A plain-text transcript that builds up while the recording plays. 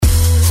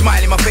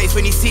face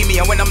when you see me,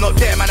 and when I'm not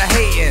there, man, I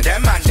hating.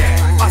 Them man there.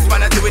 Us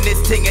man are doing this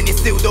thing, and you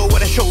still don't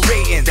wanna show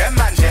ratings. Them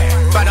man there.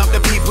 Bad up the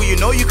people you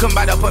know you can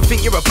bad up and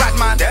think you're a bad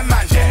man. Them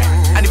man there.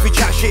 And if we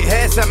chat shit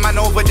here, some man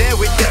over there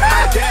with them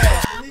man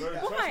there.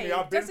 Trust me,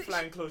 I've been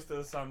flying close to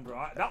the sun, bro.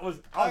 I was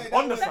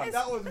on the sun.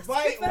 That was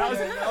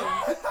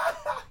vital.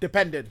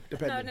 Dependent.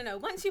 No.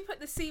 Once you put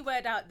the C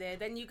word out there,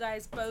 then you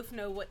guys both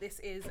know what this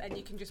is, and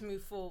you can just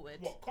move forward.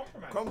 What,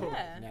 compromise?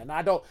 Yeah. No,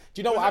 I don't.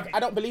 Do you know what? I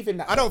don't believe in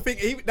that. I don't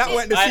think that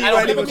weren't the C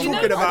word he was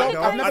talking about.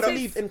 I don't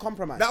believe in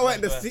compromise. That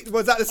weren't the C.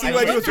 Was that the C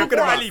word he was talking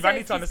about? I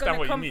need to understand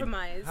what you mean.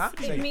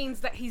 It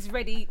means that he's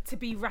ready to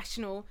be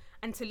rational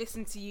and to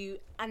listen to you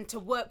and to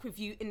work with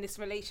you in this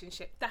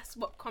relationship. That's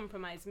what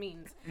compromise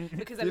means.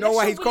 Because You know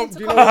what he's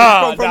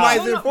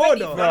compromising You're for, not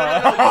though?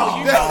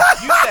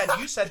 No.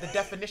 You said the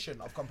definition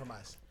of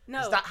compromise.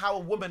 No. Is that how a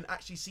woman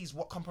actually sees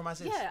what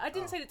compromise is? Yeah, I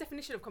didn't say the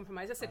definition of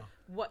compromise. I said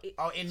what it.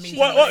 It means.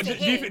 What do to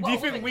you hear, think? what Do you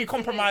a think woman we needs to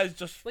compromise hear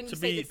just when you to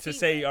say be the to C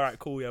say, word. all right,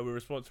 cool, yeah, we're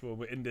responsible,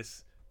 we're in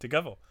this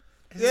together?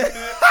 You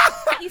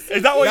see,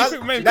 Is that what you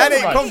think? Meant That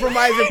ain't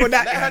compromise? compromising for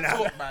Let her that.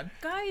 talk, man.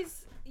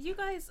 guys, you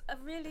guys are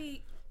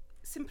really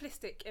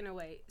simplistic in a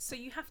way. So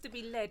you have to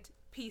be led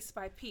piece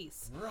by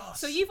piece. Ross.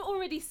 So you've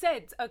already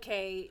said,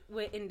 okay,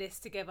 we're in this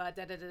together.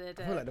 Da da da da I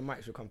feel like da. the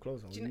mic should come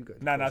closer. You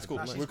good? Nah, it's cool.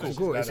 Nah, she's We're It's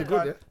cool. good. It's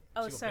good. Yeah?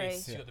 Oh, sorry.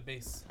 You got the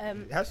bass.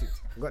 It has to.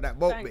 Got that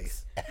bulk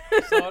Thanks. bass.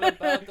 It's all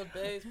about the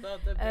bass, no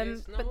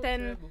But then,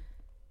 treble.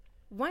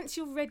 once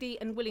you're ready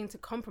and willing to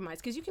compromise,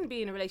 because you can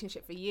be in a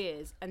relationship for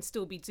years and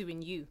still be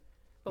doing you,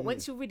 but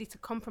once you're ready to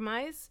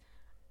compromise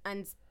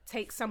and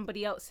take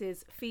somebody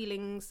else's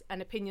feelings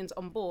and opinions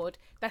on board,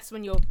 that's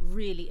when you're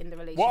really in the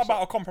relationship. What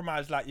about a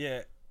compromise like,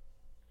 yeah,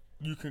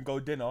 you can go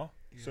dinner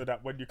so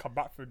that when you come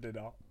back from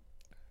dinner,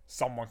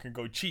 someone can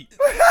go cheat?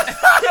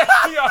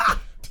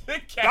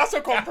 That's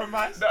a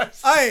compromise.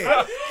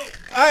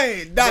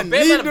 Hey, Dan, Bare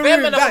leave men- the bare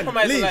room, men are Dan.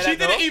 compromising Leave. like She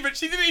that, didn't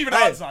even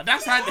Hey. answer.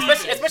 That's how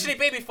Especially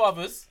baby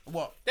fathers.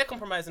 What? They're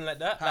compromising like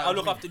that. Like, How I'll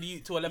look do you- after you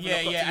till 11 Yeah,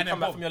 o'clock yeah, till you and come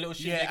then back from your little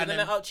shit, yeah, and and then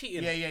then- they're out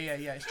cheating.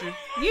 Yeah, it's true.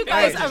 You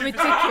guys Hey. are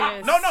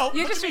ridiculous. No,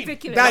 You're what just do you mean?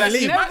 ridiculous. Dan,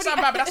 leave. It might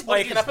sound bad, but that's what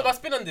Wait, it can I is, put my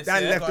spin on this?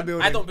 Dan yeah? left the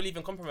building. I don't believe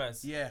in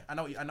compromise. Yeah, I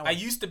know. I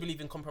used to believe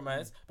in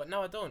compromise, but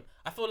now I don't.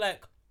 I feel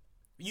like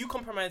you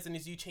compromising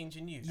is you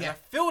changing you. And Yeah. I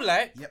feel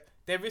like Yep.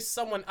 there is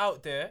someone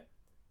out there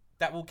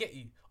that will get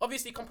you.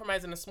 Obviously,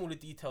 compromising the smaller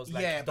details,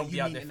 like Yeah, but don't you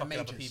be out mean there in the fucking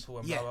other majors. people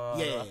and Yeah, blah,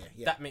 blah, yeah, blah. yeah,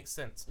 yeah. That makes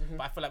sense.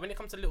 But I feel like when it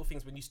comes to little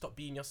things, when you stop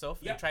being yourself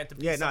and trying to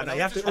be Yeah, someone no,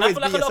 you have else, to and I always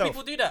feel like be a lot of yourself.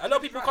 people do that. A lot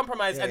of people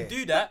compromise and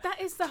do that.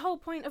 That is the whole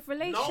point of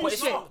relationships. No,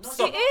 it's not. It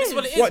Stop. This is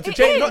what it is. What, to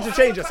change? Not to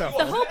change yourself.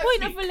 The whole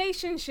point of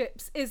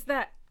relationships is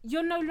that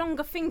you're no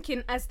longer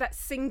thinking as that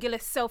singular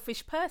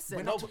selfish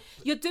person.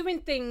 You're doing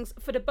things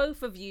for the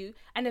both of you,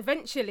 and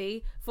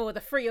eventually for the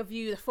 3 of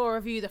you, the 4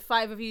 of you, the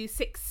 5 of you,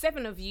 6,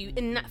 7 of you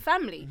in that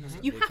family.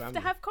 You have to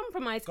have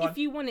compromise if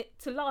you want it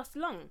to last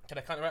long. Can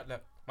I counteract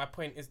that? My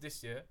point is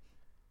this, yeah.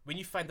 When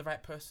you find the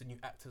right person, you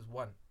act as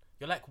one.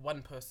 You're like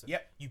one person.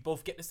 Yep. You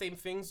both get the same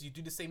things, you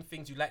do the same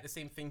things, you like the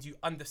same things, you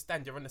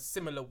understand, you're on a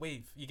similar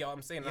wave. You get what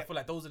I'm saying? And I feel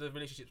like those are the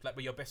relationships like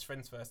where you're best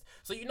friends first.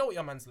 So you know what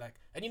your man's like,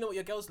 and you know what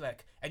your girl's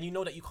like, and you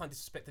know that you can't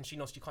disrespect and she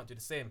knows she can't do the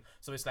same.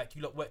 So it's like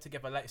you lot work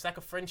together, like it's like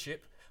a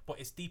friendship,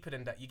 but it's deeper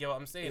than that. You get what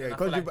I'm saying? And I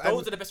feel like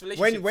those are the best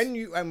relationships. When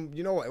you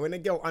you know what, when a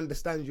girl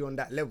understands you on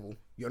that level,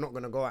 you're not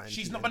gonna go out. And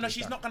She's do not. that But no, and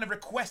she's stuff. not going to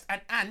request,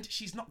 and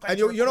she's not going And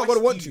to. you're not gonna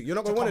request want you to. You're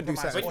not gonna wanna do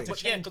compromise certain or to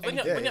things. Yeah, change because when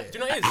you, anything. do you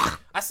know what it is?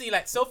 I see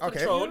like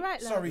self-control. You're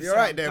right, love. Sorry, You're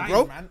right there,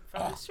 bro. Man.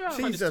 What's wrong?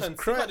 Jesus You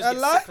Christ, can't just a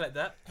get lot. sick like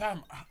that.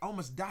 Damn, I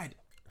almost died.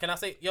 Can I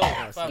say, yo,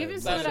 Give him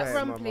some of that Sorry,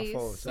 rum, my please.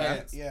 fault.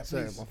 Yeah,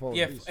 Sorry, please. my fault.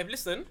 yeah, please.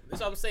 listen,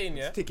 that's what I'm saying,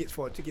 yeah. Tickets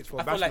for a I feel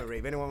bashment like-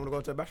 rave. Anyone want to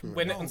go to a bashment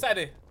When rave? on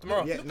Saturday,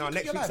 tomorrow. Yeah, Look no, at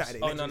next your week lives. Saturday.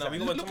 Oh next no, week we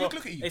Saturday. going Look tomorrow.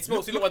 at you. Hey,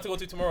 Smokes, you don't want to go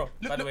to tomorrow.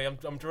 Look, By the look.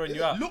 way, I'm drawing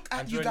you out. Look at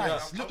I'm you drawing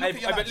guys. out. Look Hey,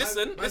 at your but lives.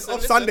 listen, Off listen.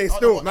 Sunday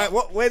still, man.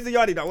 Where's the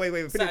yardie? Wait,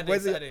 finish. Saturday,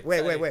 Where's Saturday, it? Wait.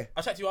 Saturday.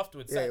 I'll chat to you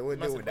afterwards. Yeah, we'll deal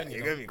Massive with that. venue,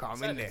 You're though. gonna be calm in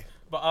Saturday. there.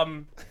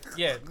 But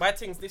yeah, my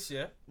things this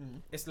year,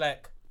 it's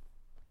like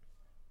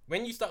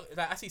when you start,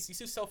 like I see, you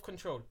see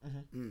self-control.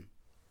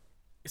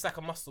 It's like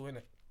a muscle,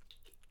 innit?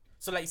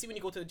 So like you see when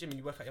you go to the gym and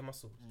you work out your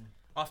muscle,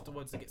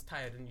 afterwards it gets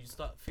tired and you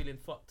start feeling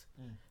fucked.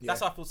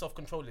 That's how I feel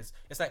self-control is.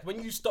 It's like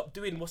when you stop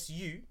doing what's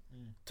you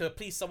to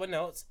please someone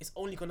else, it's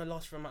only gonna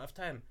last for a amount of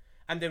time.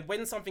 And then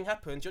when something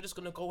happens, you're just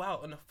gonna go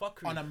out on a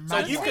fuckery. On a so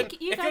mad you one. can,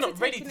 You if guys you're are not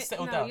ready taking to it-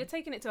 settle no, down. you're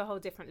taking it to a whole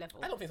different level.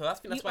 I don't think so.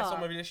 That's You why some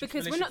are, relationships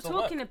because we're not don't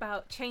work. talking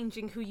about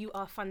changing who you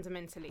are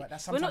fundamentally. But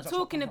that's We're not sometimes that's what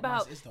talking about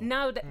compromise is, though.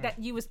 now that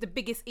you was the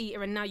biggest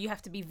eater and now you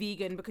have to be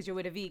vegan because you're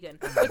with a vegan.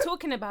 We're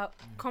talking about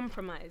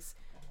compromise.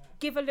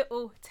 Give a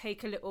little,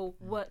 take a little,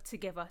 work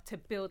together to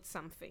build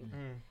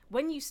something.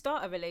 When you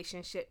start a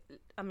relationship,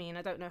 I mean,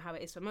 I don't know how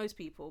it is for most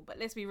people, but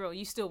let's be real,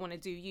 you still want to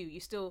do you. You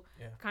still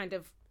kind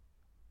of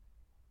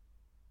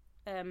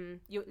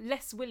you're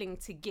less willing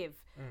to give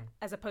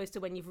as opposed to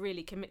when you've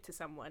really commit to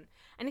someone.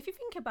 And if you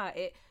think about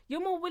it,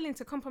 you're more willing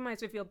to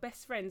compromise with your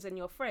best friends and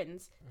your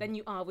friends than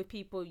you are with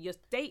people you're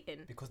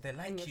dating. Because they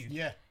like you.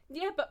 Yeah.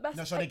 Yeah, but that's,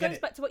 No, so they it get goes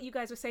it. back to what you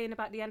guys were saying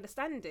about the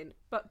understanding.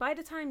 But by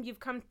the time you've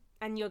come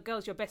and your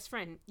girl's your best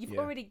friend, you've Yeah.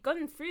 already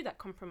gone through that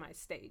compromise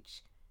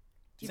stage.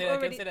 You've Say that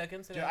already,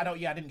 again. Say that I again. don't.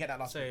 Yeah, I didn't get that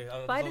last. Sorry, I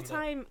was by the zoned out.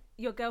 time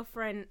your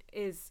girlfriend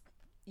is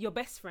your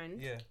best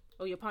friend, Yeah.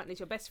 or your partner is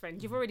your best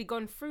friend, you've already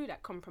gone through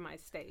that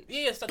compromise stage.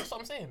 Yeah, so that's what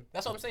I'm saying.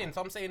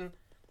 So I'm saying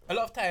a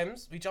lot of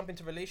times we jump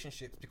into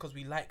relationships because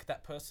we like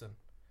that person.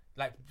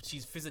 Like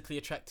she's physically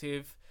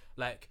attractive,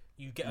 like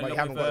you get But you along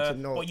haven't with got her, to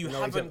know- but you know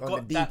each haven't other on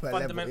got the that deeper level.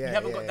 fundamental. Yeah, You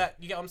haven't yeah, got yeah. that.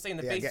 You get what I'm saying?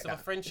 The Yeah, I basis get of a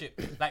that.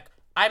 friendship. Like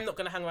I'm not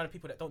gonna hang around with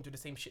people that don't do the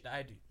same shit that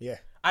I do. Yeah.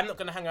 I'm not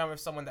gonna hang around with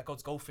someone that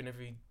goes golfing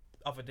every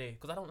other day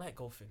because I don't like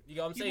golfing. You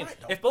get what I'm saying? might,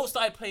 though. If both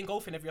started playing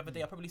golfing every other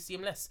day, I'd probably see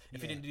him less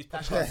if he Yeah. didn't do his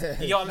That's podcast.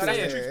 right. You get what I'm No, that's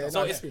saying? the truth, though.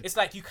 So Yeah. it's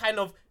like you kind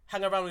of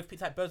hang around with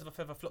people like birds of a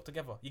feather flock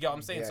together. You get what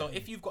I'm saying? Yeah. So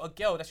if you've got a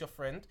girl that's your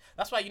friend,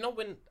 that's why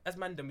when as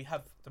mandem we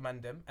have the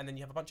mandem and then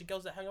you have a bunch of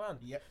girls that hang around.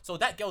 Yep. So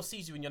that girl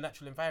sees you in your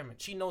natural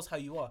environment. She knows how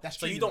you are. That's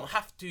so true, you you don't know.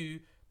 have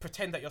to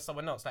pretend that you're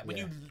someone else. Like when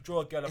Yeah. you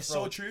draw a girl It's off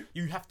road, so true.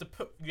 you have to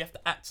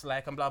act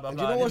like and blah blah And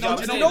blah. do you know what's what I'm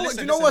do saying?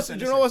 you know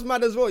Listen, what's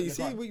mad as well? You Yes,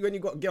 see man. when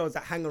you got girls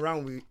that hang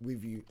around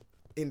with you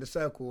in the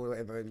circle or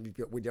whatever and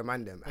with your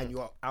man them, and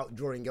you're out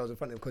drawing girls in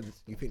front of them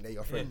because you think they're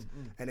your friends,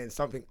 and then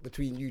something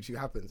between you two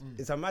happens.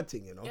 It's a mad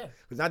thing, you know, Yeah.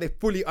 because now they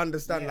fully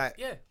understand like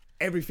Yeah.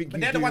 everything But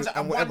you they're do the ones that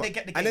and one, whatever, they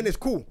get the and then game. it's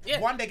cool. Yeah.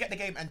 One, they get the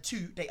game, and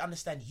two, they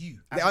understand you.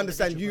 They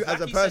understand you as a Like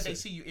you said, person. They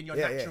see you in your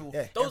Yeah, yeah, natural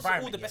yeah. Those are all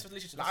environment, the yeah. best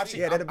relationships Like, I've I've seen.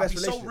 seen- Yeah, they're the I'll best be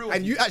so relationship, real with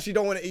and you you. actually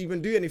don't want to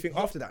even do anything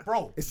after that,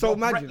 Bro, It's so you're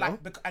mad, bre- you know.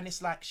 and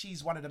it's like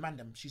she's one of the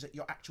mandem. She's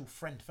your actual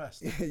friend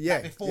first. Yeah,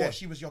 Like before yeah.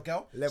 she was your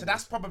girl. So Levels.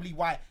 that's probably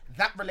why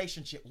that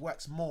relationship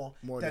works more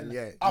than, than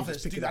yeah, you others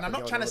just pick do. it up And I'm and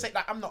not go trying to on say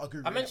like I'm not a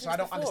guru, I mentioned so I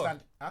this don't before.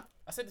 understand. Huh?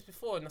 I said this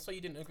before, and that's why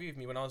you didn't agree with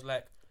me when I was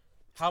like,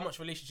 how much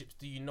relationships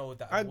do you know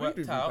that I have agree with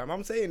worked you, out fam.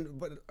 I'm saying,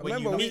 but when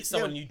remember you we- meet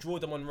someone and you draw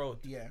them on road?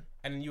 Yeah.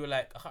 And you were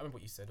like, I can't remember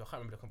what you said. I can't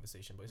remember the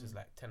conversation, but this is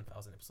like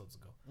 10,000 episodes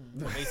ago.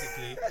 But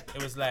basically,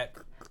 it was like,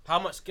 how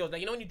much girl,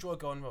 like, you know when you draw a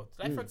girl on road?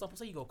 Like, for example,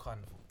 say you go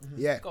carnival.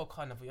 Yeah. You go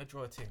carnival, you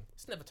draw a thing.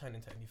 It's never turned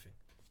into anything.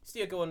 You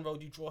see a girl on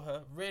road, you draw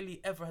her. Rarely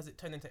ever has it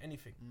turned into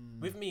anything.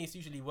 With me, it's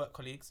usually work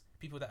colleagues,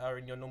 people that are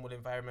in your normal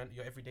environment,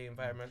 your everyday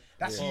environment.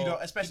 That's or you, though.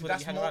 Especially people that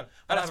that's you hang more. around.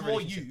 But I don't that's have a more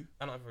relationship. you.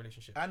 I don't have a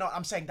relationship. I know.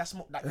 I'm saying that's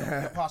more like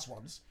your past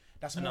ones.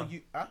 That's more No.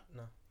 you. Huh?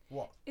 No.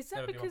 What? Is that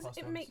Never been my because past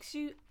it ones. makes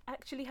you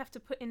actually have to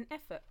put in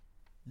effort?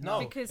 No,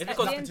 Because it's at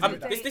because the end of I'm-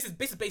 the day-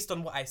 this is based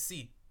on what I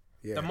see.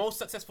 Yeah. The most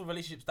successful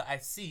relationships that I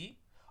see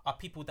are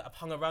people that have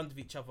hung around with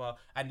each other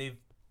and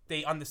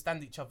they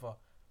understand each other.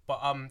 But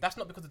that's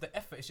not because of the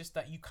effort. It's just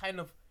that you kind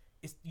of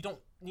you don't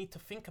need to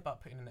think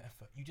about putting in the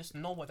effort. You just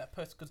know what that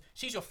person, because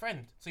she's your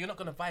friend, so you're not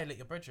gonna violate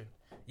your brethren.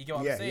 You get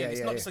what I'm saying? It's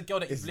not just a girl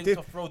that you've linked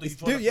off road or you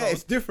drawn off yeah, road.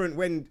 it's different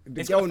when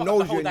the It's girl gonna fuck up knows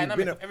the you whole and you've dynamic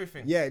been of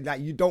everything. Yeah,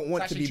 like you don't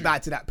want It's to actually be true.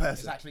 bad to that It's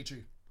person. actually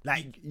true.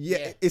 Like,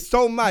 yeah. it's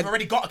so mad. You've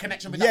already got a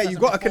connection with that Yeah, person you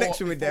got a before-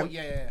 connection with before- them.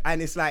 Yeah.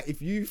 And it's like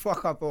if you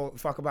fuck up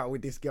about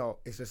with this girl,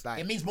 it's just like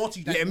It means more to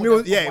you. Than yeah,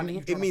 more than one that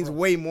you've it drawn means off road.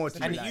 way more to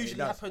you. And it like, usually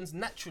does. happens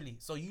naturally.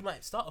 So you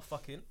might start a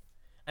fucking,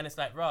 and it's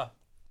like rah,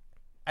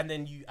 and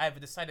then you either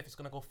decide if it's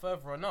gonna go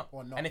further or not.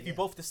 Or not, and if you yeah.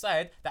 both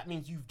decide, that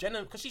means you've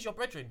genuinely, because she's your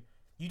brethren.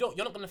 You're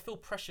not gonna feel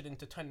pressured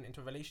into turning it into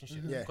a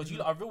relationship Yeah. because you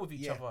lot are real with each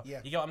Yeah, other. yeah.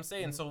 You get what I'm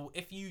saying? So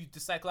if you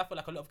decide, because I feel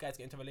like a lot of guys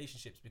get into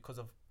relationships because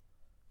of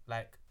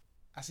like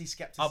I see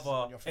skepticism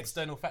on other your face.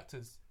 external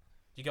factors.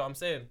 You get what I'm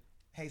saying?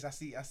 Hayes, I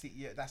see.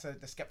 Yeah, that's the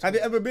skepticism. Have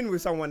you ever been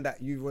with someone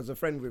that you was a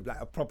friend with, like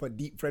a proper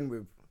deep friend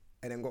with,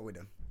 and then got with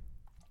them?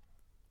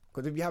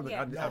 Because if you haven't,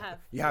 Yeah, I- I have.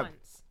 you have,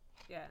 Once.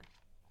 Yeah.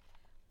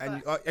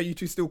 and are you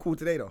two still cool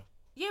today though?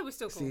 Yeah, we're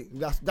still cool. See,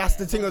 that's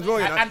the thing as well.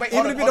 You know? And wait,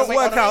 Even hold if on, it hold on, don't wait,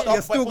 work hold on, out, hold on,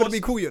 you're still but gonna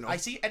be cool, you know. I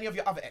see any of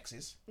your other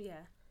exes. Yeah.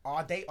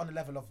 Are they on the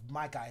level of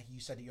my guy you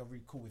said that you're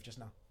really cool with just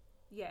now?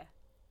 Yeah.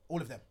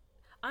 All of them.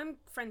 I'm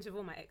friends with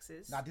all my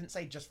exes. No, I didn't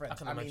say just friends. I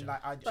can I mean, imagine. like,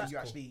 are That's you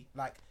cool. actually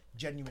like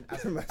genuine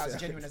as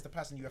genuine as the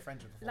person you were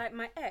friends with before? Like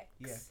my ex.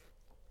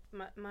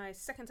 Yeah. My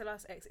second to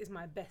last ex is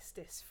my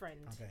bestest friend.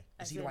 Okay. Is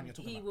As he the one in, you're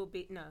talking he about? will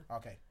be no.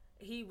 Okay.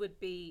 He would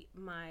be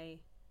my.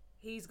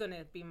 He's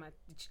gonna be my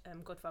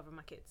godfather of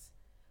my kids.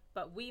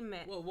 But we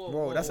met.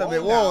 Whoa, that's a bit.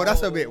 Hold Whoa, now.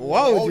 that's a bit. Hold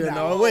Whoa, you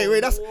now. know. Wait,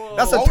 that's a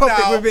Hold topic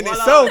now. within Hold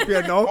itself,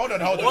 you know. Hold on.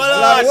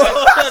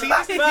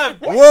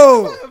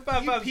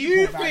 Fam, Whoa.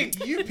 You think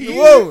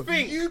Whoa.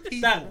 you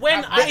people that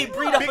when have I big-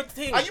 breed up big- a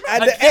thing, Are you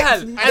And a the girl,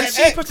 ex- and and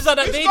she ex- pushes out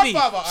that who's baby,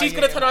 godfather? she's Oh,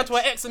 gonna yeah, turn yeah. around to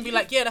her ex and be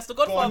like, yeah, that's the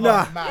godfather.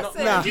 Nah, man.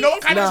 Listen, nah. You know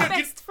what kind of he's shit my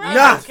you- best friend.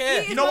 Nah. He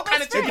is You know my what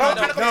kind of best tune? friend. You know what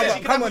kind of Come on,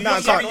 conversation come on you now,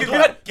 can come have? on. You You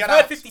heard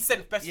get 50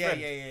 Cent best Yeah,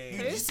 friend. yeah,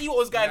 yeah. You see what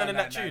was going on in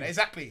that tune.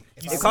 Exactly. You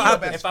It see can't your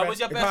happen. If I was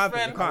your It best can't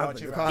friend, happen. It can't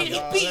happen. It can't He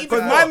happen. beat you Because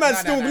bro. my man's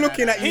still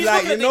looking at you He's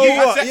like, looking you at know you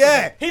what? like-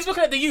 Yeah. he's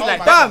looking at the you Oh like,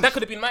 my damn, God. that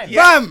could have been mine.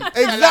 Bam. Like,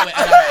 Exactly.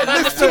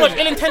 there's too much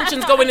ill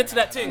intentions going into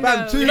that thing.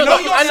 Bam, too You No, know,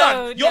 much. your and-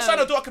 son, your no. son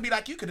or daughter could be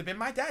like, you could have been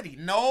my daddy.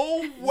 No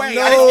way.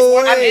 No I didn't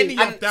want way. any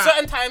and of that.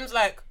 certain times,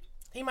 like,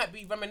 He might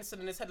be reminiscing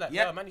in his head like,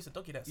 Yeah. yeah, man used to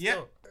doggy that Yeah.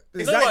 still.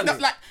 Exactly. No,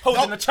 like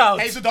Holding don't- a child.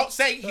 Hazel, don't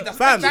say he doesn't.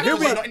 Fam, think that, he'll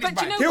be- not in his but you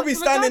mind. know He'll be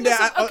what, standing there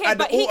regardless of- at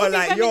the but he altar could be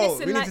like, yo, reminiscing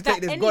we need like to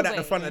take that this God at the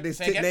anyway. front of this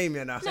Say tick again? name,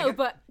 you know. No,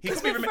 but He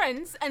because could be we're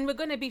friends and we're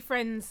gonna be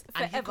friends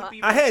And he could forever.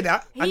 be- I hear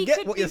that. I He get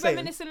could what be you're saying.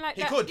 reminiscing like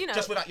He that. could you know.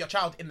 just without your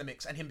child in the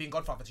mix and him being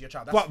godfather to your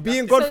child. But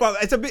being different. Godfather,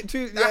 it's a bit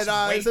too. Yeah, That's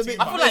nah, way it's a too bit.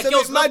 much. I feel like It's a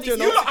girls bit love mad, these you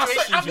know. You lot are so,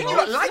 situations, I think you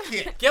lot like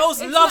it.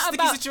 Girls It's love not sticky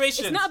about-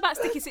 situations. It's not about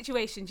sticky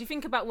situations. You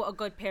think about what a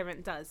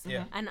godparent does.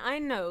 Yeah. And I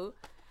know,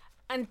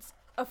 and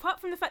apart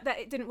from the fact that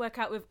it didn't work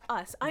out with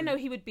us, I know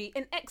he would be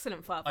an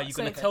excellent father. Are you So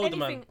gonna if tell the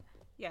man? anything-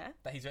 Yeah.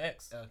 That he's your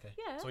ex. Okay.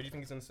 Yeah. So what do you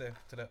think he's gonna say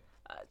to that?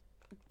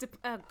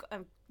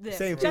 Yeah.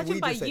 Same thing Judging we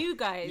by just said. you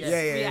guys' Yeah,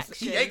 yeah,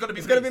 reaction. He ain't gonna be.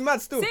 It's gonna be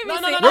mad still. Seriously, No,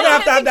 no, no, We're no, gonna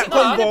have to have that no,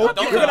 no, combo. no, We're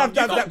gonna have to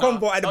no, have that no,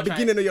 combo at the don't try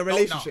beginning it. of your Don't, no.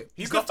 relationship.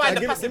 He's He's gonna got find to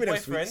a give me passive them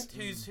boyfriend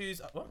sweets.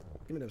 who's what?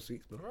 Give me them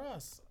sweets, bro.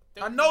 Ross.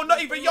 No, not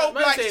even yo,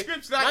 Man like said-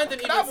 scripts man like.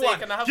 didn't Can I even have say, one?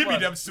 can I have Give me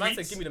one? them Man said,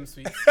 sweets. give me them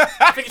sweets.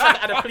 I think he's trying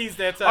to add a please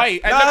there too. Hey,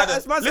 and Nah, look-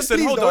 that's man said listen,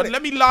 please, hold though, on. innit?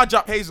 Let me large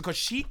up Hazel because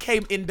she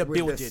came in the With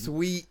the building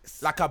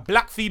sweets. like a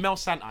black female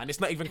Santa, and it's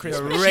not even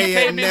Christmas. Ray She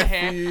came and in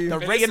nephew. here, the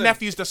But Ray and listen.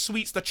 nephews, the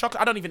sweets, the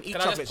chocolate. I don't even eat Can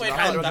I chocolates. just point you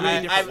know, I out had that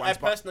really different I ones,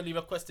 but- personally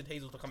requested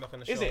Hazel to come back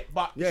on the show. Is it?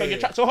 But Yeah, so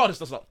yeah. so hold on,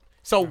 stop.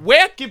 So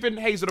we're giving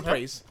Hazel the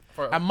praise,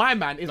 For- and my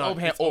man is No, over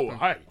here. it's Oh, open.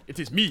 hi, it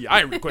is me. I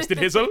requested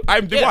Hazel.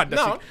 I'm the Yeah, one.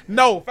 no.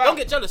 No, fam. Don't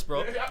get jealous,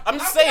 bro. I'm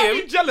just How can I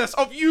saying. be jealous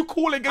of you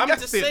calling a I'm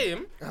guest just in?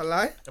 saying. I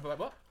lie. About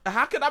what?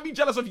 How can I be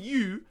jealous of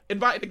you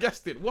inviting a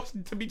guest in? What's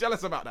to be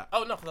jealous about that?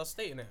 Oh no, because I was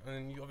stating it, and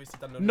then you obviously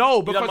done the No,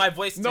 you done because my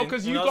voice. no, thing,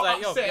 because and you I was got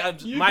like, yo, upset.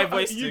 yeah, You my got-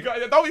 voice. You thing.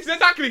 got no,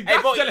 exactly. Hey,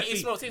 That's but jealousy. he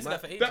said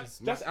that for ages.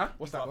 That's what's that?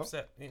 Got Bro?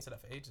 upset. He didn't say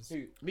that for ages.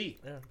 Who? Me?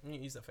 Yeah, you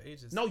used that for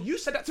ages. No, you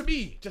said that to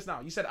me just now.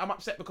 You said I'm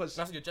upset because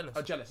That's you're jealous.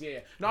 I'm jealous.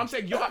 Yeah. No, I'm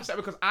saying you're upset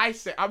because I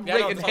said I'm Yeah, I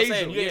know, rating that's what I'm Hazel.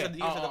 saying. You Yeah. said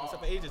that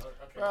for ages.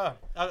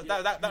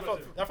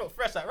 Bruh, that felt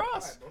fresh, like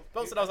Ross.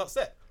 Don't said I was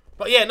upset.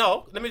 But yeah,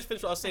 no. Let me just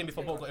finish what I was saying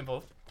before Paul got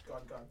involved.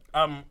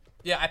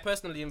 Yeah, I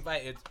personally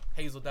invited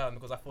Hazel down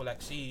because I feel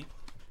like she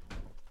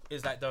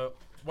is like the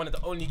one of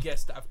the only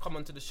guests that have come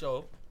onto the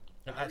show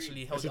and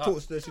actually held She it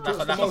talks up. the she Like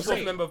talks a the most fourth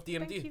sense. member of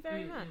Thank you DMD.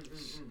 very much.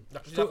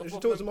 Like, she's She like a talks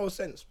fourth the member. most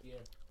sense.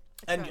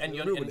 And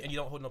Real with it. you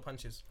don't hold no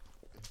punches.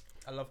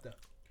 I love that.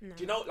 Do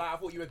you know, like, I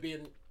thought you were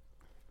being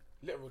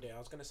literal there. I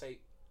was going to say,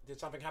 did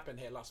something happen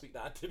here last week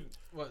that I didn't...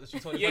 What, she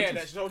told you Yeah, punches?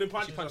 that she's holding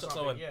punches or punched up something,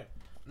 someone. yeah.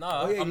 No,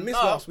 Oh yeah, you I'm missed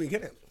no. last week,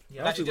 innit?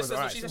 Yeah. Like, Last she week just was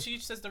alright. she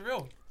says the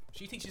real.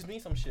 She teaches me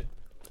some shit.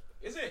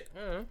 Is it?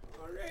 Yeah.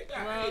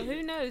 Well,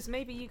 who knows?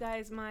 Maybe you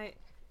guys might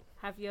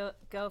have your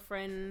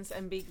girlfriends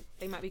and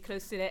they might be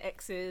close to their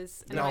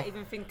exes and No. might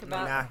even think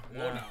about.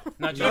 Nah.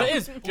 No, do you know what it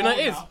is? Do you know what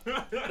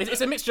it is?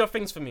 It's a mixture of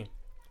things for me.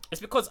 It's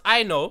because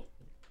I know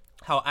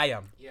how I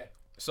am. Yeah.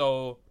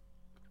 So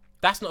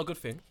that's not a good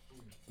thing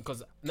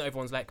because not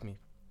everyone's like me,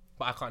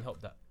 but I can't help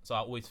that. So I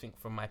always think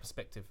from my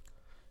perspective.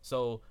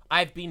 So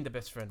I've been the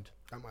best friend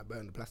That might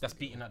burn the plastic. that's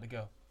beating at the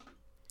girl.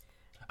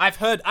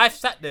 I've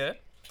sat there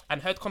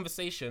and heard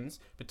conversations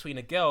between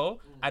a girl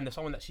and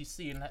someone that she's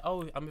seeing, like,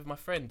 oh, I'm with my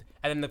friend.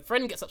 And then the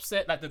friend gets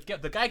upset, like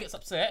the guy gets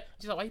upset.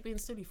 She's like, why are you being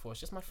silly for? It's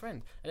just my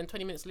friend. And then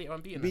 20 minutes later,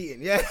 I'm beating her.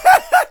 Beating, yeah.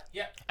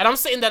 And I'm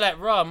sitting there like,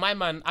 raw, my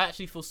man, I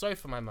actually feel sorry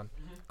for my man.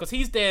 Because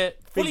he's there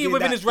fully Thinking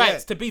within that- his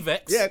rights yeah. to be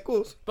vexed. Yeah, of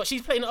course. But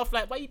she's playing it off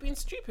like, why are you being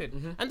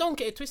stupid? And don't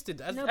get it twisted.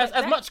 As, No, as,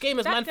 but as much game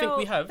as that man think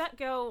we girl- have. That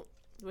girl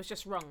was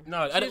just wrong.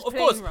 No, She and was of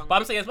playing course. wrong. But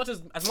I'm saying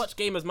as much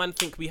game as man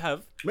think we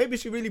have. Maybe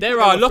she really. There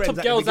thought are they a were lot of friends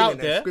at the girls out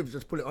beginning and there- Scribs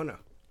just pull it on her.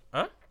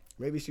 Huh?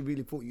 Maybe she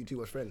really thought you two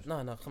was friends. No,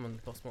 come on,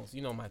 boss Smalls.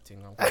 You know my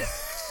thing.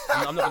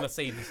 I'm not gonna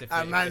say this if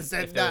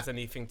there was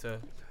anything to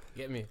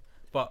get me.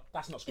 But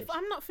That's not If scripted.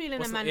 I'm not feeling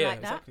what's a the- man yeah,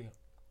 like that, exactly.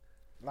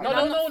 I'm No,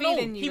 not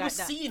feeling you He like was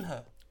that. seeing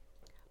her.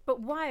 But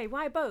why?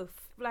 Why both?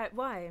 Like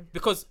why?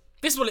 Because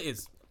this is what it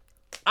is.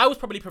 I was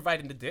probably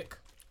providing the dick,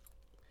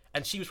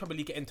 and she was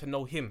probably getting to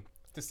know him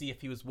to see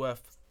if he was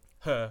worth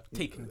her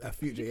taking the A dick.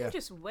 future, yeah.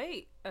 Just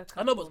wait.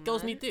 I know, but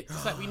girls need dick.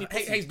 It's like we need. Hey,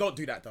 pussy. Hayes, don't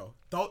do that though.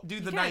 Don't do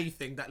the You naive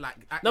thing that like.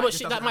 act No, like but this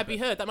she, doesn't that might be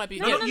happen. her. That might be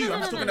No, No, her. not you. I'm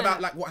just no, talking no, about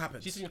no. like what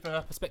happens. She's seeing from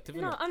her perspective.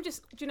 No, innit? I'm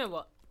just. Do you know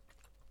what?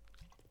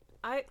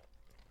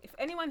 If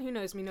anyone who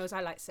knows me knows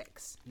I like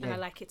sex and I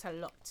like it a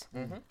lot,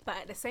 but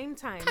at the same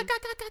time,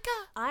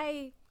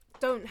 I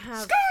don't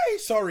have. Hey,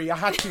 sorry, I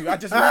had to. I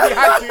just really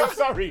had to.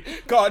 Sorry.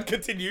 Go on,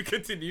 continue.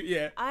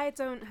 Yeah. I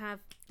don't have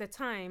the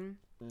time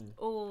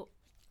or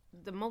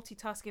the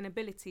multitasking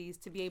abilities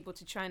to be able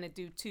to try and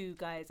do two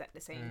guys at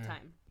the same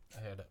time.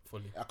 I hear that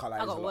fully. I can't lie.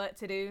 I it's a got lot. work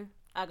to do.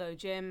 I go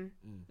gym.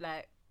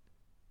 Like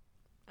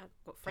I've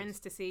got friends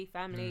to see,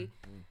 family.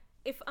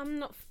 If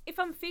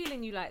I'm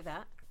feeling you like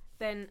that,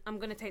 then I'm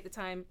gonna take the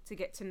time to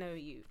get to know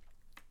you.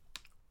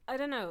 I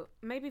don't know.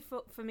 Maybe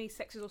for me,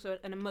 sex is also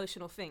an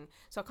emotional thing.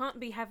 So I can't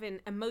be having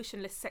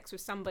emotionless sex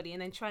with somebody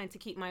and then trying to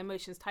keep my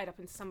emotions tied up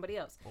into somebody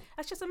else.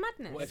 That's just a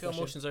madness. What if your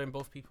emotions are in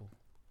both people?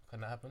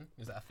 Can that happen?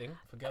 Is that a thing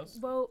for girls?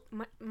 Well,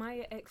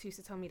 my ex used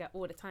to tell me that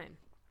all the time,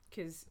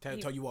 because Tell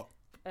you what.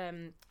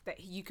 that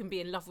you can be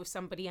in love with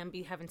somebody and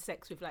be having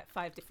sex with like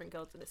 5 different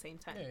girls at the same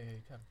time. Yeah,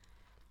 you can.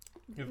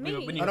 Me?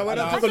 When you- I know, we're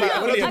not I talking don't about-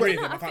 know, we're not I don't talking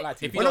know, about- I think- like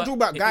to. If you We're not don't- talking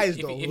about if- guys,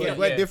 if- though. if-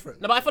 We're yeah.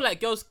 different. No, but I feel like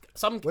girls.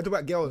 Some. We're talking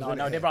about girls. No, innit?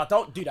 no, they bro,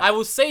 don't do that. I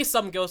will say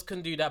some girls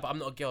can do that, but I'm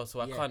not a girl,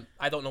 so I Yeah. can't.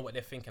 I don't know what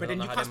they're thinking. But I then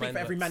don't you know can't how their speak for mind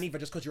every works. man either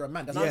just because you're a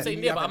man. No, I'm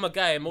saying, yeah, but I'm a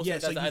guy, and most Yeah,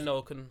 of the guys so that I you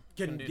know can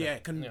do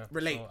that. can Yeah.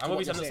 relate So, to I'm what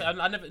obviously you're I'm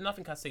saying. never.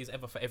 Nothing I say is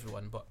ever for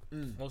everyone, but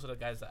most of the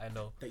guys that I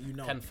know That you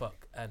know. can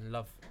fuck and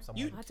love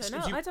someone. You- I Excuse don't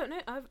know. you. I don't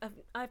know.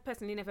 I've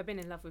personally never been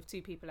in love with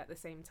two people at the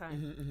same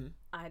time.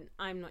 And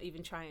I'm not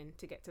even trying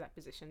to get to that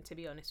position, to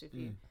be honest with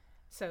you.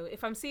 So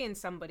if I'm seeing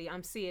somebody,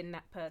 I'm seeing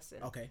that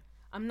person. Okay.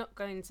 I'm not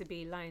going to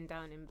be lying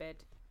down in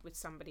bed with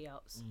somebody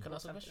else. Can I or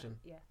ask a something question?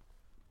 like- Yeah.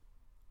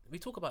 We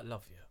talk about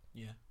love, yeah.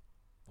 Yeah.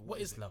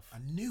 What is love? I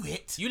knew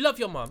it. You love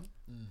your mum.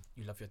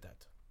 You love your dad.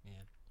 Yeah.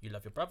 You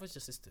love your brothers, your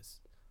sisters.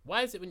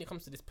 Why is it when it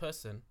comes to this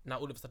person, now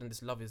all of a sudden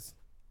this love is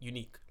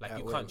unique? Like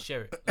you can't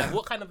share it. Like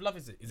what kind of love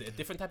is it? Is it a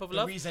different type of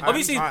love? reason-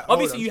 Obviously, Alright, hold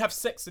obviously on. you have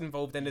sex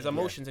involved and there's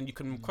emotions and you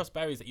can cross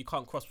barriers that you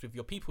can't cross with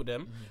your people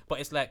them. But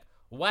it's like,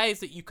 why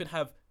is it you could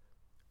have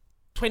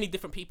 20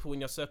 different people in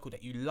your circle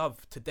that you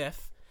love to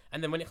death,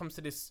 and then when it comes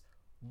to this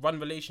one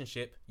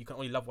relationship, you can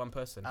only love one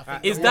person?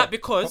 think- Is that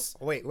because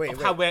Wait,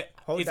 of how we're?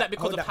 Hold Is that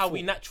because hold of how we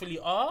thought. naturally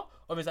are,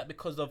 or is that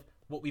because of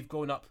what we've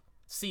grown up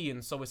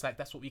seeing? So it's like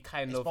that's what we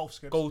kind It's of both,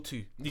 Scribs. go to.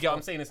 You get what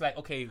I'm saying? It's like,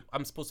 okay,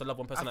 I'm supposed to love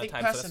one person at a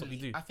time, so that's what we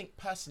do. I think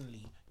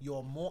personally,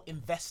 you're more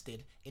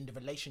invested in the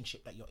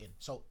relationship that you're in.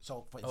 So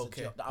for instance,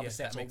 Okay, you're the other yeah,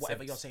 sex that or makes whatever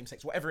sense. your same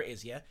sex, whatever it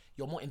is, yeah,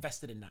 you're more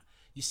invested in that.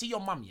 You see your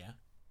mum, yeah,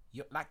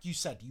 like you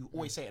said, you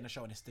always say it in the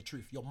show, and it's the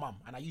truth. Your mum,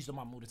 and I use the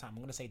mum all the time.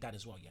 I'm gonna say dad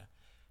as well, yeah.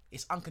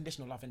 It's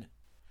unconditional love, innit?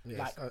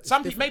 Like it's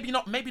some people,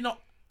 different. maybe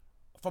not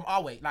from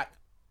our way, like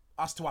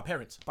us to our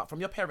parents, but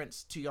from your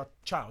parents to your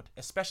child,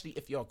 especially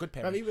if you're a good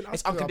parent, even us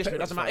it's to our unconditional. It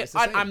doesn't matter. parents,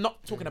 it's the same. I'm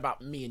not talking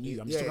about me and you.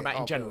 I'm just Yeah, talking about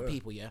in yeah, general okay,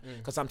 people, yeah.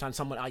 Because sometimes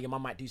your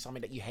mum might do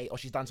something that you hate, or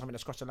she's done something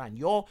that's crossed the line.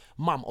 Your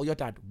mum or your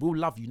dad will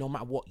love you no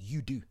matter what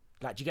you do.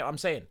 Like, do you get what I'm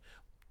saying?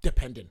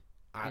 Depending,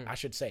 I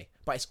should say,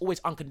 but it's always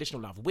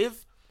unconditional love.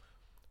 With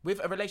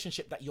a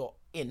relationship that you're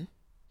in,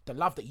 the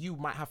love that you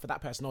might have for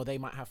that person or they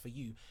might have for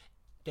you,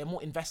 they're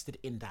more invested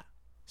in that.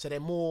 So they're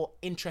more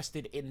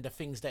interested in the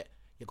things that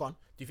you're gone.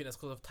 Do you think that's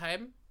because of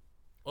time,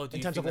 or do In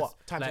you terms think of what?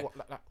 that's, Terms like, of what?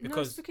 Like, No, it's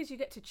because because you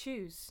get to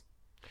choose.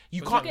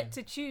 you But can't. You get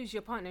to choose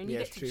your partner, and Yeah,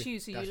 you it's get to true.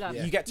 choose who you That's- love.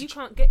 yeah. You get to You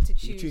can't get to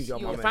choose, choose your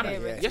your mum and family.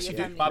 dad, parents. yeah. Yes, or you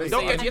your do. family. But You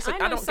don't get. And Yes, I I know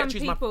don't get some to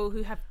choose my. people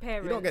who have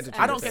parents get to choose and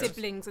I don't get to-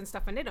 siblings and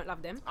stuff, and they don't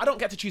love them. I don't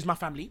get to choose my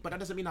family, but that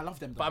doesn't mean I love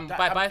them. But I'm- That-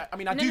 by- I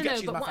mean, I no, do no, get no.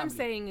 to choose But my what I'm family.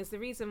 saying is the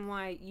reason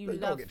why you But you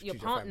don't love get to your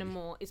choose your partner family.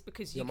 more is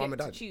because Your you mum get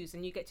and to dad. choose,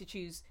 and you get to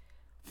choose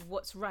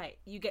what's right.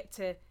 You get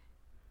to,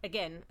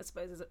 again, I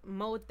suppose,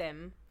 mold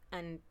them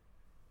and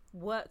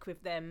work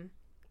with them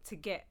to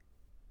get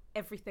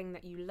everything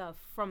that you love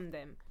from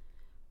them.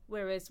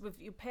 Whereas with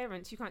your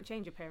parents, you can't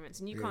change your parents,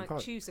 and you Yeah, you can't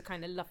can't. choose the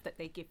kind of love that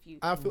they give you.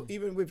 I feel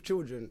even with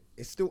children,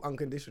 it's still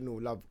unconditional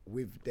love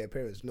with their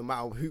parents, no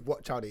matter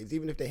what child it is,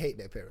 even if they hate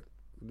their parent.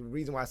 The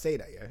reason why I say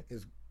that, yeah,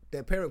 is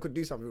their parent could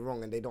do something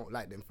wrong and they don't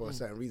like them for a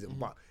certain reason,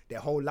 but their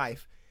whole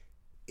life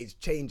is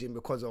changing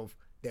because of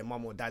their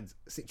mum or dad's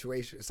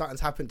situation. Something's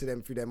happened to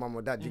them through their mum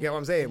or dad. You get what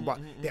I'm saying? But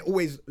they're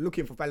always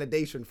looking for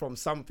validation from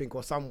something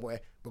or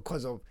somewhere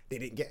because of they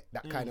didn't get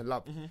that kind of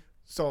love.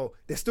 So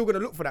they're still gonna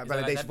look for that that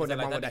like validation that- from is their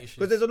that like mum or daddy dad. issues?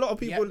 Because there's a lot of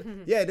people.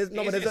 Yeah, there's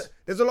no, It but is.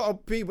 there's a lot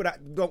of people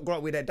that don't grow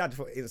up with their dad,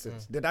 for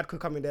instance. Their dad could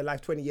come in their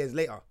life 20 years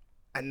later,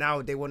 and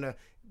now they wanna.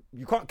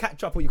 You can't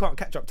catch up, or you can't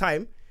catch up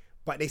time,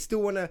 but they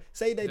still wanna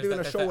say they're There's doing that-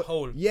 a there's show. that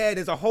hole. Yeah,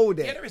 there's a hole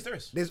there. Yeah, there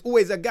is. There's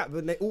always a gap,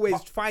 and they're always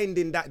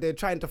finding that they're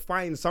trying to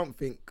find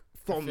something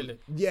from fill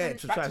it. yeah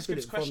to Back try to and fill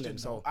Skip's it from question, them.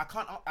 So I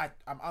can't.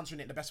 I'm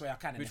answering it the best way I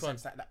can. In Which the one?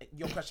 sense that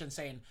your question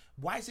saying,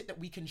 why is it that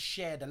we can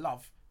share the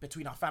love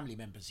between our family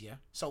members? Yeah.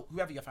 So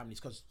whoever your family is,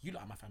 because you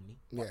lot are my family.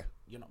 but Yeah.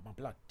 You're not my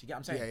blood. Do you get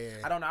what I'm saying?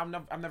 Yeah. I don't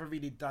know. I've never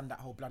really done that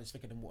whole blood is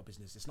thicker than water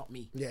business. It's not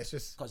me. yeah, it's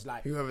just 'Cause,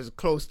 like, whoever's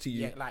close to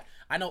you. Yeah, like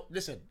I know.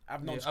 Listen,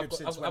 I've known Yeah, Skip I've got-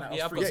 since I've- when I've- I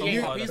yeah, was I've free. got Yeah, so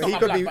you, hard. He's but not he my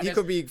could blood, be but he there's-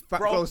 could be bro,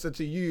 closer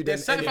to you than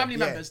There's certain anyone. family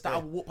Yeah, members that I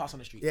yeah. will walk past on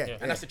the street. Yeah.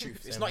 And that's the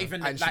truth. It's not even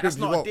And like that's Scribs,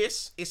 you not a won't.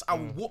 diss. It's I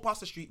will walk past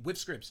the street with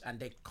Scribs and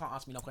they can't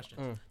ask me no questions.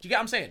 Do you get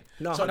what I'm saying?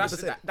 No, so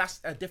 100%. that's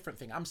a different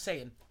thing. I'm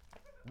saying,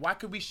 why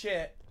could we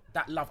share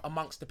that love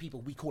amongst the people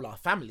we call our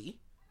family?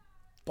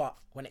 But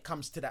when it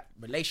comes to that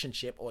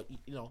relationship or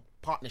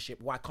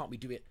partnership, why can't we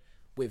do it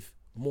with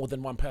more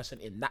than one person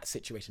in that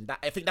situation? That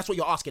I think that's what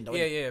you're asking, though.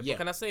 Yeah, innit? yeah. But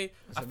can I say,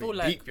 I feel bit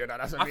like deep, you know,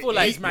 that's a I bit feel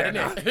like deep, you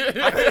know.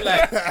 I feel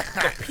like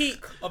the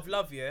peak of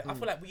love. Yeah, I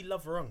feel like we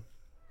love wrong.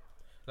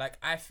 Like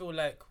I feel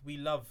like we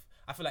love.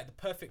 I feel like the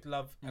perfect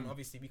love, and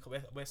obviously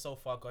we're so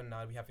far gone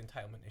now. We have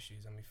entitlement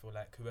issues, and we feel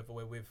like whoever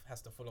we're with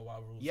has to follow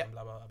our rules. Yeah. And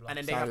blah blah blah. blah. And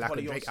then they Sound have like to a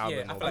follow Drake yours. album. Yeah,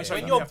 I or feel like whatever.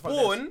 when Yeah, you're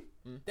follow theirs.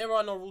 born, there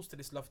are no rules to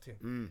this love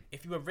thing.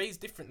 If you were raised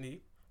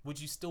differently, would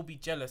you still be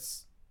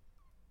jealous?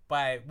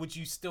 Would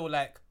you still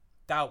like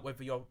doubt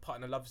whether your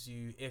partner loves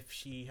you if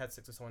she had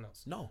sex with someone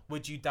else? No.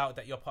 Would you doubt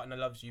that your partner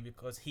loves you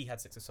because he had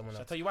sex with someone Shall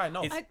I else? tell you why?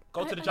 No.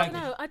 Go to the I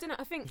jungle. don't know.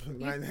 I think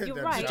Man, you're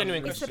that's right. a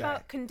genuine It's question.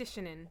 about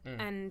conditioning,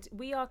 and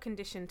we are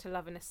conditioned to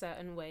love in a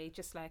certain way.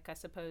 Just like I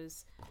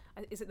suppose,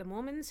 is it the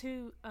Mormons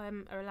who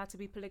are allowed to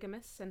be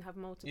polygamous and have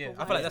multiple? Yeah, I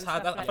wives feel like that's and how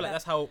stuff I feel like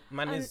that's how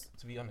man And, is.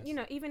 To be honest, You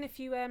know, even if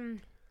you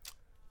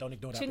Don't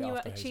ignore that bit Chinua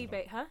after. Hazel, though.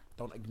 Achebe, huh?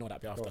 Don't ignore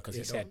that bit after because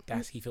yeah, he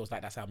said he feels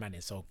like that's how man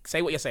is. So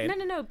say what you're saying.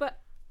 No, but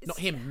Not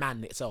him,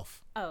 man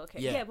itself. Oh, okay.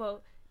 Yeah. Yeah.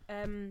 Well,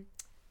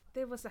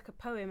 there was like a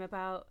poem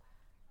about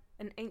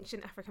an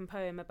ancient African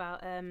poem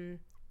about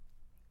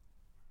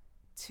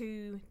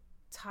two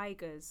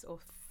tigers or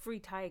three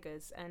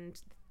tigers,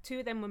 and two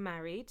of them were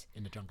married,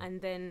 In the jungle.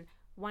 and then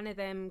one of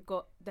them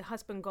the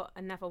husband got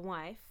another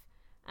wife,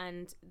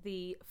 and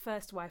the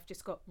first wife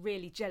just got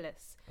really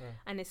jealous.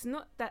 And it's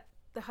not that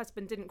the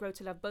husband didn't grow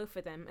to love both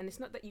of them, and it's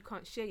not that you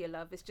can't share your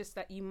love, it's just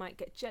that you might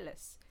get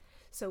jealous.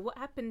 So what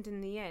happened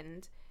in the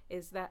end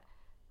is that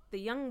the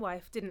young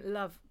wife didn't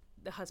love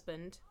the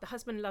husband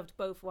loved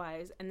both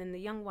wives, and then the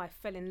young wife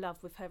fell in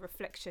love with her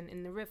reflection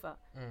in the river.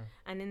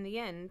 And in the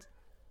end,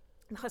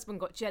 the husband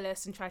got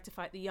jealous and tried to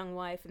fight the young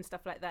wife and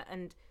stuff like that,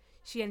 and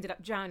she ended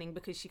up drowning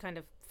because she kind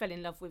of fell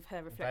in love with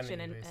her reflection.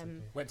 Vanity, And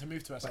basically. Went to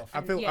move to herself.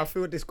 I Yeah.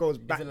 feel this goes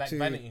back is it like to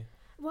vanity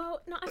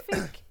well, no, I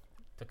think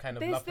to kind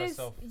of There's- love there's-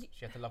 herself?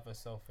 She had to love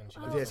herself, and she.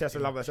 Oh. loved yeah, she has to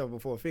love herself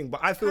before a thing. But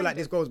I feel Kind like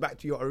this of. goes back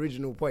to your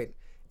original point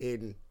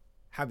in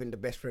having the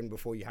best friend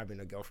before you having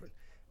a girlfriend.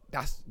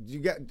 That's you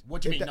get.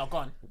 What do you if mean? that- No, go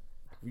on.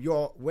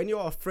 when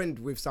you're a friend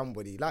with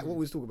somebody, like what we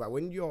was talking about,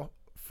 when you're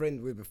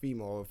friend with a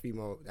female or a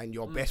female and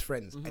you're best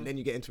friends, and then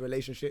you get into a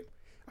relationship,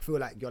 I feel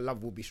like your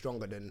love will be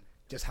stronger than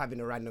just having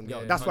a random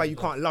girl. Yeah, That's why you 100%.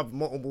 can't love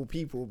multiple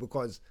people,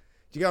 because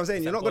do you get what I'm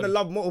saying? You're that not gonna bond.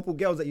 love multiple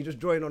girls that you just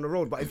join on the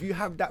road, but if you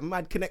have that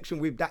mad connection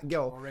with that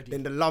girl, Already.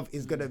 then the love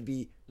is gonna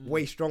be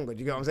way stronger. Do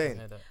you get what I'm saying?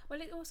 Yeah, that.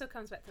 well, it also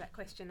comes back to that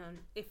question on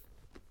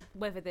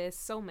whether there's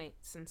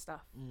soulmates and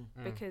stuff,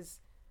 because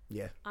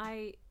Yeah.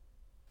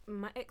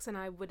 my ex and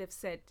I would have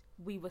said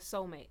we were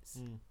soulmates,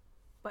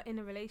 but in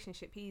a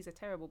relationship he's a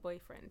terrible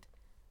boyfriend,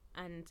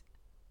 and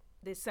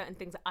there's certain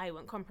things that I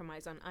won't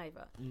compromise on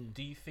either.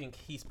 Do you think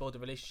he spoiled the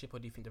relationship, or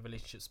do you think the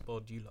relationship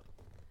spoiled you lot?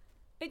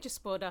 It just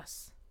spoiled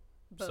us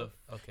both. So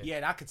okay.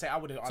 Yeah, I could say I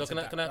would have. So can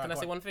I Go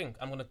say on. one thing?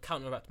 I'm gonna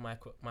counteract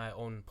my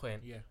own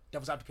point. Yeah,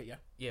 devil's advocate. Yeah.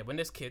 Yeah, when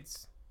there's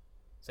kids,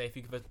 say if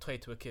you give a toy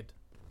to a kid,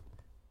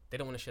 they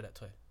don't want to share that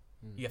toy.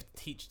 You have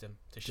to teach them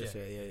to share. Just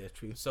yeah,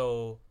 true.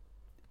 So,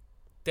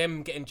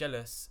 them getting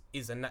jealous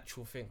is a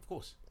natural thing. Of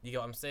course. You get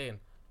what I'm saying?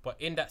 But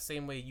in that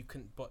same way, you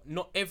can. But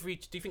not every.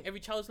 Do you think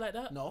every child's like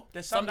that? No,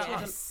 there's Some some that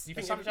children. aren't. Do you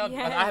There's think every some- child?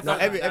 Yes. I have No,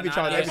 not- every no, child,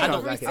 no, every I child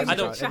don't- like it. I Every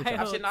don't- child,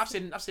 every child.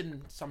 I've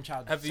seen some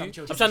child. Have you? Some I'm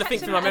children. trying to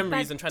think Actually, through my at that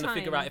memories and trying to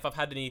figure out time. if I've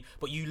had any.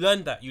 But you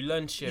learn that. You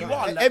learn sharing. You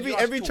are.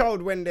 Every taught.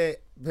 child when they're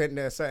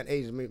a certain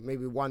age,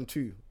 maybe 1,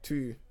 2,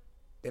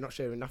 they're not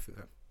sharing nothing.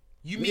 Fam.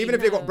 You Even if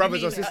they got No.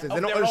 brothers you or mean, sisters, of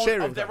they're not their gonna own-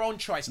 share of it. their fam. own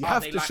choice. You are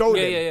have they to like- show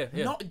Yeah, them.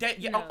 yeah,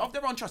 yeah. No, No. of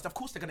their own choice. Of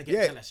course, they're gonna get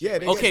Yeah, jealous. yeah,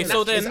 they Okay, get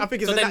so jealous. then, I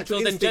think it's so a then, natural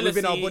so then instinct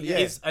within our jealousy body. Yeah.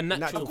 is a natural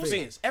Natural Of course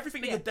thing. it is.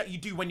 Everything that you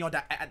do when you're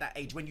at that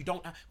age,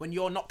 when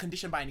you're not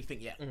conditioned by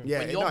anything yet. Yeah,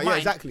 when your no, yeah, mind,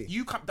 exactly.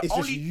 You come. It's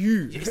just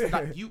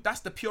you.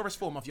 That's the purest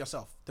form of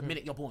yourself. The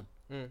minute you're born,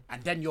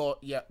 and then you're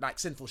like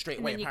sinful straight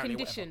And away. then you're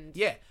Apparently, whatever. conditioned.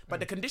 Yeah, but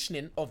the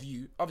conditioning of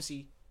you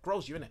obviously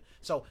grows you, innit?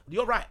 So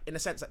you're right in the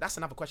sense that that's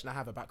another question I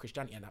have about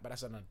Christianity and that, but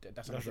that's another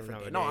different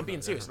another day. No, day, I'm being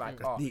no, serious. no, Like,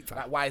 that's deep, fam.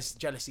 like, why is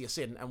jealousy a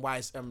sin, and why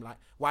is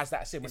why is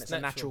that a sin when It's it's a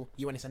natural.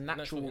 natural when it's a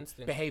natural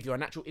instinct. behavior, a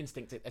natural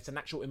instinct? It's a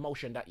natural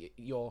emotion that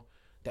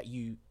you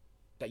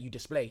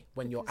display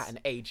when you're at an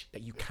age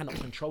that you cannot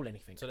control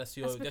anything. So that's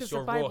That's because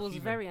your the raw Bible's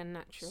human. very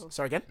unnatural.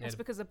 Sorry again. That's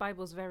because the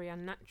Bible's very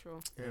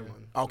unnatural. Yeah,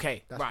 man.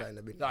 Okay, That's right. that in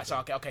a bit. Right,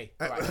 so okay.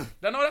 Right.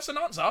 No, that's an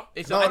answer.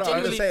 It's No, I no, I was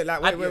genuinely- just saying,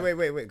 like,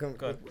 I- wait. Come,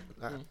 Go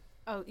like,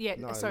 Oh yeah,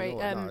 No, sorry.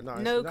 no, no,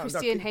 No, no,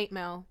 Christian no, hate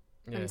mail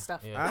Yeah, and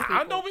stuff. yeah.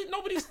 I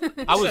nobody's.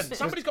 I was- Listen,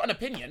 somebody's got an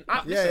opinion.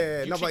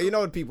 yeah. No, but you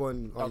know people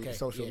on Okay,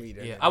 social yeah,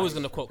 media. Yeah, I was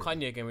gonna quote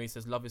Kanye again where he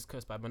says love is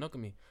cursed by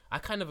monogamy. I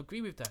kind of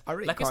agree with that. I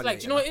rate Like it's Kanye, like,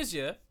 do you know yeah. what it is,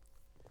 yeah?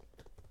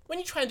 When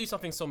you try and do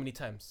something so many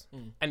times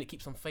and it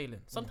keeps on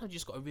failing, sometimes you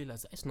just gotta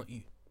realize that it's not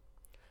you.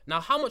 Now,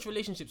 how much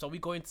relationships are we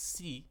going to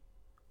see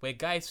where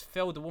guys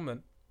fail the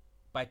woman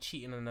by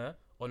cheating on her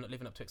or not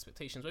living up to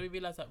expectations? Where we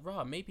realize that,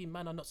 maybe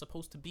men are not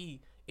supposed to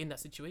be in that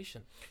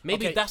situation.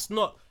 Maybe Okay. that's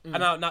not. And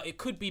now it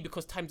could be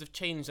because times have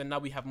changed and now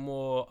we have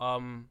more.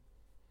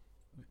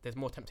 There's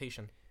more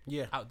temptation.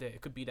 Yeah. Out there,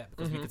 it could be that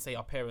because we could say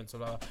our parents or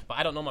but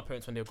I don't know my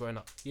parents when they were growing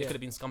up. They Yeah. could have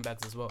been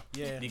scumbags as well.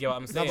 Yeah. You get what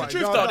I'm saying? but-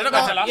 Truth No, though, no, they're not no.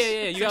 gonna tell us.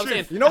 Yeah, you get what I'm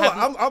saying. You know I what?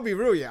 have- I'll be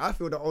real. Yeah, I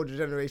feel the older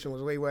generation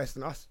was way worse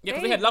than us. Yeah,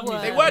 because they had love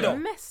music. They were though.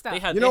 Messed up. They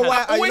had. You know they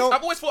had- why?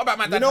 I've always thought about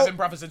my you dad know- having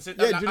brothers and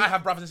sisters. Yeah, do you I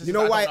have brothers and sisters. You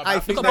know why don't I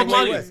about. think Look they're at Bob way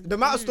Marley. worse? The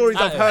amount of stories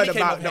I've Yeah. heard He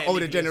came about up the here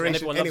older and everyone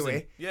generation loves him.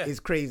 anyway Yeah. is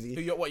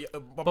crazy.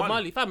 Bob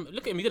Marley, fam,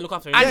 look at him. He didn't look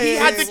after him. And he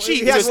had the yeah,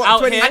 cheek. he has He was what, out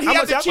 20 here. and he How had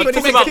much the he cheek had? when he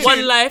Talking was about 16.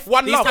 one life.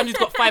 One These love. times he's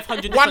got 500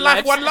 One different life,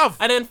 lives. one love.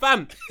 And then,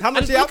 fam, How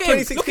much and he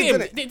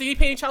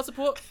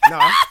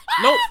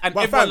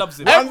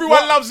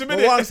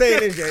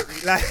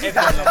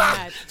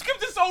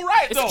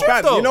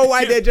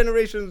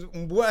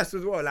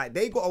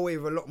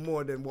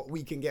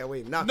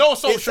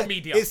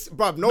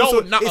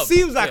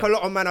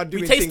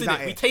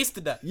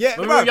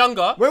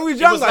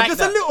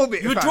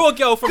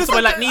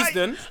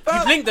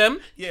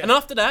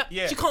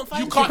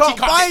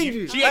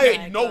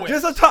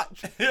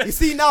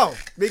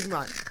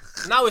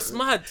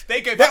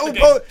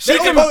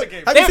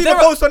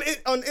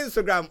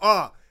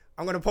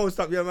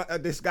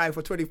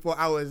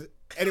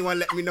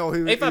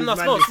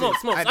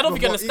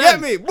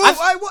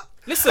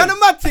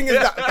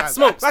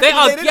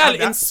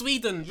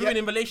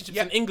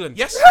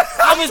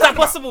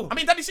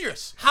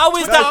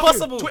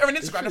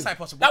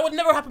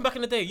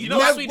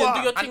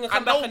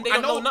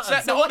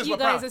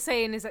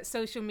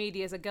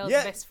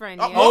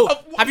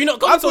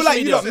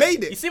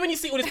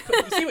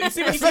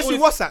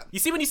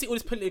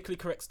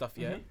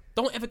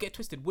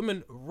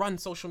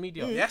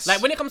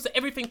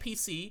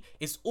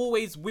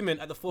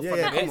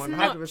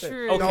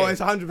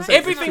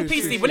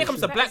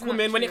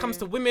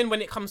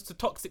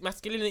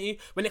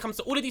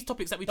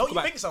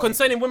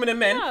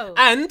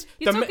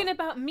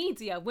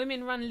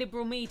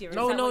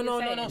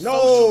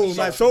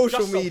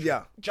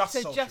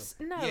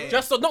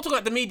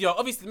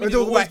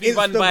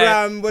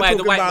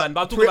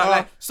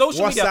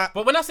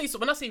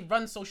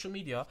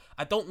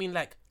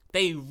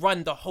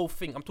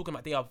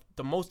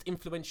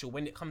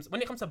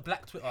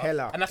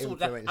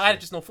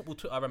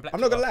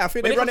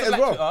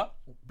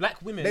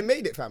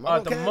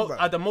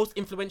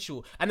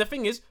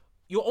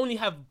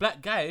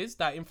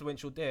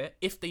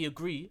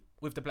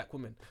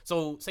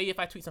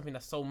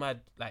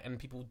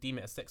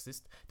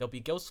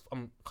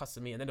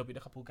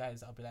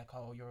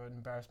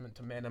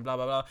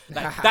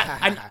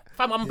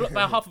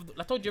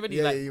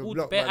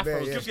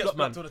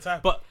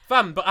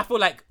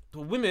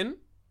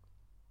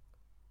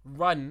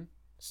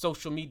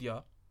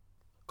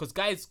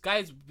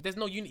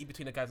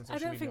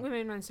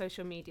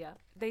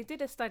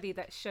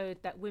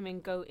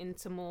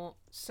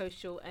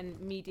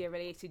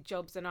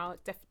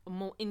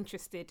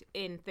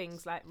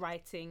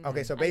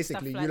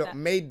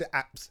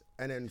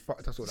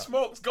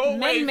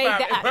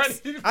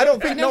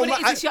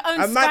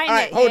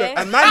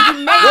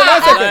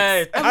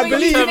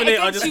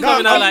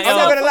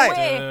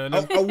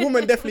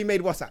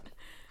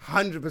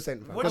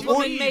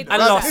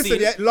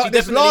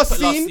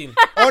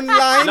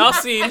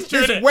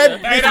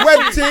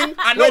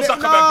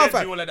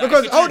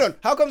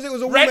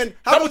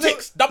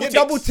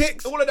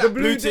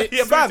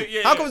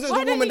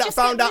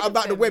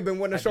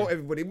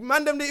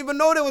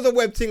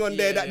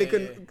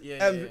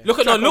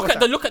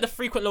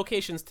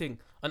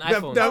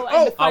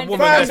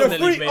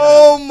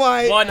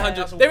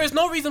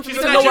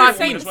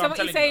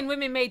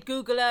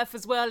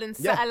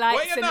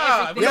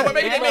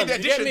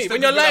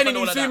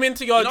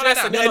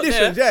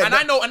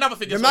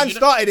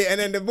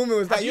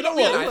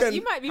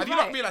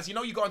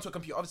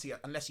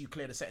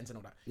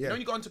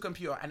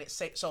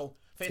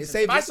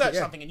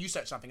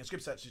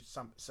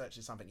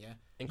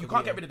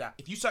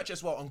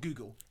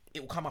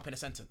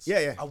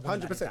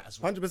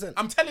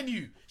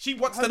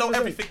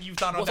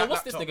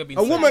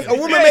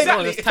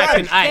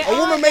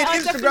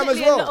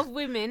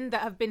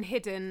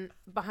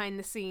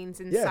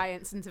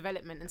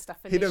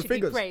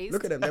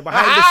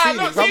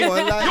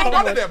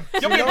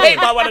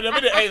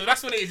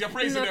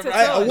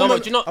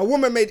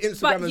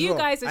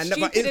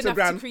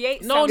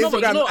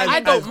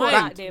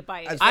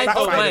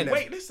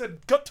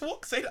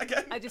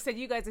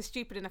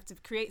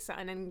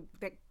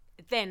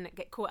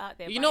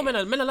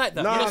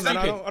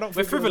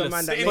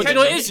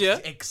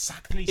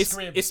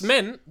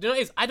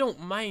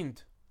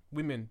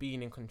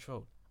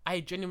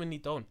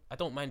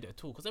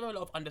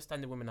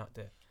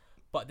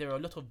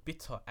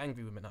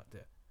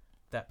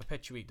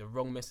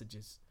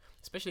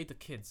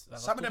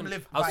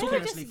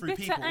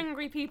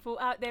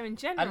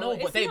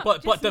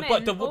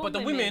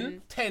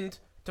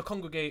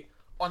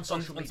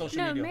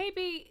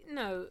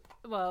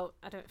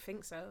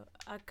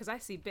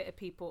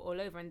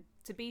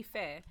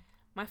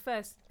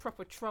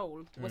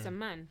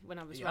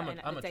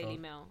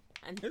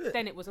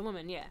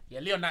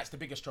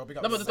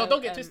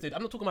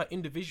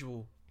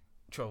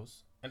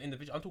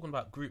individual. I'm talking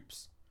about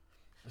groups.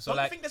 So So I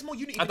like, think there's more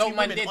unity I don't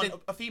between mind. women on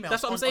a female.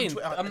 That's what I'm saying.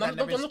 Twitter I'm than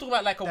not there is talking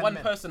about like a than one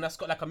men. person that's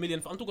got like a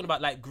million. I'm talking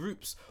about like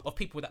groups of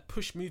people that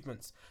push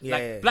movements. Yeah,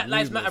 Like yeah, Black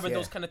Lives movements, Matter and yeah.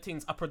 those kind of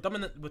things are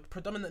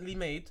predominantly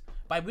made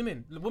by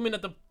women. The women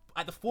at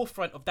the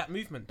forefront of that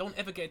movement. Don't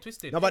ever get it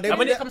twisted. No, but they and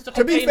when would- it comes to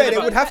to be complaining fair, they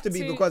about- would have to Back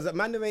be to- because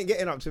man them ain't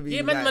getting up to be.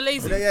 Yeah, man them are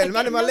lazy. Yeah,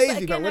 man them are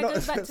lazy. Again, We're I not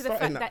go back to the starting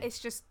fact that it's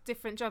just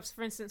different jobs.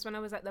 For instance, when I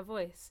was at The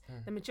Voice,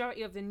 the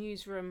majority of the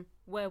newsroom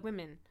were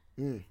women.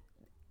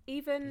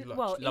 even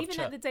love even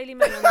chat. at the Daily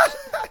Mail on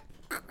the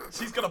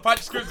She's gonna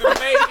punch Scribs in the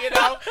face, you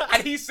know,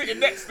 and he's sitting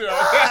next to her.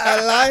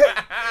 I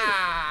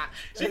lie.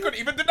 She couldn't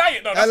even deny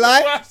it, though. I That's lie.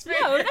 the worst thing.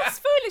 No, that's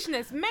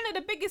foolishness. Men are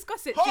the biggest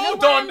gossip. Do you know Hold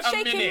why on I'm a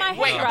shaking minute. my head,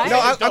 Wait, right? No,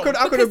 I could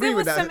because agree there with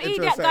was that. some to a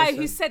idiot certain guy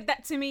who extent. said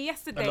that to me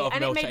yesterday, lot of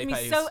and it male made chatty me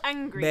patties. so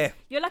angry. There.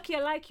 You're lucky I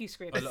like you,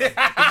 Scribs.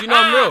 Because you know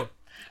I'm real.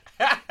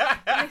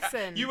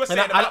 Listen, You were And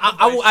saying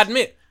I will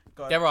admit,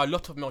 there are a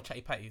lot of male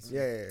chatty patties.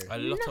 Yeah. A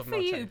lot not of for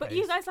male you, chatty but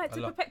patties. you guys like A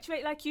to lot.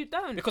 perpetuate like you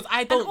don't. Because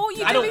I all you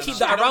don't do is keep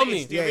chat. that around It's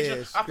me. the Yeah, original-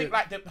 yeah, I think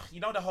like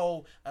the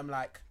whole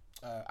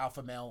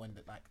alpha male and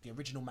like the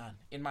original man,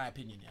 in my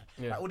opinion,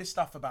 Yeah. like all this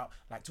stuff about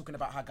like talking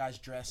about how guys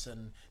dress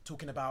and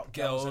talking about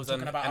girls and Girls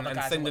talking and- about and- other and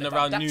guys sending what they've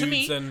around done. That, to me,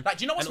 nudes and- like,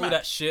 do you know what's and all mad?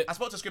 that shit. I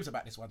spoke to Scribs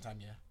about this one time.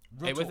 Yeah.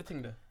 Real Hey, where's the talk.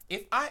 thing there?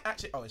 If I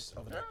actually, it's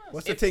over there.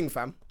 What's the thing,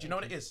 fam? Do you know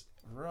what it is?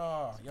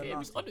 Raw. You're Yeah,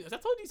 nasty. I told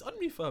you he's on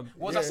me, fam.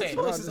 What was Yeah, I saying?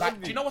 no, this is Like,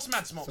 ugly. do you know what's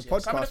mad, Smokes? It's a Yeah?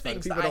 Some of podcast, the man.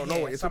 things People that I don't know what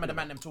hear, you're some of the talking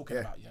man them talking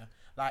about. about, yeah.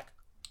 Like,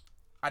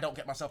 I don't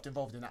get myself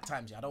involved in that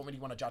times, yeah. I don't really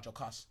want to judge or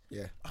cuss.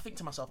 Yeah. I think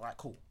to myself, alright,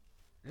 cool.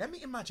 Let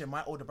me imagine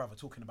my older brother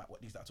talking about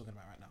what these that are talking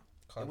about right now.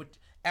 Can't. It would,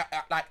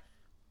 like,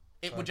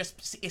 it would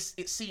just.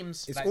 It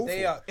seems It's like awful.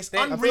 They are. it's they-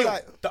 unreal.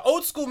 like- The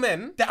old school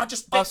men They are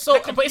just. are so.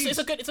 they're But it's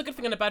confused. a good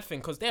thing and a bad thing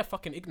because they're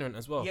fucking ignorant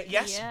as well. Yeah,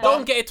 yes. Yeah. But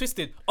Don't get it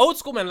twisted. Old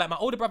school men, like my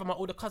older brother, my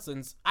older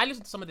cousins, I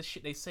listen to some of the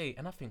shit they say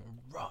and I think,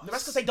 Ross,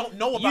 that's because they don't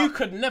know about. you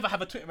could never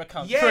have a Twitter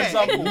account, Yeah. for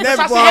example. Never.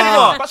 That's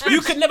Never. But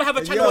You could never have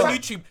a channel Yo. on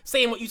YouTube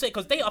saying what you say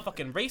because they are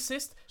fucking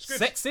racist,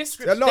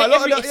 sexist. Yeah, no, They- a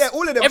lot every of them, ist-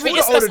 all of them, every all the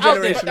ist that's older out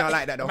there. generation are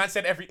like that though. Man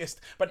said every ist,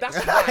 but that's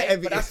why.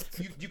 Every but that's, ist.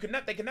 you can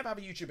they can never have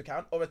a YouTube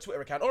account or a Twitter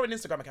account or an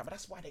Instagram account, but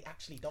that's why they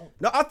actually don't.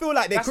 No, I feel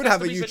like they That's- could that's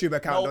have a the reason- YouTube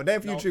account No, though. Their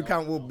no, YouTube no,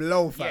 account will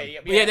blow, fam. Yeah,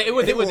 it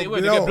would. They would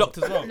blow. get blocked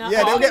as well. No, Yeah,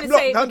 I they'll was get gonna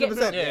blocked, say,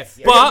 100%. Yeah,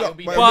 Yeah, but they'll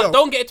get blocked.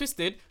 don't get it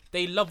twisted.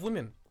 They love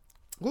women.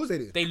 Of course they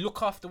do. They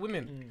look after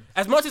women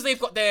as much as they've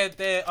got their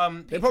They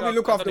probably patriarch-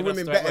 look I after don't even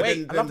women know if that's better the right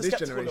Wait, I than love the this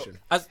skeptical generation.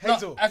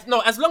 Hazel.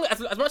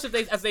 As much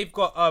as they've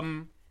got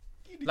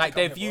like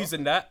their views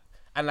and that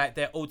and like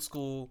their old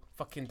school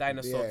fucking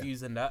dinosaur Yeah.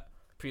 views and that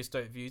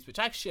prehistoric views, which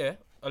I share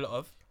a lot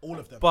of. All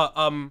of them. But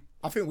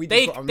I think we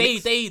they just got a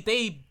mix.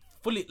 they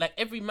fully, like,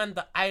 every man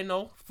that I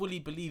know fully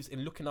believes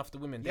in looking after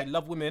women. Yeah. They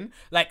love women.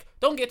 Like,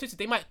 don't get twisted.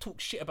 They might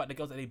talk shit about the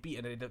girls that they beat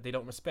and they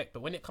don't respect,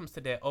 but when it comes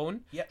to their own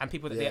Yeah. and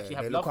people that they Yeah, actually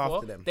they have look love after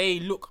for, them. they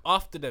look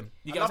after them.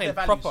 You I get love what I'm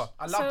their saying? values. Proper.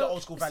 I love the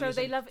old school values.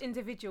 So they love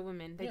individual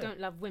women. They don't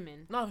love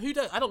women. No, who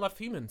don't? I don't love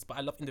humans, but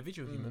I love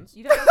individual humans.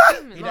 You don't love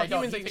humans. He No, don't- humans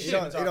he ain't thinks shit.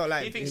 humans You don't are-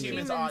 like he thinks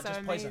humans. humans Humans are are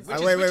just poison. amazing.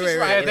 Which Wait, is wait,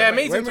 right. Yeah, they're Yeah,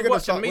 amazing When to we gonna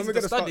watch start? and When amazing we to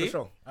gonna start the study.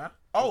 show? Huh?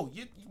 Oh,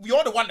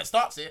 you're the one that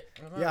starts it.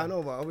 Yeah, I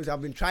know, but obviously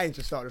I've been trying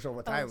to start the show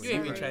for time. You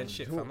ain't been trying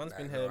shit, fam. Man's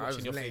been here I was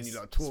watching your letting face. you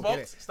lot talk, Smoke,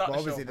 innit? start But the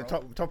obviously show, the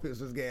bro. topics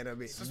was getting a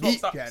bit Smoke, deep.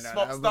 start- yeah,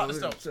 Smoke, I start the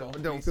show,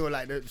 Smoke, don't please. feel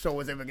like the show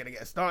was ever gonna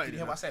get started. Did you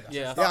hear what I said?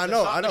 Yeah. Yeah, I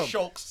know, I know. The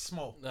shokes,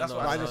 smoke. No, That's no,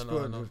 what But I I said. just no,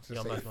 feel no. to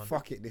You're say bad, man.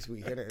 fuck it this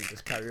week, innit, and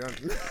just carry on.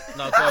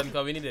 No, go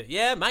on, we need it.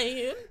 Yeah,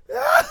 man.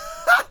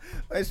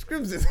 Like,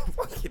 Scribs is a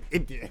fucking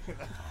idiot.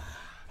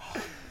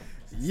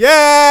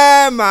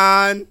 Yeah,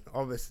 man.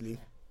 Obviously,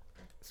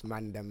 it's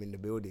man them in the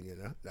building, you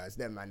know. That's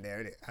them man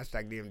there, innit?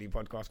 Hashtag DMD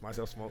podcast.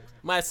 Myself, Smoke.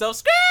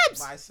 Myself, Scribs.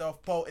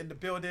 Myself, Paul in the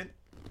building.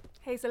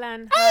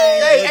 Hazeland.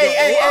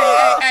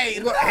 Hey,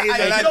 got hey,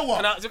 Hazel you and- know what?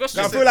 Can I ask you a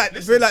question? I feel like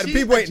the she's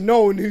people a- ain't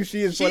known who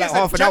she is She for like is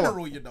half a an hour.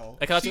 general, you know.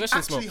 Hey, can I ask She you a question,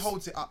 actually Smokes?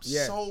 holds it up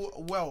Yeah.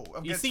 so well. You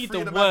against see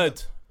three the of man.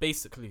 word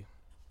basically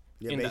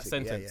Yeah, in that basically,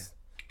 yeah, sentence.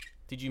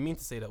 Did you mean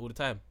to say that all the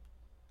time?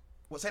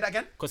 What? Say that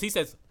again. Because he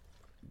says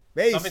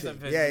Basically,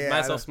 Something- yeah.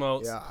 myself I know.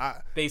 Smokes.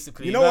 Yeah,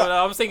 basically. You know what?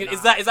 No, I'm thinking,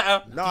 is that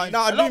a no, A I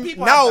lot of do.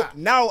 people have that.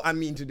 Now I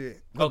mean to do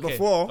it. But okay?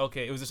 before,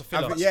 Okay, it was just a I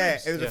filler. think- yeah,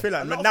 it was Yeah. a filler.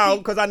 A lot But of now, people-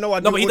 because I know I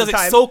do No, but it he all does the it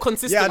time. so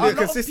consistently. Yeah, I do A it lot of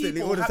consistently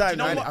people all the have- time. Do you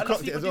know man. what? I A lot of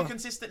clocked it people as do well.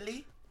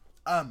 consistently,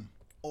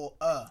 or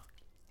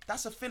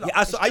That's a filler.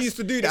 Yeah, It's I just- used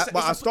to do it's that, a- but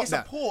it's I a- stopped it's a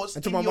that. pause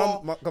Until in my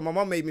your- mum, my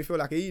mum made me feel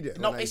like an idiot.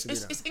 No, when I used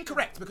it's to do that.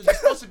 incorrect because you're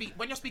supposed to be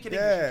when you're speaking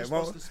English. Yeah, You're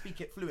supposed well- to speak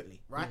it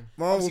fluently, right?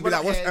 My mum Obviously, would be like,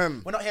 we're not "What's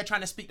here- We're not here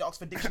trying to speak the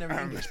Oxford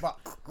Dictionary English, but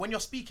when you're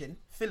speaking,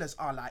 fillers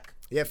are like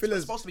Yeah, fillers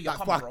it's supposed to be your like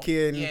comma, bro.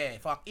 fucking. Yeah,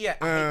 fuck yeah. I hate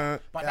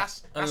that. But yeah.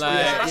 that's And what-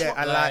 like- that's Yeah, what-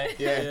 I like.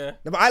 Yeah. Yeah.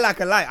 No, but I like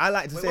a lie. I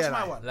like to Wait, say what's a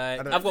my lie. one? Like,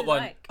 I don't- I've got one.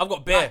 Like. I've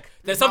got bear. Like.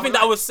 There's Mama something that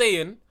I like. was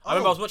saying. I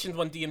remember I Oh. was watching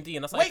one DMD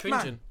and I started Wait, cringing.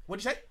 man.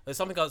 What'd you say? There's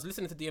something I was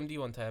listening to DMD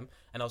one time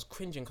and I was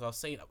cringing because I was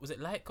saying, was it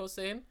like I was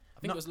saying? I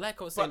think it was like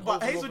I was saying. But over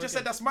and Hazel over just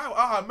again. said that's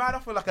my. Man, I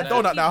feel like a Like-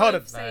 donut now. Hold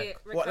on. Say it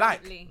What,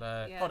 like? recurrently.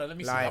 Like- Yeah. Hold on, let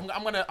me see. Like-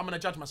 I'm gonna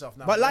judge myself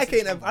now. But like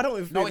This is ain't. I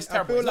don't even. No, it's I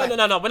terrible. feel like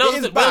No. When I it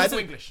was is when I was bad.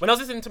 English. when I was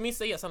listening to me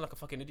say it, I sound like a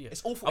fucking idiot.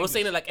 It's awful I was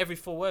saying it English. like every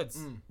 4 words.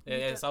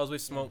 Yeah. So I was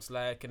with Smokes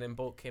like, and then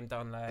Bolt came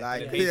down like,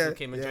 Like, and then Hazel yeah,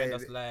 came and yeah, joined yeah.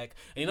 us like,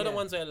 and you know the Yeah.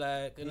 ones where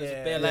like, and there's Yeah.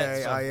 a bare Yeah, like,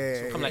 yeah, so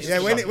yeah. come like, Yeah,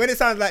 when it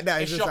sounds like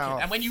that, It's it's just shocking.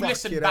 like, And when you fuck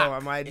listen it, back,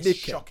 oh, my it's dick.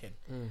 shocking.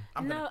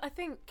 I'm No, gonna. I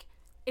think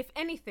if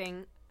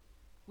anything,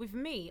 with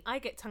me, I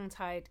get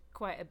tongue-tied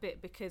quite a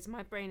bit because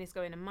my brain is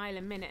going a mile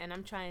a minute and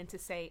I'm trying to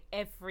say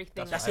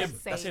everything That's at him. the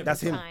same That's him.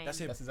 That's him. time. That's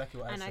him. That's exactly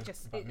what And I I said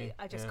just, about me.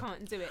 I just Yeah.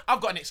 can't do it. I've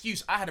got an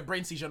excuse. I had a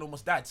brain seizure and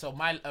almost died, so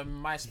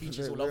my speech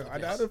is all over the I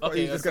place. thought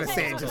you were just gonna okay,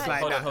 say it hold just on, like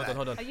Hold that. on, hold on,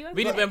 hold on. Are you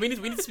We okay?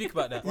 need to speak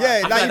about that. Yeah,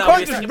 I feel like you now can't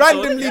we just should have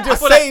randomly episodes-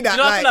 just I feel say that. You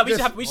know, I feel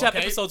like we just- should have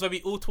Okay. episodes where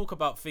we all talk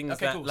about things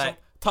Okay, that cool. like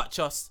touch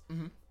us.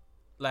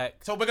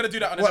 Like So we're gonna do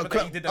that on the Well, episode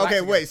that you did. the okay,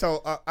 live wait.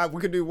 So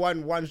we could do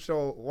one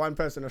show, one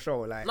person a show,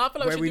 like No, I feel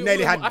like where we we should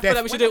nearly do had I feel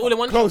like we should do it all in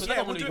one show. Close. because I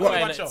don't want to Yeah, be we'll do it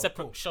in crying one at show.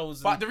 separate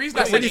shows. But the reason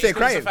I When said you it say is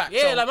because of crying. fact.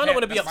 Yeah, So, like man, I don't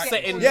want to be that's fine.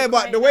 upsetting. Yeah,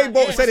 but the way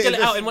Bolt said it, Just get is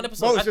it out just, in one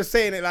episode. Bolt's just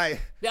saying it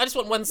like Yeah, I just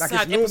want one it's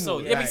sad normal,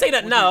 episode. Yeah, yeah. we say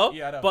that Would now, you-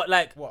 yeah, I know. but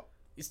like, What?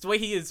 it's the way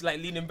he is like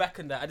leaning back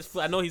and that. I just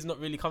feel, I know he's not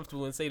really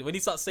comfortable in saying it. When he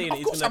starts saying it, Of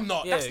he's course gonna, I'm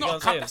not. Yeah, That's you know what I'm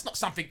not. saying? That's not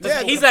something.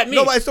 yeah, he's like me.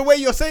 No, but it's the way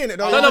you're saying it.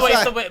 Though. No, It's but it's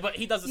like- the way, but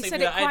he does the You same said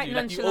thing it that I quite do.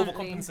 Like you nonchalantly.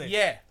 overcompensate.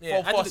 Yeah,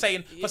 Yeah, I for did-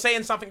 saying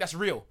yeah. something that's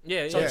real.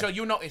 Yeah, So, yeah. so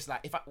you notice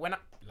like if I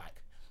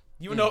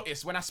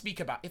notice when I speak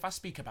about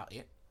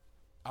it,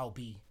 I'll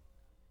be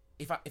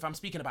if I'm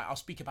speaking about it, I'll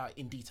speak about it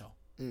in detail.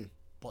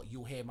 But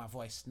you'll hear my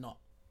voice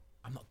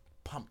I'm not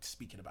pumped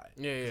speaking about it.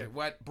 Yeah, yeah.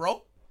 What,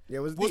 bro? Yeah,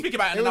 it was We'll deep. speak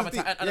about it It was another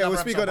deep. time. Yeah, we'll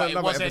speak on but it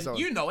another wasn't- episode.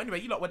 You know,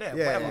 anyway, you lot were there.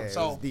 Yeah, whatever. yeah, it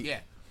so was deep. yeah,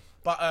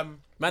 but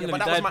Man yeah, nearly but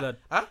that died, was blood.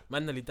 Huh?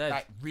 Man nearly died.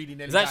 Like really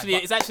nearly. It's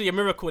died, actually a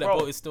miracle that Bro,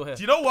 Bolt is still here.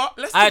 Do you know what?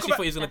 Let's I talk actually about-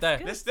 thought he was gonna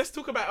die. Let's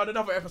talk about it on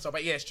another episode.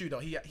 But yeah, it's true though.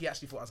 He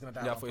actually thought I was gonna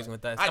die. Yeah, I at thought he was one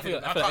gonna point. die. I I feel-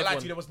 didn't. I I feel like can't lie to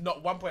everyone- you. There was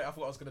not one point I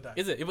thought I was gonna die.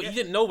 Is it? But Yeah. you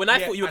didn't know when I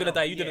Yeah, thought you were I gonna know.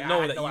 die. You didn't Yeah,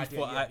 know I that know I you did,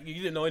 thought yeah. you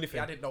didn't know anything.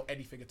 Yeah, I didn't know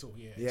anything at all.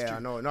 Yeah, it's Yeah, true. I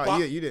know. No,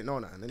 But you didn't know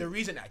that. the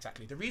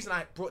reason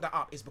I brought that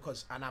up is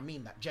because, and I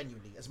mean that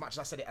genuinely, as much as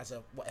I said it as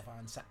a whatever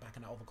and sat back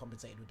and I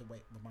overcompensated with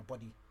my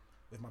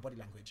body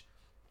language.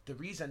 The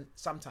reason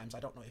sometimes I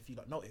don't know if you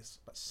don't notice,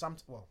 but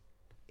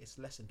it's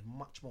lessened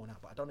much more now.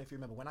 But I don't know if you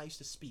remember when I used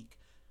to speak,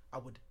 I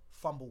would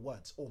fumble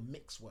words or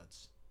mix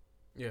words.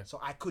 Yeah. So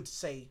I could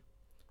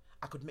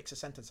mix a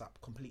sentence up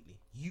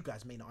completely. You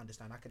guys may not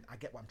understand. I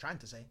get what I'm trying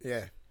to say.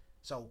 Yeah.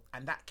 So,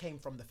 and that came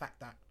from the fact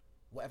that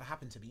whatever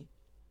happened to me,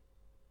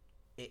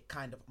 it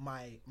kind of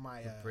my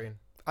Brain.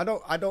 I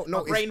don't know.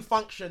 my brain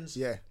functions.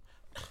 Yeah.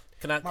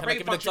 Can I My brain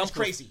give an functions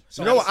example? crazy.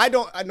 So You know what?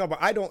 I know, but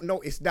I don't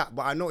notice that.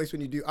 But I notice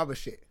when you do other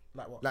shit.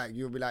 Like what? Like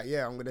you'll be like,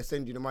 yeah, I'm gonna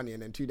send you the money,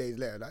 and then 2 days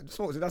later, like,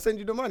 Smokes, did I send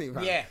you the money?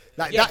 Fam? Yeah.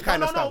 like Yeah. that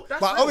kind No, of no, stuff. no,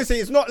 that's But real. obviously,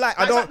 it's not like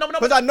I That's don't like- no,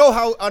 because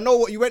but- I know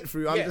what you went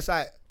through. I'm Yeah. just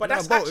like, But no,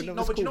 that's bro, actually no,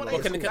 no. it's But you know cool, that bro.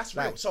 is cool. That's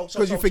real. Like, So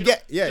 'cause you do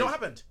forget, Do you know yeah. what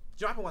happened? Do you know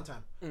what happened one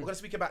time? We're gonna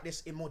speak about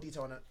this in more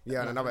detail on it.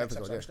 Yeah, on another next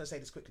episode, I'm yeah. just gonna say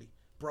this quickly,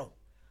 bro.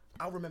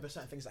 I'll remember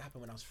certain things that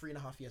happened when I was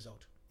 3.5 years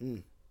old.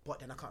 But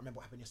then I can't remember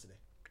what happened yesterday.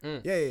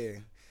 Yeah.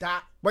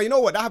 That. But you know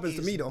what? That happens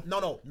to is- me though.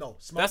 No.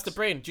 That's Smokes. the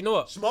brain. Do you know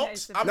what?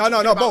 Smokes. No, I'm No,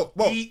 talking about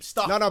Bo. deep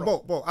stuff, No, bro.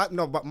 Bo.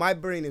 No, but my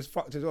brain is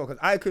fucked as well because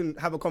I can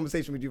have a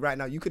conversation with you right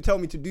now. You could tell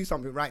me to do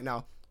something right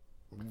now,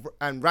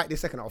 and right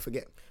this second I'll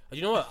forget.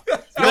 You know what?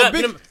 No,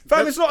 big,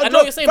 fam, it's not I a know what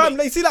joke. you're saying, Fam,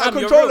 but- they see like a fam,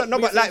 you're controller. real. No,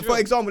 What but you're like saying for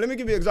is example, let me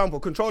give you an example.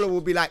 Controller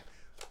will be like,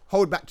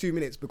 hold back 2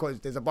 minutes because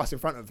there's a bus in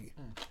front of you.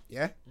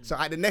 Yeah. So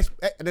at the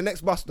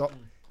next bus stop,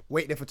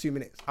 wait there for 2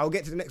 minutes. I'll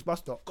get to the next bus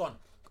stop. Gone.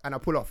 And I'll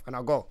pull off and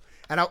I'll go.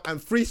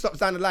 And 3 stops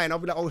down the line, I'll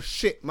be like, oh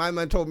shit, my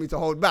man told me to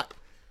hold back.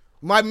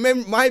 My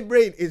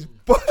brain is. You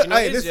know Hey,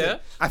 what it is, listen, yeah?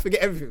 I forget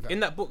everything. Fam. In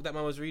that book that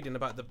man was reading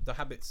about the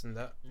habits and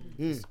that,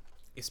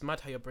 it's mad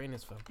how your brain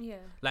is, fam. Yeah.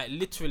 Like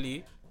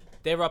literally,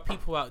 there are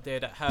people out there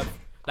that have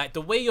like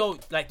the way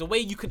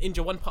you can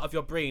injure one part of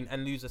your brain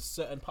and lose a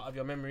certain part of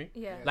your memory.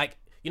 Yeah. Like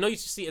you know, you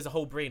just see it as a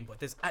whole brain, but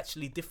there's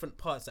actually different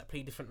parts that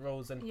play different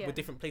roles and Yeah. with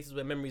different places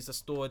where memories are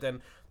stored and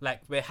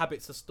like where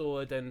habits are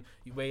stored and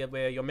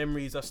where your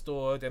memories are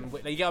stored and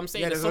like, you get what I'm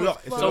saying? Yeah, There's there's a so lot.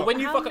 much- It's a So lot. when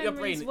you how fuck up your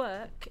memories brain,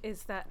 work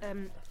is that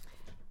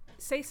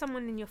say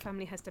someone in your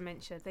family has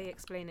dementia, they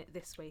explain it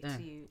this way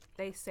to you.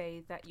 They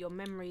say that your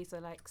memories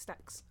are like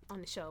stacks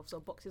on the shelves or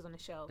boxes on the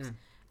shelves,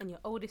 and your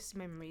oldest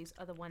memories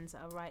are the ones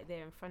that are right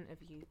there in front of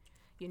you.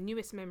 Your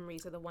newest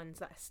memories are the ones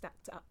that are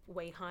stacked up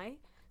way high,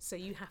 so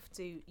you have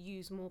to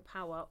use more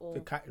power or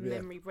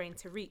memory brain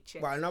to reach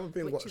it. But another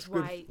thing, which what's is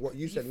good, why what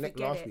you said forget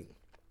last it week.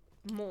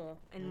 more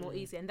and more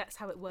easy, and that's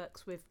how it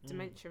works with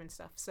dementia and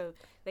stuff. So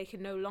they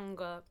can no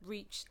longer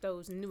reach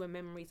those newer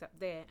memories up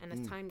there, and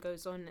as time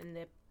goes on and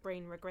their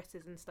brain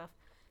regresses and stuff,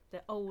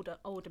 the older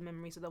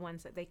memories are the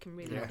ones that they can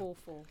really call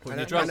for. when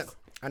you're drunk,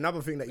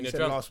 Another thing that you you're said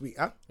drunk. last week,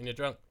 huh? when you're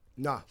drunk,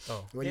 Nah.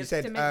 Oh. When you It's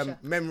said dementia.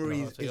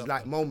 memories Oh, so is you're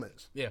like up.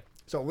 moments. yeah.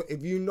 So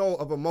if you know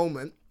of a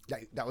moment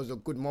that was a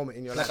good moment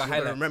in your Like life, a you're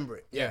gonna highlight. remember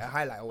it. Yeah, Yeah. a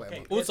highlight or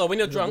whatever. Also, when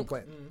you're That's a good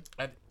drunk,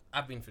 point.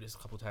 I've been through this a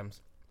couple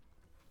times.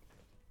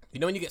 You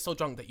know when you get so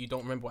drunk that you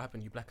don't remember what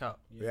happened, you black out.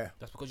 Yeah.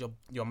 That's because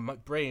your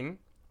brain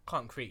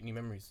can't create new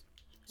memories.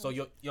 So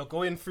you're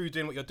going through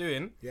doing what you're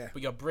doing, Yeah.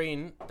 but your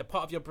brain, the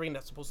part of your brain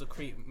that's supposed to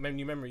create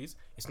new memories,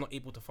 it's not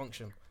able to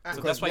function. So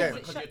Because- that's why yeah.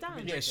 It's shut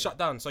down. yeah, it's shut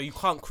down. So you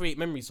can't create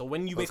memories. So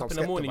when you wake Because up in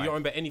I'm the morning, you don't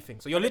skeptical. remember anything.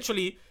 So you're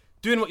literally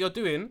doing what you're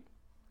doing,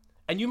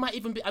 and you might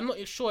even be. I'm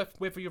not sure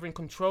whether you're in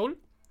control,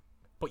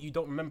 but you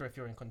don't remember if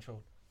you're in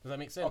control. Does that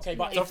make sense? Okay,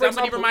 but So if for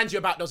somebody example- reminds you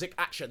about those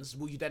actions,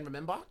 will you then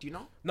remember? Do you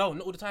know? No,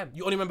 not all the time.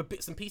 You only remember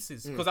bits and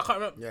pieces. Because I can't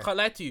remember. Yeah. Can't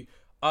lie to you.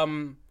 I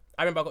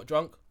remember I got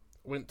drunk.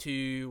 went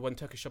to one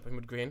Turkish shop in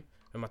Wood Green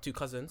with my 2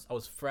 cousins. I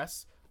was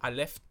fresh. I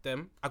left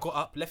them. I got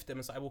up, left them,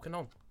 and started walking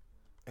home.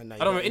 And I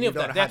don't remember any of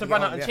that. They had to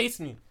run out and chase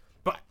me.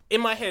 But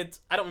in my head,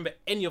 I don't remember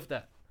any of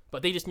that.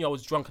 But they just knew I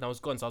was drunk and I was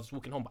gone, so I was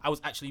walking home. But I was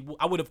actually,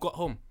 I would have got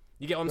home.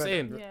 You get what I'm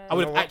saying? Yeah. I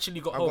would have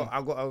actually got home.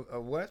 I got a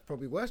worse,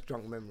 probably worse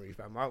drunk memory,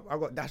 fam. I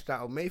got dashed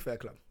out of Mayfair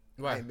Club.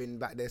 Right. I ain't been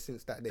back there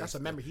since that day. That's a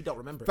memory. He don't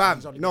remember. Fam,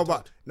 He's only no, been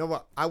but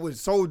told. I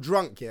was so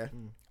drunk, yeah.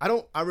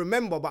 I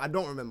remember, but I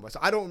don't remember. So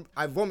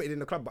I vomited in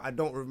the club, but I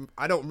don't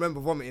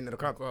remember vomiting in the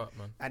club. Grow up,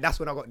 man. And that's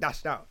when I got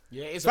dashed out.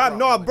 Yeah, it is. Fam,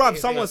 no, bruv, It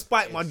is, someone it is,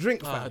 spiked it my is.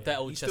 drink, fam. That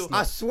old chestnut.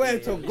 I swear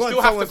to God,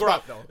 still have someone to grow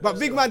up, spiked. though. But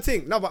big man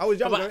thing, no, but I was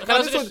young. But man. can I No,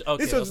 ask a question?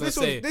 Okay, I was gonna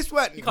say, this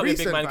weren't you can't be a big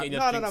recent, man fam. getting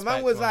your No, drink man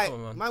spiked, was man. like,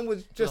 Come on, man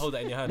was Just just, hold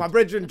that in your hand. my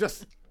brethren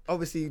just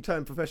obviously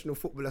turned professional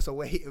footballer, so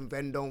we're hitting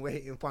Vendome, we're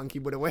hitting Funky,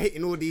 but we're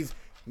hitting all these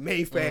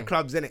Mayfair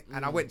clubs, innit?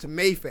 And I went to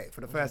Mayfair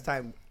for the first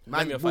time.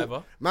 Lend me a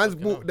fiver. Man's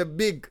bought the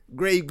big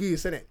grey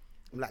goose, innit?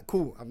 I'm like,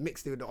 cool, I've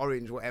mixed it with the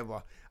orange,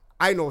 whatever.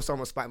 I know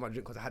someone spiked my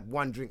drink because I had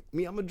one drink.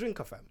 Me, I'm a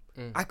drinker, fam.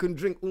 I can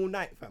drink all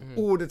night, fam,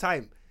 all the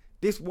time.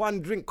 This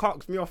one drink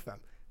carks me off, fam.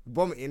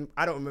 Vomiting,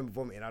 I don't remember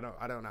vomiting, I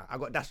don't know. I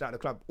got dashed out of the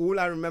club. All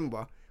I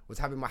remember was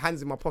having my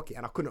hands in my pocket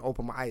and I couldn't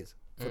open my eyes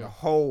for the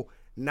whole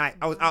night.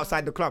 I was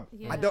outside the club.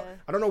 Yeah. I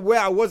don't know where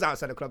I was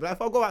outside the club. Like,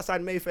 if I go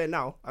outside Mayfair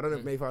now, I don't know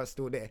if Mayfair is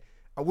still there.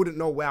 I wouldn't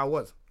know where I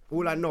was.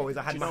 All I know is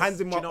I had my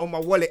hands on my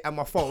wallet and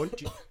my phone,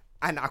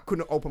 and I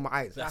couldn't open my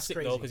eyes. That's sick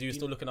crazy. though, because you were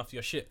still looking after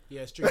your shit.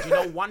 Yeah, it's true. Do you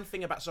know one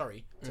thing about,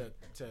 sorry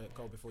to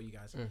go before you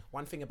guys,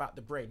 one thing about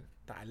the brain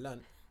that I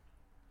learned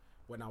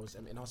when I was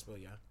in hospital,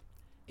 yeah,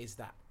 is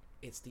that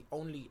it's the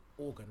only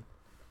organ,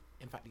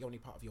 in fact the only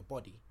part of your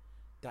body,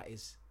 that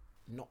is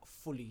not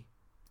fully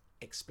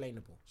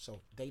explainable.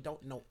 So they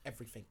don't know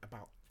everything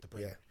about the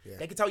brain. Yeah.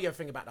 They can tell you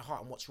everything about the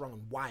heart and what's wrong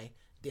and why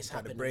this But the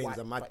happened. brain's and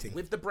why, a mad but thing.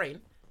 with the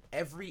brain,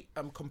 every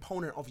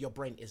component of your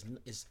brain is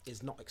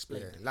not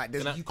explained. Yeah, like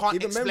there's, You can't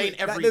even explain memory,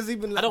 like, every. there's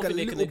even like I don't a think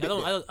they little can.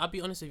 bit there. I'll be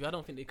honest with you. I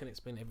don't think they can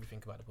explain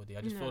everything about the body.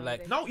 I just feel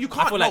like No, you I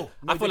can't. feel No, like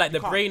no, I feel you like the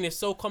can't. brain is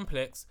so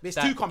complex It's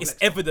that too complex, it's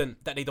bro.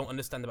 evident that they don't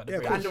understand about the Yeah,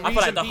 brain. of course. I feel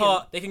like And the the heart,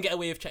 reason they can get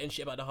away with chatting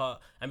shit about the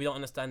heart, and we don't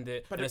understand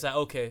it. But And it's like,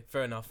 okay,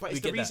 fair enough. But We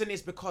it's the get reason that.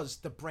 is because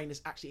the brain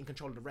is actually in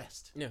control of the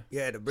rest. Yeah.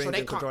 Yeah, the brain's So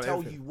they in can't control tell of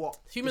everything. you what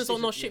Humans don't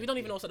know decision- shit. We don't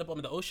even know what's at the bottom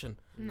of the ocean.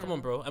 Come on,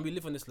 bro. And we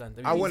live on this land.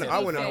 I wanna To be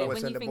know fair,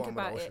 what's when at you the think bottom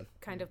of the about ocean. it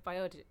kind of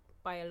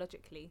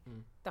biologically,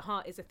 the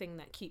heart is a thing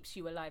that keeps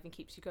you alive and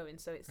keeps you going.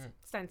 So it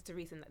stands to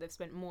reason that they've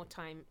spent more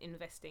time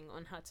investing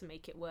on how to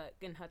make it work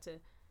and how to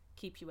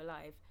keep you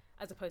alive,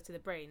 as opposed to the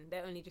brain.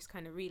 They're only just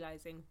kind of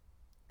realizing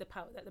the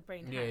power that the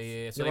brain has. Yeah. So Yeah,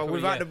 they but probably,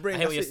 without the brain, I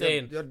hear what you're that's it,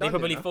 saying. you're They done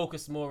probably there,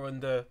 focus more on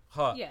the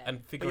heart Yeah. and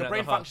But figuring your out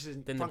brain the heart functions than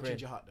the brain.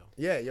 functions your heart though.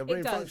 Yeah, your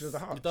brain does. functions the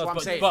heart. It does, what I'm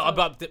but, saying.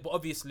 but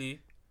obviously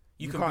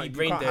you can can't- be you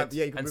brain can't dead have-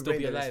 yeah, you can and be still brain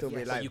be dead and alive. still be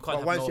But alive. you But can't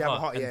have once no you have a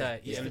heart heart, and yeah,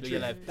 die. yeah, and be true.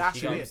 alive. That's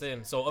You get what I'm weird.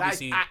 saying? So That is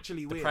obviously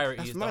actually the weird. priority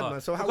That's is the mad, heart.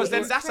 man. So how Because would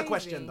then you- that's a crazy.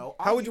 question though.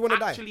 How would you wanna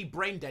die? actually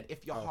brain dead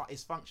if your heart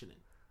is functioning?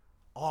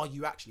 Are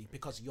you actually?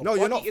 Because your No, body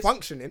you're not is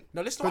functioning.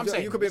 No, listen to what I'm 'Cause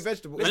saying. You could be a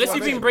vegetable. Listen Unless to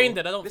you've what I'm been saying. brain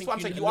dead, I don't This is think what I'm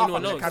saying. you You know are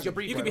anyone functioning knows. because you're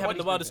breathing. You could be Your having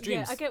the body's wildest breathing.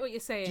 dreams. Yeah, I get what you're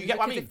saying. Do you get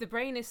what I because mean? if the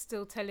brain is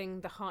still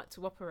telling the heart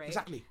to operate,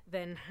 Exactly.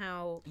 then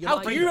how? You're How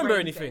not do brain you dead. remember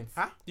brain anything? dead.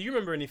 Huh? Do you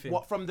remember anything?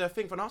 What from the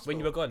thing from the hospital? When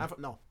you were gone?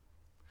 No,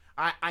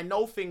 I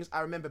know things.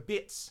 I remember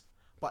bits,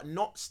 but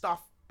not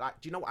stuff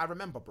like. Do you know what I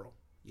remember, bro?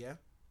 Yeah,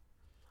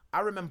 I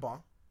remember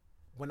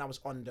when I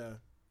was on the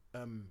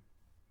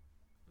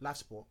life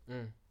support.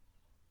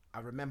 I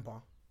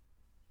remember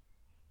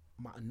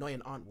my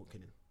annoying aunt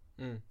walking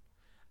in,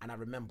 and I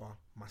remember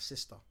my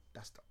sister.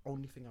 That's the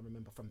only thing I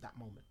remember from that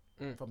moment.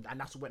 And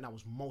that's when I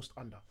was most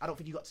under. I don't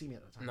think you got to see me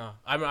at the time. No,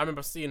 I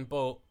remember seeing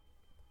Bo,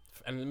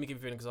 and let me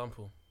give you an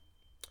example.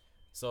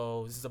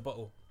 So this is a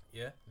bottle,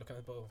 yeah. Look at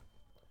the bottle.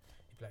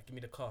 He'd be like, "Give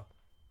me the car,"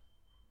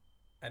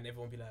 and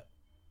everyone would be like,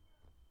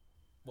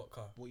 "What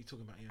car?" What are you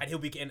talking about? Yeah. And he'll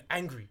be getting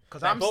angry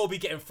because I'm Bo will be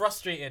getting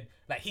frustrated.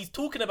 Like he's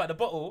talking about the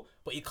bottle,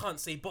 but he can't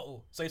say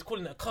bottle, so he's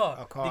calling it a car.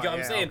 A car, You get what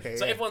yeah, I'm saying? okay,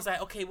 So yeah. everyone's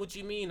like, "Okay, what do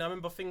you mean?" I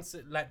remember things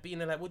like being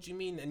like, "What do you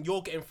mean?" And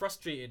you're getting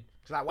frustrated.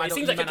 Like, But it don't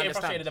seems you like you're man getting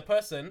frustrated at the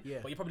understand? person, Yeah.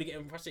 but you're probably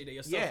getting frustrated at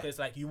yourself. Yeah. Because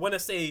like you want to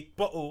say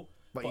bottle,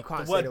 But you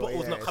can't the say word the-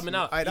 bottle's yeah, not it's- coming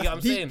out. Aye, You that's get what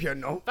I'm deep, saying? you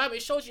know. Fam,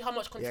 it shows you how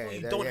much control Yeah,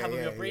 you yeah, don't yeah, have of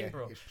yeah, your brain, yeah,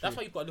 bro. it's That's true.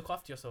 why you've got to look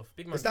after yourself.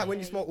 Big man. Is that when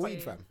you Yeah, smoke you weed,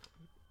 do. fam?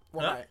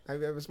 What, Huh? right? Have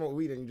you ever smoked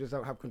weed and you just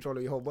don't have control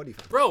of your whole body,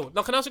 fam? Bro,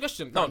 now can I ask you a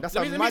question? No, that's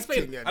let a me mad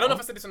explain. thing, you I don't know know. if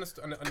I said this on the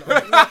I don't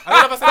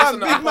know if I said this on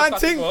the Big man podcast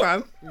ting, before.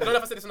 fam. I don't know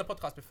if I said this on the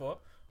podcast before.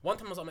 One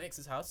time I was at my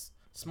ex's house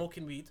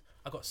smoking weed.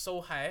 I got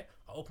so high,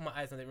 I opened my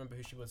eyes and I didn't remember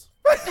who she was.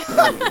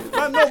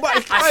 Man, no, but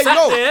it's I sat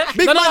no. there.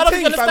 Big no, I man don't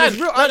ting, think you fam. understand.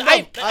 It's real.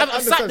 No, I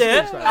understand sat there.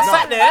 things, fam. I No.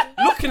 sat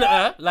there looking at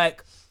her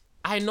like,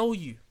 I know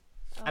you,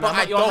 and I'm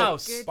I at your don't.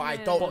 house. But I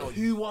Goodness. don't But know.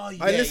 who are you?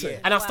 Hey, listen.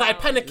 And I started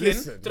Wow. panicking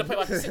Listen. to the point where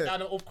I had to sit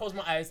down and close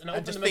my eyes and I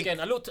opened just them think. again.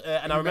 I looked at her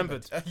and I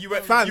remembered. You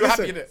were Fam, you were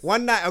happy listen, in it.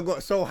 one night I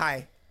got so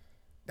high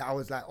that I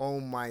was like, oh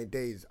my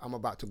days, I'm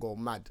about to go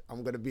mad.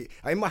 I'm going to be...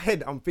 In my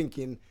head, I'm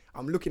thinking,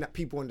 I'm looking at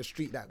people on the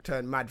street that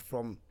turn mad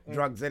from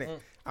drugs, innit?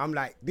 I'm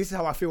like, this is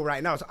how I feel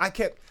right now. So I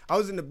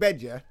was in the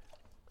bed, yeah,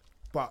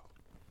 but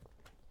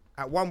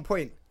at one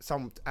point,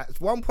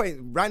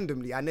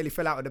 randomly, I nearly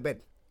fell out of the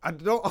bed.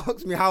 Don't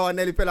ask me how I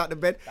nearly fell out of the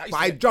bed, but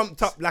I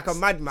jumped up like a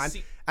madman.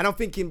 And I'm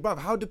thinking, bruv,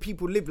 how do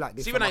people live like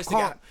this? See, fam? when I used to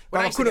get- when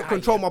I I used to couldn't get high,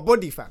 control yeah. my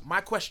body, fam.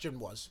 My question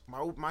was,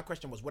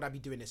 would I be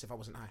doing this if I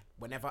wasn't high?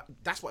 Whenever,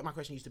 that's what my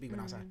question used to be when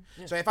I was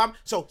high.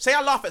 So say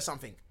I laugh at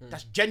something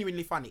that's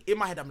genuinely funny. In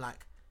my head, I'm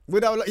like,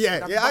 Without,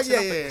 yeah. I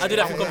do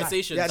that for yeah.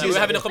 conversation. Yeah, So do we're that.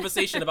 having a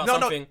conversation about No, no.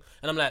 something,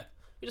 and I'm like,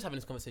 we're just having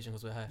this conversation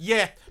because we're high.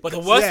 yeah. But the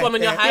worst Yeah, one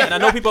when you're yeah. high, and I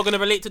know people are going to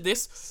relate to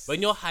this,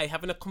 when you're high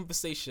having a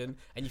conversation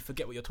and you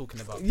forget what you're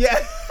talking about. Yeah.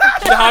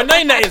 You know how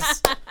annoying that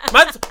is?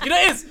 Man, you know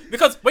it is?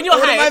 Because when you're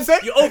What did high, man say?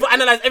 you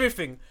overanalyze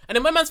everything. And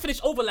then when man's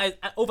finished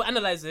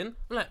overanalyzing,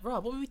 I'm like, bro,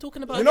 what were we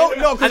talking about? You know,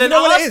 again?" no, because and you then know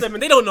I what ask it is. them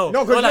and they don't know.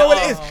 No, because We're you know like,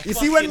 what it "Oh, is. You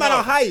see, when fucking man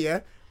are hell." high, yeah,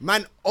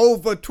 man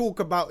over talk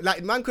about,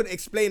 like, man could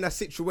explain a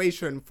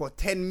situation for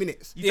 10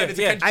 minutes. Yeah,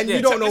 yeah. And yeah.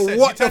 you don't know Listen,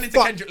 what you the turn into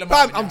fuck. Kendrick Lamar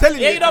Fam, when I'm you're telling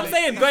you. Yeah, you know what I'm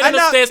saying? Going And down the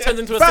now- stairs turns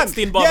into a fam,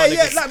 16 bar. Yeah, my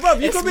yeah, niggas. like, bro,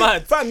 you It's could be,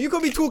 mad. fam, you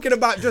could be talking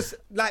about just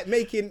like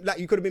making, like,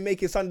 you could have been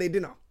making Sunday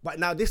dinner, but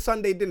now this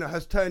Sunday dinner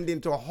has turned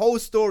into a whole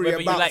story Whether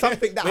you about like,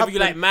 something that whether happened. you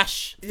like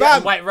mash Fam.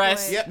 and white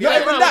rice. Boy. Not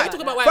even bro, that. we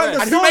talk about white Fam, the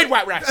rice. And who made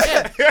white rice?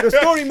 the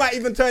story might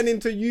even turn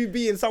into you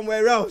being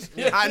somewhere else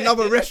at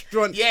another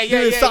restaurant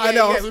doing something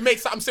else. We make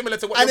something similar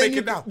to what And you're then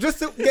you making now. just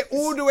to get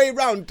all the way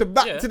round to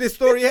back Yeah. to this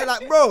story here,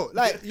 like, bro,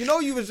 like, you know,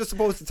 you was just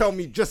supposed to tell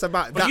me just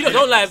about But that. you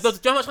don't lie. Do you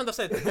know how much times I've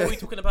said, what are we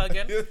talking about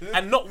again?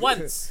 And not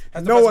once.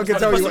 No one can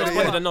tell you Person what it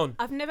responded is. and known.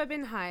 I've never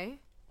been high,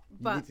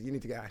 but You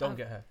need to get high. Don't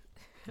get her.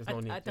 There's no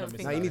I need. don't You're not think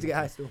missing No, out you on need to get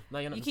anything. high still. No,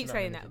 you're not you keep missing out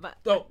on saying that. anything.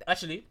 But No,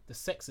 actually, the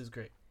sex is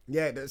great.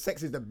 Yeah, the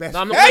sex is the best.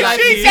 No, I'm not Hey, gonna lie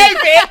to she you. gave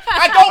it.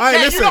 I don't Aye, care.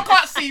 listen. You lot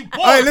can't see.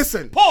 Pause. Aye,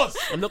 listen. Pause.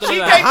 I'm not gonna She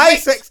lie. gave High it-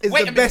 sex is Wait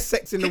the a minute. best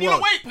sex in the Can you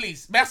world. not wait,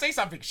 please? May I say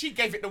something? She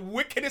gave it the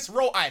wickedest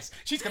roll eyes.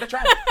 She's gonna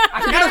try.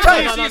 I She's gonna try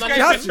it. No, no, no, She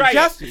no, has to. try She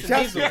has to. it. She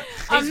has to.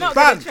 I'm not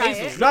Fam, gonna try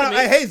it. no,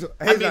 hey, Hazel.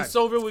 I'm being Hazel.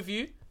 so real with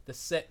you. The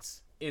sex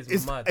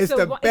is mad. It's so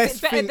the what, best is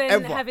it better thing than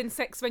ever. having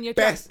sex when you're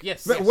Best. drunk?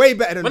 Yes, But yes. way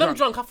better than When I'm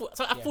drunk. drunk,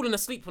 I've fallen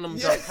asleep when I'm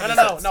drunk.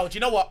 No. Do you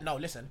know what? No,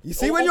 listen. You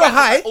see, when you're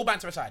high- all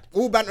banter aside.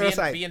 All banter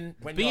aside.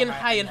 When Being you're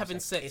high and you're having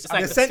not sex, It's it's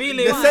like The, the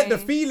feeling. the Why?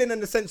 feeling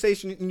and the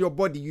sensation in your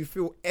body, you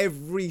feel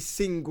every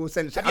single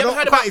sensation. Have you ever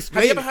heard about?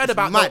 Have you ever heard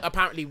about? Mad.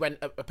 Apparently, when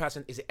a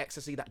person is it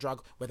ecstasy, that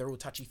drug where they're all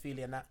touchy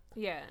feely and that.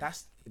 Yeah.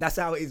 That's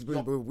how it is.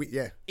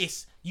 Yeah,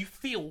 It's you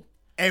feel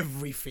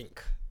everything.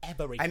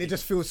 everything. And it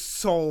just feels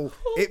so.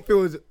 It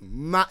feels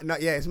mad. No,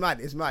 yeah, it's mad.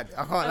 It's mad.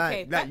 I can't lie. Okay,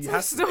 Like, back you to the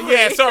have to. story.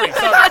 Yeah,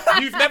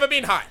 sorry. You've never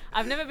been high.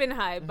 I've never been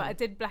high, but I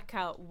did black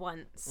out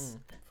once.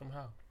 From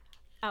how?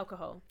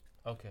 Alcohol.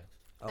 Okay.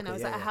 And I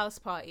was yeah, at a yeah. house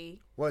party.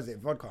 What is it?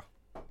 Vodka.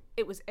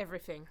 It was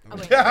everything. I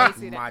went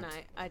crazy that Mad.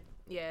 night.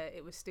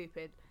 It was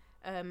stupid.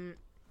 And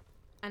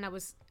I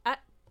was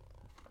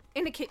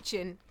in the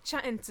kitchen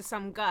chatting to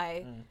some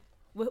guy.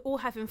 We're all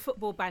having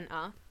football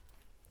banter.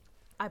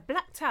 I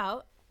blacked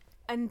out,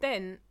 and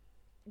then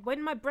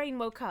when my brain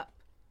woke up,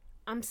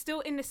 I'm still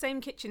in the same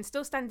kitchen,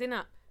 still standing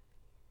up,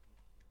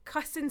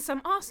 cussing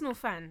some Arsenal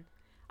fan,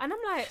 and I'm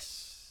like,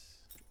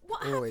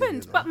 what Always,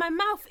 happened? you know. But my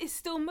mouth is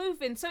still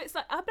moving, so it's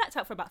like I blacked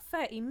out for about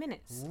 30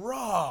 minutes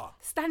Raw.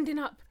 standing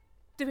up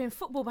doing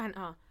football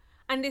banter,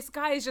 and this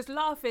guy is just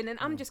laughing and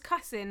I'm just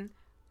cussing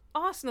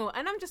Arsenal,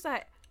 and I'm just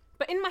like,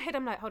 but in my head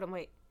I'm like, hold on,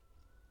 wait,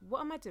 what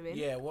am I doing?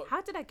 Yeah, what-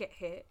 How did I get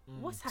here?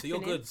 What's So happening?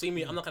 you're good. See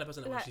me, I'm not the kind of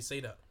person that will Like- actually say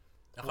that.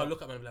 I can't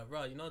look at me and be like,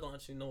 right, you know, I don't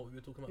actually know what we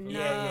were talking about. No,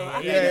 Yeah.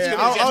 Yeah,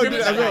 I'll do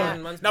that as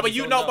well. No, but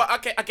you know, but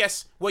okay, I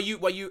guess were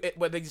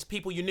these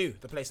people you knew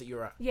the place that you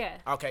were at? Yeah.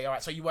 Okay, all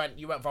right. So you weren't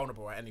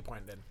vulnerable at any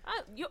point then.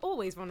 You're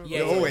always vulnerable.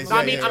 You're always, No, I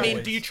yeah, mean, yeah, I mean,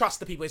 always. do you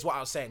trust the people? Is what I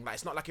was saying. Like,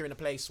 it's not like you're in a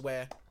place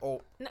where,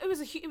 or No, it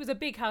was a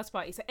big house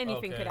party, so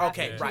anything Okay. could happen.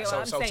 Okay, Do you right, know so-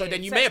 what I'm so saying?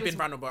 then you So may it have been was-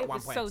 vulnerable at one It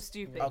was point. so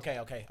stupid. okay. It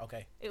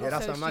Yeah, was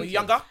that's so what Were I'm you stupid.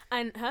 younger?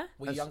 And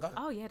Were you younger?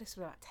 Oh yeah, this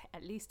was about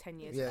at least 10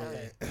 years Yeah,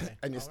 ago. yeah.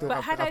 And you're still But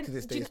up, had up I- to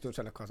this do day, you you're know- still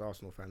trying to cuss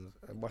Arsenal fans.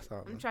 What's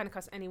up? I'm Man? trying to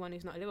cuss anyone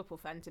who's not a Liverpool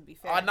fan, to be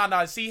fair. Oh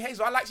no. See,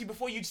 Hazel, I liked you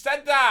before you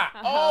said that.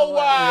 Uh-huh, Oh well.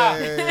 wow.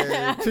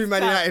 Yeah, Too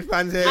many United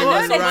fans here. I know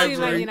What's the there's two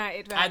rivalry? Man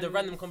United fans. I had a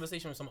random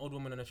conversation with some old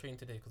woman on a train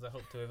today because I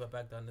helped her with her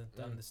bag down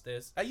the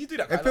stairs. You do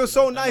that. It I feels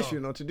like so that. nice, you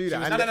know, to do that.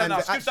 No.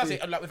 to Scoops does actually-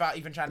 it like, without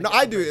even trying to. No, get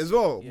I do it convinced. as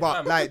well, but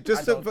Fam, like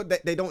just I so don't.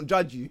 that they don't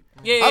judge you.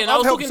 Yeah, I've and I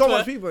was helped talking so to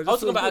much her. people. I It was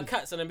just talking feels about her good.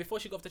 cats, and then before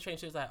she got off the train,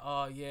 she was like,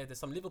 "Oh yeah, there's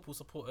some Liverpool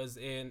supporters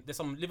in. There's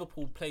some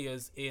Liverpool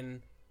players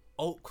in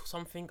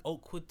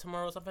Oakwood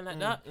tomorrow, or something like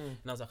that." And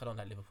I was like, "I don't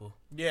like Liverpool."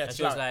 Yeah, And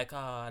she was like,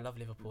 "Ah, I love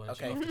Liverpool." And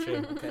she Okay. got off the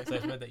train. So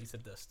it's weird that you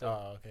said that still.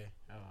 Oh, okay.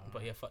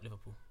 But yeah, fuck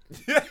Liverpool.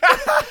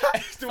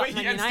 The way Fuck he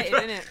Man ends the-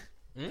 United,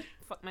 innit?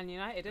 Fuck Man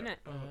United, innit?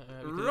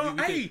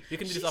 We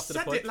can do this after the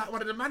pod. It like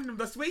one of the man.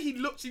 The way he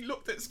looked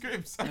at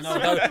Scripps. No,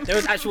 there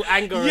was actual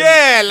anger. and-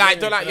 Yeah, like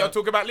they're like, you're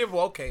talking about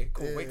Liverpool. Okay,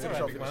 cool. Wait till the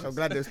show, So man. I'm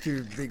glad there's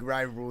two big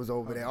rivals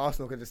over there.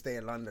 Arsenal could just stay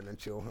in London and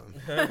chill.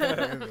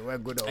 We're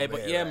good over Hey,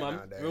 but here yeah, right man,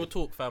 now, there. real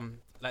talk, fam.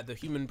 Like the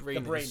human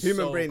brain. brain. Is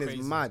Human so brain crazy.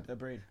 is mad. The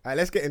brain. Alright,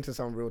 let's get into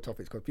some real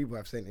topics because people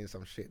have sent in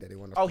some shit that they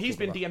want us Oh, to he's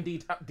talk been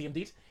about.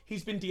 DM'd.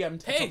 He's been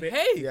DM'd. a Hey, topic.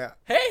 hey, Yeah.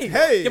 hey,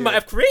 Hey. You might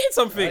have created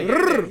something.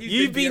 yeah,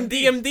 You've been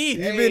DMD. You've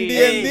been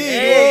Hey, DMD.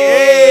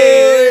 hey,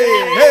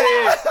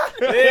 Hey, hey.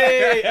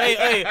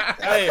 Hey.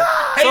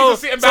 Hazel's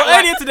sitting So back like-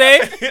 earlier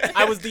today,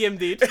 I was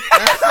DM'd.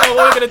 So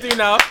what we're gonna do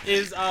now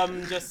is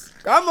just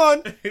Come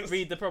on.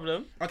 read the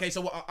problem. Okay,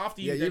 so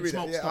after Yeah, you you then read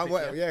smoke it. Yeah,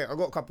 topic, I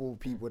got a couple of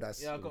people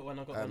that's. Yeah, I got one.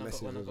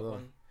 messages as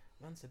well.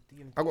 Man said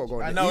DM'd. I gotta go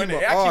on I the know, innit? email.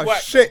 It actually Oh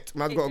worked. shit,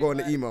 man's It gotta did go on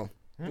the work. email.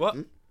 What?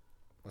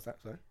 What's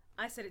that? Sorry.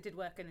 I said it did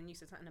work, and then you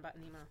said something about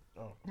an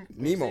email. Say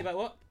Nemo. about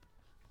what?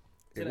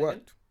 It that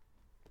worked.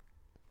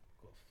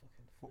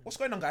 What's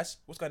going on, guys?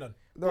 What's going on?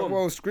 No, Boom.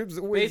 well, Scribs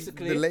always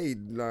Basically-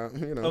 delayed. Like,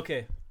 you know.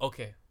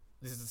 Okay.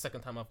 This is the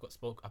second time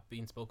I've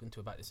been spoken to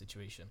about this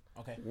situation.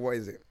 Okay. What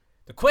is it?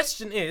 The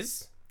question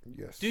is,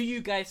 Yes. do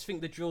you guys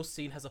think the drill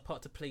scene has a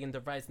part to play in the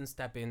rise in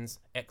stabbings,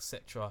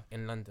 etc.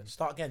 in London?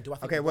 Start again. Do I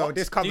think Okay, well, what?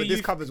 this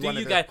covers one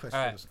of the questions.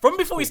 Alright, from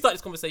before we start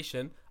this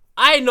conversation,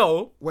 I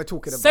know We're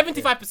talking about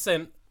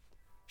 75%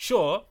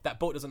 sure that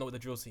Boat doesn't know what the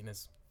drill scene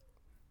is.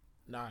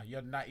 Nah,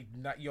 you're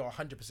you're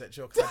 100%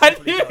 sure.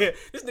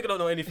 This nigga don't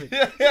know anything.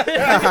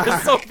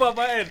 It's so far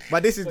behind.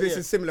 But this is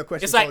yeah. similar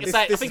question. It's like so it's this,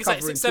 like I this think is it's like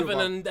covering 6, two 7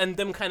 of our- and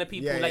them kind of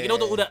people. Yeah, like yeah,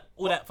 all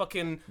yeah. that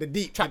fucking the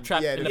deep trap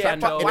yeah, in the yeah,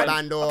 bando. in like,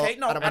 Orlando. Okay,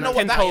 no, I know and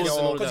what that tempos is and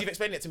all because that. you've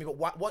explained it to me.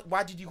 But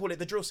why did you call it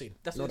the drill scene?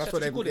 That's No, what, that's that's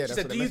what what you they- called yeah, it. She that's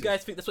said, what "Do the you message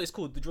guys think that's what it's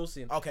called, the drill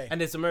scene?" Okay.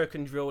 And there's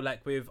American drill,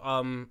 like with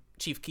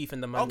Chief Keef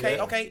and the man. Okay,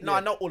 yeah. okay. No,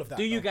 I know all of that.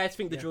 Do you though. guys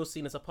think the drill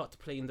scene has a part to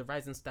play in the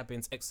rise in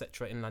stabbings,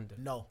 etc. in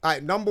London? No. All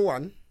right, number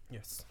one,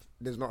 Yes.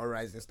 there's not a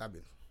rise in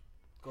stabbing.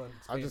 Go on.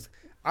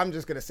 I'm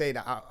just gonna say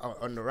that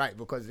on the right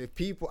because if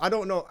people, I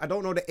don't know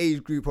the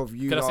age group of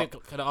you Can I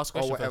lot can I ask a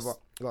or question whatever. first?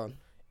 Go on.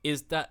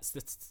 Is that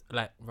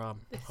like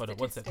hold on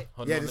one second. statistic.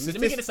 Hold Yeah, on. the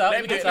Let me get this out.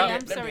 Let me get this Yeah, out.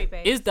 I'm sorry,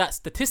 babe. Is that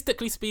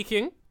statistically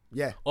speaking,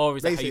 Yeah. or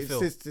is that how Basically, you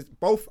feel? it's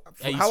both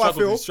Yeah, you how I struggled,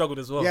 feel. you struggled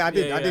as well. Yeah, I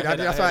did.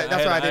 That's why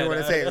I didn't want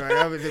to say it, right?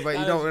 Obviously, but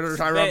you don't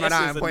try to rub my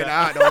eye and point it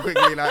out though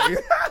quickly, like.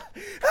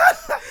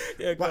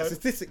 Yeah, go But on.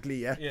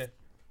 statistically, yeah, Yeah.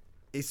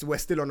 we're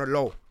still on a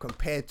low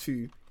compared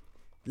to,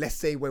 let's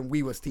say, when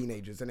we was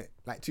teenagers, isn't it?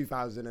 Like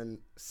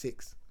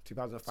 2006,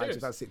 2005, Serious?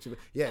 2006.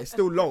 Yeah, it's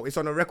still low. It's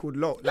on a record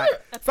low. Like,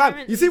 fam,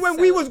 Apparently you see when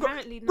we so. was,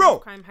 apparently bro,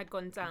 crime had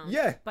gone down.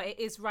 Yeah. but it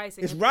is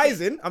rising. it's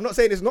rising. I'm not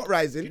saying it's not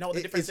rising. You know what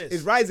the difference it's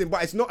is? rising,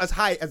 but it's not as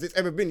high as it's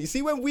ever been. You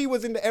see, when we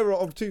was in the era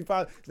of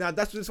 2000, now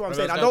that's just what I'm When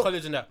saying. I I was don't. going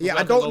college and that. Yeah, When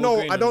I I don't was know.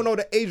 going I don't green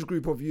know the age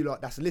group of you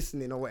lot that's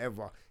listening or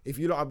whatever. If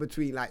you lot are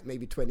between like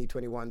maybe 20,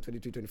 21,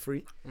 22,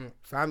 23,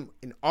 fam,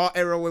 in our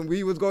era when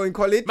we was going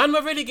college, Man,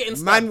 we're really getting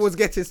stabbed. man was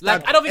getting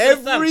stabbed Like, I don't think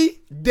it's every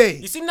day.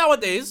 You see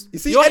nowadays, You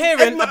see, you're hearing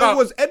Edmonton about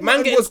was man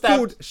getting was stabbed.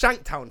 called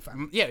Shanktown,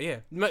 fam. Yeah.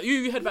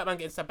 You heard about man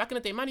getting stabbed. Back in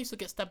the day, man used to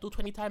get stabbed all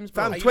 20 times,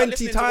 bro. Fam, Are you not 20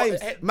 listening to what times.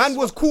 the head- Man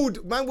was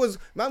called. Man was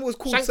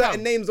called Shanktown.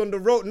 certain names on the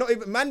road. Not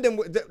even man. Them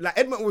like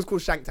Edmonton was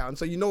called Shanktown.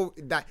 So you know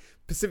that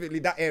specifically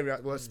that area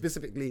was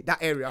specifically that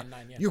area.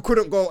 N9, yeah. You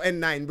couldn't go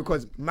N9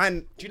 because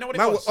man. Do you know what it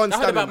man was? on I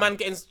heard stabbing, about man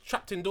getting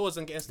trapped indoors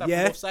and getting stabbed from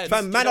Yeah, both sides.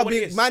 fam, Do man you know are what it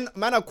being is?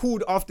 man are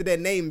called after their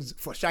names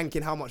for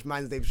shanking how much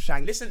mans they've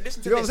shanked. Listen Do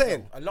to you know this. what I'm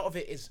saying? Though. A lot of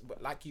it is,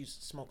 like you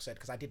Smoke said,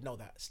 because I did know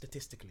that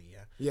statistically. Yeah.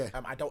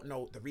 Yeah. I don't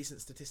know the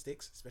recent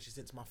statistics, especially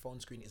since my phone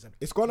screen is a.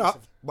 It's gone piece up,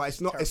 of but it's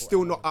not. It's terrible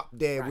still at not the up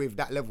there Right. with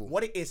that level.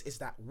 What it is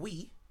that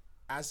we,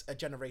 as a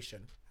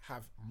generation,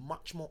 have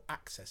much more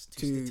access to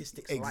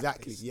statistics exactly,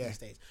 like this yeah. these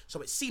days.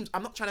 So it seems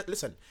I'm not trying to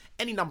listen.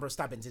 Any number of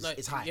stabbings is, No,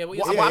 is high. yeah, what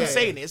what you're what I'm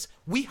saying- saying is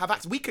we have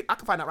access. I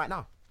can find that right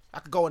now. I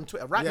could go on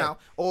Twitter right Yeah. now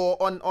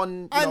or on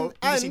BBC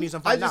and News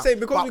and I find just out. say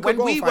because But we could when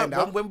go we and were find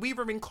out. when we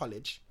were in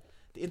college,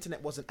 the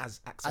internet wasn't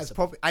as as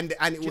accessible. pop and it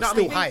you was know what I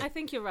still mean? high. I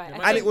think you're right.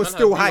 And it was Man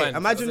still had high. rewinds,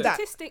 Imagine that that.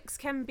 Statistics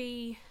can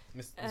be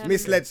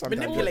Misled sometimes.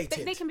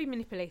 Manipulated. They can be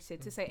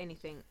manipulated to say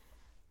anything.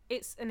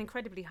 It's an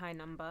incredibly high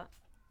number,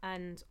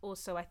 and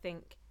also I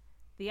think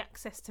the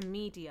access to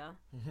media,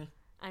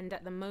 and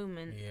at the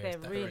moment they're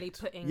really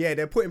putting. Yeah,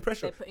 they're putting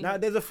pressure. They're putting Now,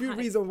 there's a few high-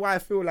 reasons why I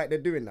feel like they're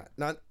doing that.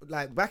 Now,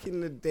 like back in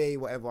the day,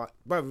 whatever.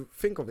 Bro,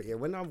 think of it. Yeah,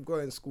 when I'm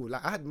going to school,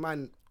 like I had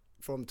man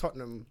from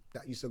Tottenham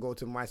that used to go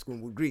to my school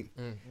in Wood Green.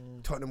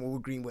 Tottenham and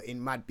Wood Green were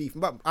in mad beef.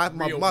 But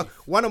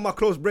one of my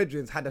close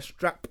brethren had a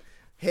strap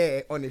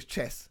hair on his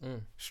chest,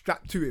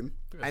 strapped to him,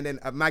 and then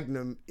a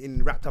magnum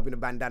wrapped up in a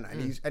bandana.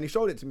 And he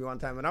showed it to me one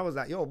time, and I was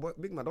like, "Yo, boy,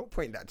 big man, don't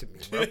point that to me,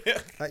 bro."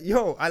 Like,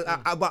 yo,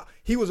 but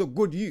he was a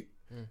good youth.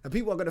 And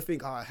people are gonna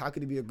think, "Oh, how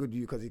could he be a good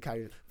youth because he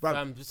carried?" Bro,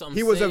 Fam, that's what I'm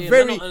he was saying. a I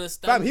very, don't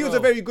understand, he was a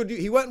bro. very good youth.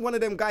 He weren't one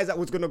of them guys that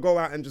was gonna go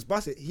out and just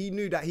bust it. He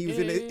knew that he was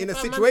in a fam, man,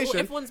 situation.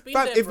 everyone's been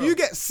Fam, there, if bro. you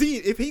get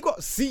seen, if he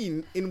got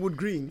seen in Wood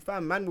Green,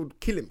 fam, man would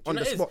kill him on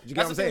the spot. Do you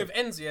get what I'm That's saying? the thing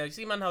with ends, yeah. You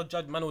see, man, how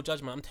man will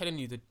judge, man. I'm telling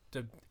you,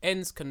 the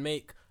ends can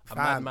make a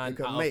Fam, madman it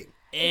can out make- of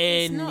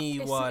It's not-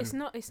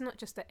 anyone. It's not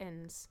just the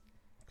ends,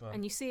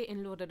 and you see it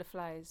in Lord of the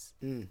Flies.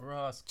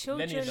 Ross,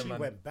 Children, Lenny and the man.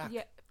 went back.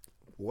 yeah,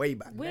 Way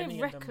back. we're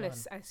Lenny and the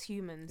reckless as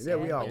humans. Yeah,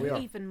 we are, but we you're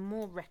are. even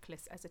more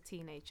reckless as a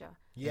teenager.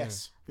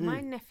 Yes. My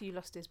nephew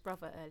lost his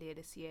brother earlier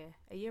this year.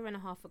 A year and a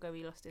half ago,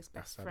 he lost his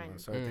best Sad, man.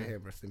 friend. Sorry to hear.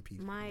 Rest in peace.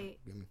 My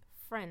Give me-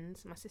 friend,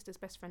 my sister's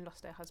best friend,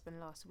 lost her husband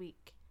last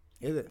week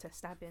Is it? to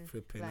stabbing.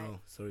 Flipping Like,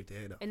 hell. Sorry to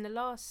hear that. in the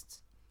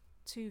last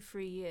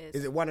 2-3 years.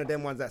 Is it one of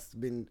them ones that's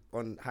been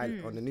on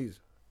the news?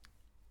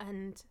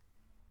 And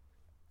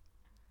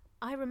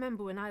I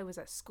remember when I was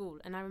at school,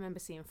 and I remember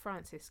seeing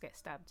Francis get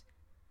stabbed.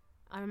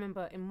 I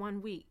remember in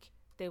 1 week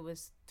there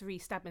was 3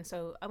 stabbings.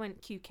 So I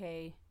went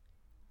QK.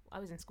 I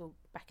was in school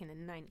back in the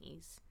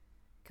 90s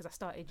because I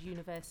started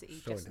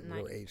university Showing just them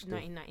your age, though.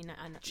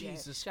 1999.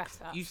 Jesus, shut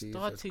up. you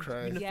started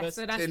Christ. Yeah,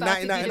 so university. I In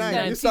started 1999, you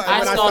university. started I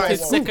when I started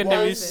started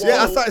secondary school. school.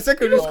 Yeah, I started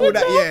secondary school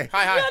that year.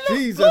 Hi.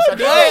 Jesus.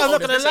 Hey, I'm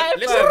not gonna lie,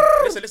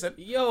 Listen.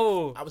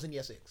 Yo, I was in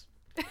year 6.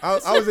 I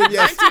was in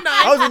year.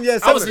 I was in year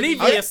 7. I was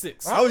leaving year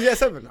 6. I was year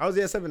 7. I was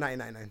year 7,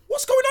 1999.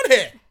 What's going on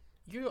here?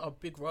 You're a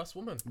big Ross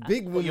woman.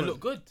 Big But woman. you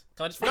look good.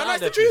 Can I just No,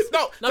 that's the truth.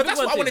 No, but that's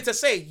what I wanted to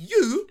say.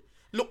 You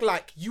look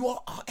like you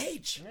are our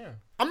age. Yeah.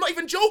 I'm not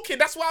even joking.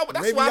 That's why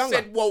Maybe I younger.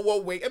 said,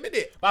 whoa, wait a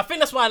minute. But I think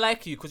that's why I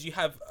like you, because you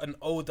have an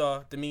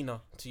older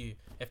demeanor to you,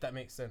 if that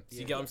makes sense.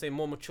 You get what I'm saying?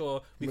 More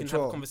mature. We can have a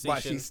Mature, conversation.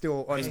 but she's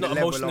still on It's the not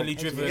level emotionally of-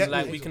 driven. Yeah,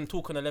 Like yeah. we can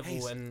talk on a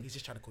level and. He's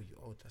just trying to call you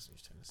old. That's what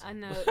he's trying to say. I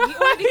know. You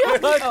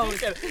already got me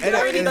old. I've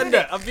already done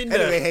that. I've been there.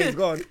 Anyway, Hayes,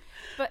 go on.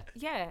 But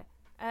yeah,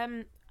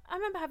 I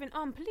remember having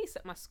armed police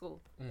at my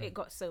school. It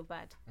got so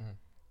bad.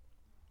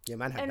 Yeah,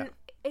 man had And that.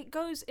 it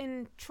goes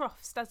in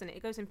troughs, doesn't it?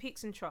 It goes in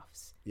peaks and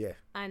troughs. Yeah.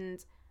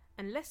 And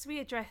unless we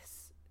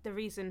address the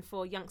reason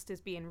for youngsters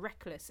being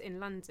reckless in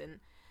London,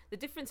 the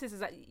difference is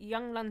that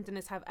young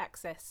Londoners have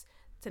access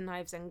to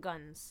knives and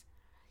guns.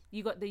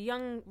 You got the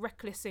young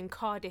reckless in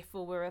Cardiff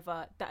or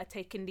wherever that are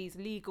taking these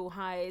legal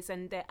highs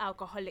and they're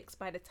alcoholics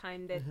by the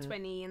time they're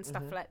 20 and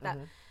stuff like that.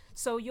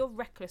 So you're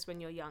reckless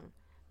when you're young.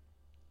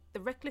 The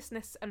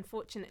recklessness,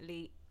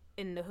 unfortunately,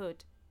 in the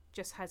hood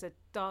just has a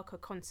darker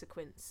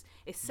consequence.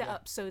 It's set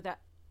up so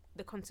that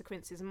the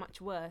consequence is much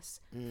worse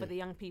for the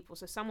young people.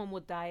 So someone will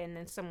die and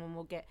then someone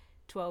will get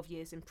 12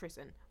 years in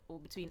prison or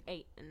between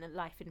 8 and a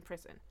life in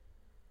prison.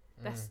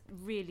 That's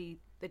really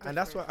the difference. And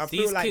that's what I These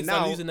feel like kids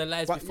now. are losing their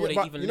lives before they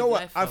even you know live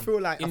what? life, I fam. feel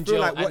like In jail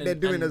what and- they're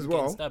doing and as well.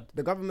 getting stabbed.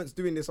 The government's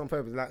doing this on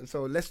purpose. Like,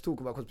 so let's talk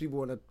about, because people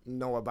want to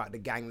know about the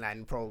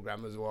Gangland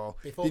program as well.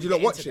 Before Did we you not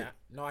get watch into it?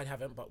 that, no, I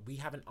haven't, but we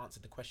haven't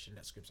answered the question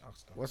that Scripps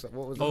asked. What's that?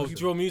 What was Oh, the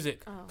drill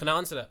music. Can I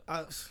answer that?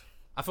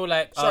 I feel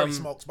like Sorry,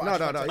 Smokes, but no, I just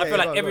no, want no, to- I feel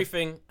go like on.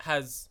 everything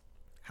has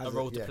a Has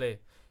role it, to yeah. play.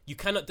 You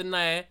cannot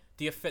deny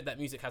the effect that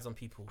music has on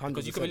people,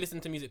 because you could be 100%.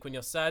 listening to music when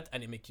you're sad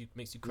and it makes you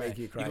cry. Make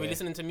you cry, could be yeah.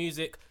 listening to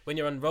music when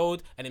you're on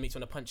road and it makes you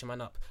want to punch a man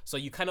up. So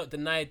you cannot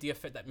deny the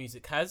effect that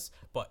music has,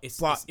 but it's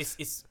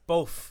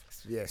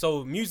both. Yeah.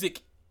 So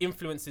music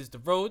influences the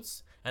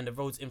roads and the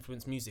roads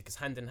influence music. It's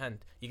hand in hand.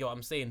 You get what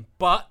I'm saying?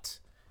 But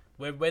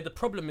where the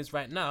problem is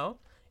right now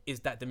is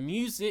that the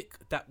music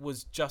that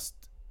was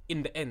just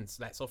in the ends,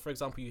 like, so for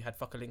example, you had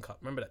Fuck a Link Up.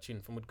 Remember that tune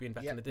from Wood Green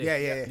back in the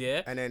day?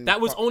 Yeah. And then that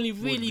was Fuck only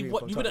Wood really Green what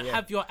from you top, wouldn't yeah.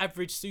 have your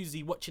average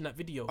Susie watching that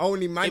video.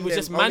 Only man It was them,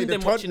 just only man the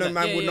them watching Tottenham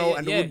that. man would know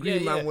and the Wood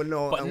Green man would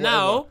know. But and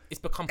now whatever. it's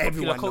become popular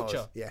Everyone knows,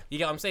 culture. yeah. You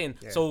get what I'm saying?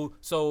 Yeah.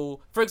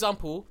 So for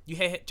example, you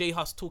hear J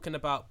Hus talking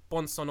about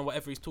Bonson or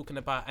whatever he's talking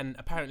about, and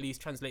apparently he's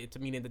translated to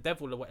meaning the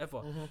devil or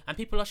whatever, and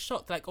people are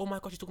shocked, like, oh my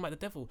gosh, he's talking about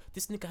the devil.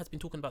 This nigga has been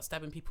talking about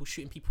stabbing people,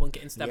 shooting people, and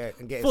getting stabbed Yeah,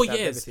 and getting for stabbed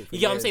years. everything for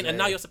You get what I'm years, saying? And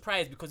yeah. now you're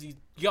surprised because you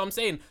get what I'm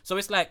saying? So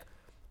it's like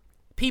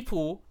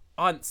people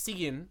aren't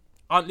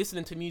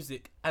listening to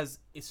music as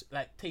it's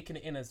like taking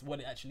it in as what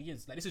it actually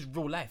is. Like, this is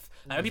real life.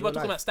 Like, when people are real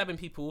talking life. about stabbing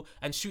people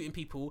and shooting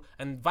people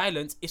and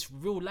violence, it's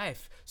real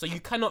life. So you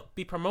cannot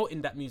be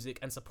promoting that music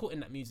and supporting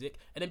that music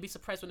and then be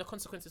surprised when the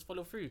consequences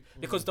follow through.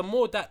 Because the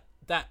more that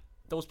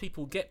those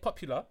people get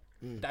popular,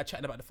 that are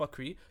chatting about the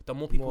fuckery, the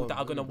more people that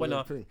are gonna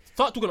wanna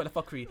start talking about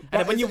the fuckery. And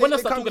then when you wanna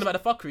start talking about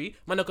the fuckery,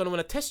 man are gonna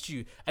wanna test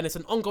you, and it's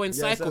an ongoing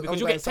Yeah, it's cycle an because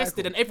you ongoing get tested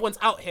cycle. and everyone's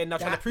out here now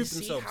trying to prove you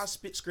themselves. See how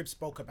Scripps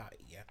spoke about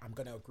it, yeah? I'm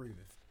going to agree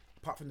with.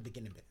 Apart from the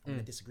beginning bit, I'm going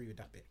to disagree with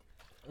that bit.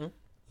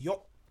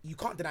 You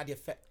can't deny the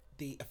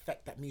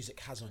effect that music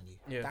has on you.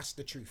 Yeah. That's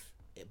the truth.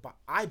 But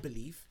I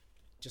believe,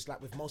 just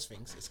like with most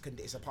things,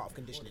 it's a part of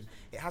conditioning.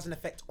 It has an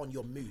effect on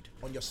your mood,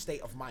 on your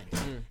state of mind.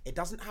 It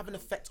doesn't have an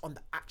effect on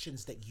the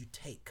actions that you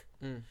take.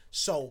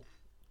 So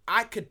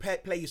I could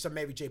play you some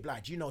Mary J.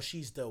 Blige. You know,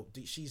 she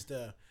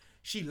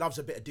loves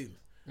a bit of doom.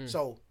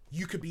 So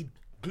you could be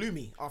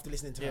gloomy after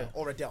listening to her,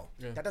 or Adele.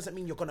 That doesn't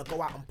mean you're gonna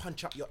go out and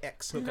punch up your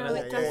ex. No, it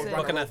or doesn't.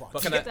 run her over.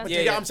 Do you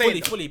get what I'm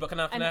saying? Fully, but can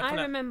And I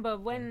I remember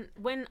when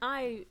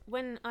I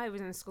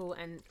was in school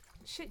and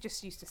shit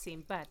just used to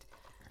seem bad,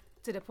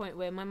 to the point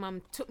where my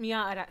mum took me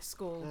out of that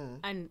school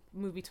and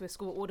moved me to a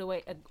school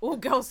all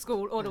girls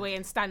school all the way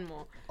in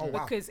Stanmore,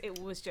 because it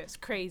was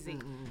just crazy.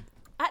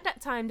 At that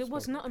time, there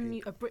was not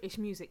a British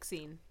music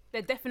scene.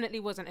 There definitely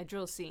wasn't a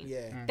drill scene.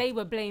 Yeah. They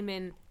were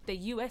blaming the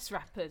US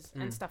rappers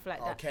and stuff like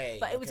that.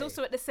 But it was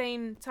also at the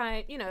same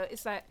time, you know,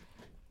 it's like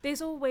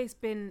there's always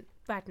been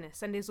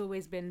badness and there's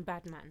always been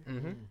bad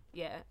man.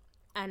 Yeah.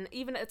 And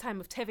even at the time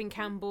of Tevin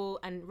Campbell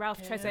and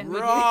Ralph Tresent, you know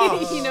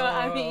what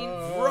I mean?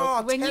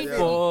 When you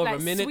For like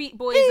a minute. Sweet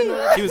Boys and all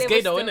that. He was they gay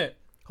were though, still- innit?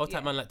 Whole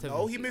time man like Tevin.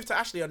 No, he moved to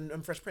Ashley on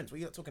Fresh Prince. What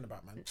are you talking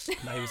about, man?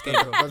 No, he was gay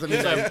though. Doesn't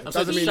mean, Sorry, I'm doesn't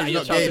sorry, mean shut he's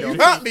your not gay child.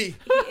 though. Hurt me.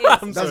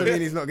 He is. Doesn't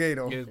mean he's not gay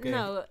though. He was gay.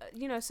 No,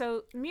 you know,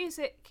 so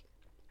music,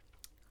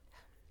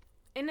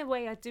 in a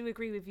way, I do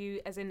agree with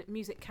you, as in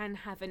music can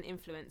have an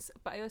influence,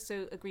 but I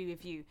also agree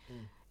with you.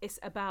 It's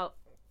about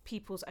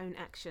people's own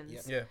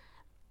actions. Yeah.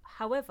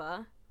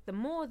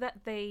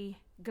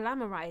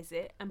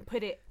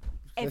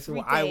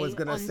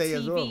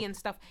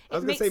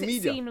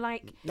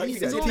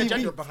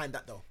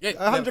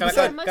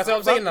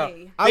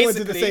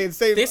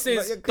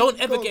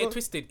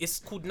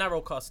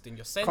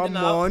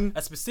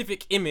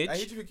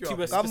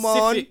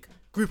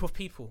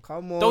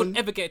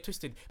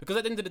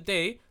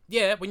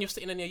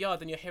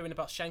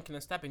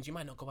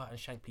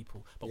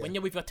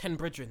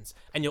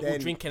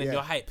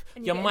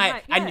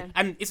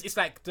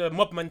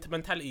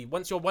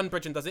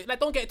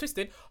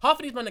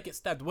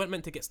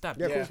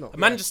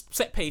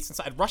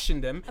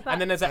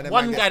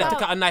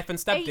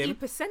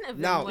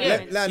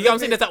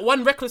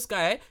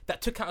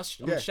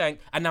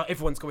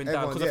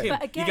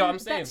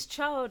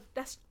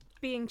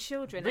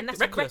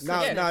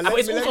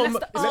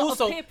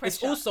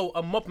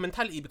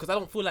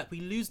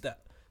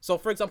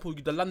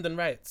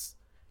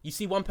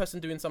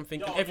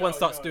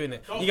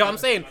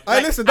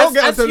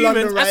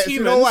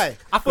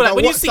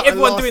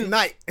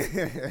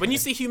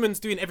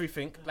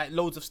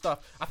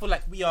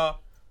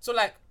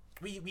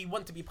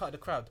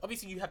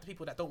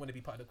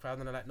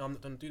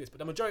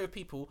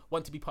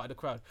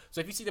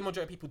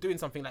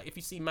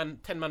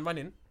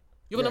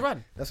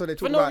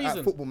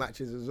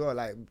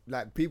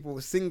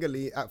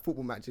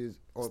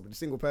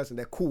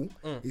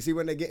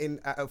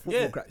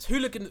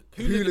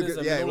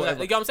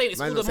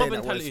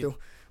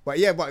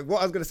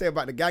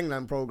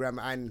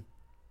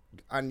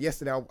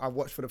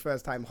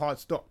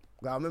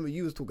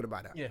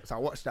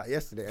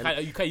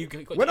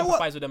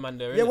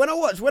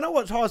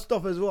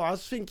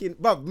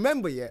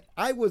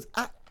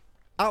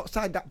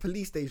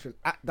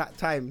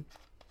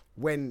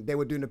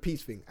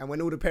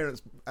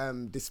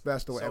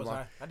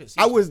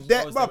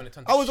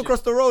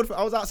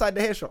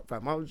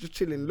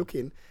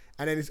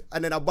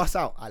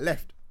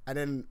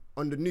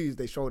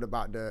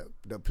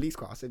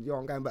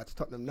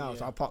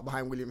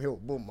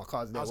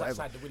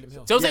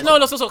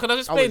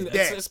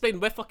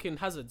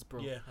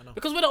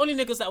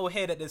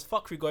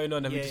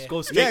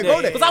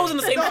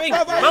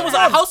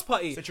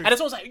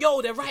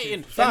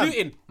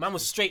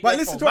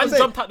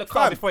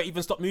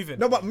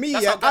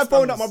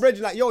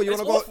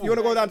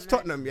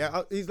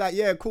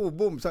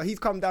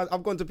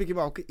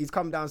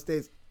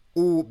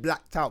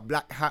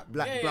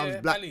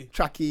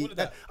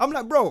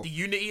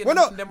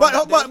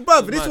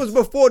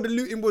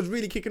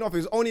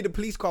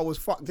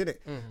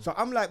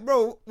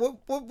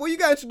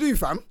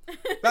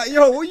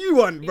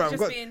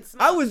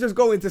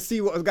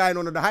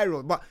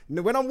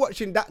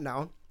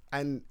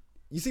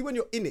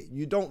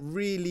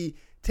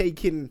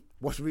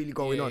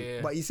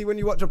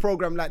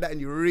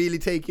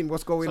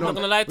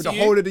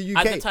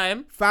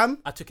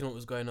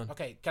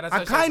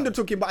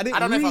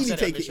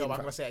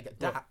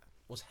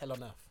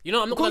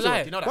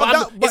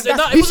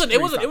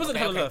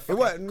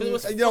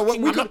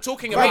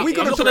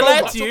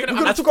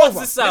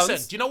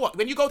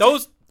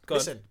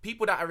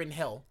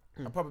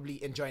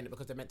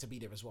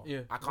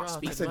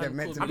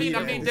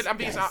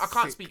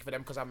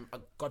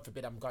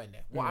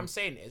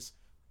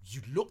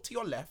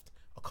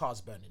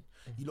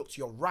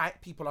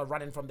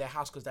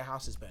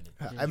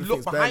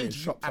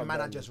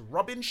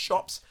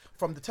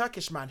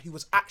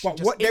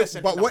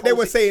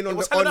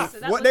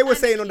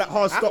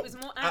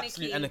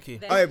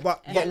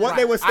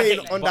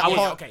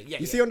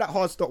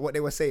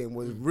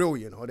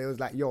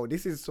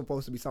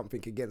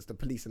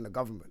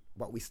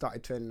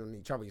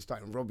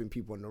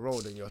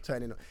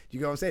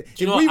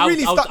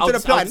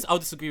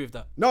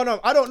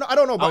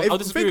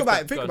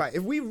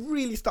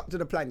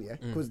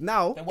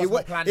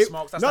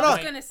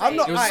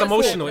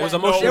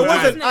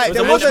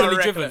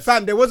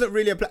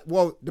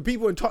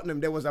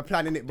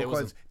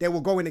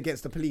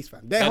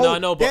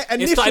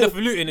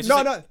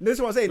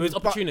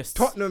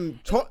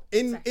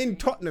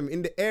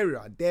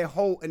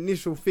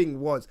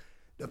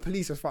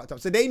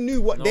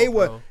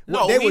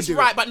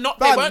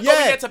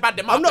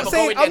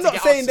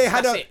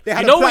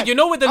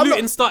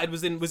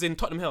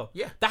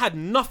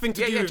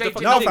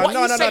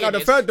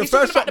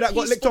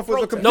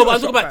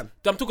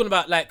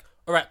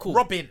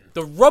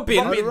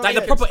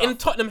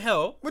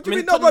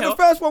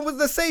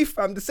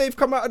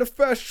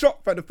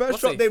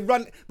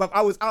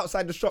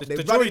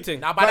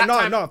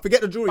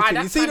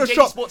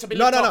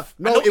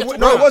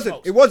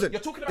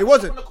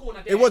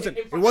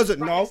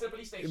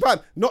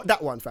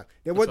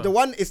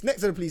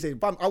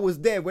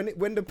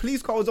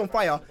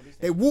 fire.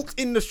 They walked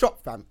in the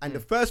shop, fam, and the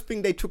first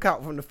thing they took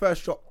out from the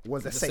first shop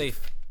was a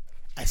safe.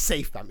 A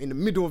safe, fam. In the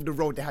middle of the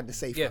road, they had the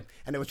safe, fam,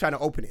 and they were trying to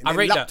open it. And I then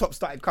rate that. laptops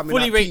started coming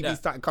Fully out, rate TVs that.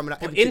 started coming out.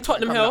 But everything in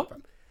started Tottenham coming Hell, out,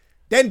 fam.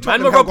 Then Man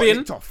Tottenham were got robbing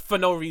nicked off. for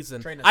no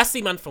reason. Trainers. I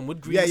see man from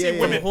Wood Green, Yeah, I yeah, see yeah,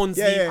 women yeah.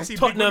 Hornsey, Yeah, yeah. I see big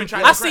Tottenham. women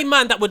trying I to see crack.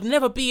 man that would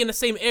never be in the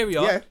same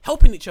area Yeah.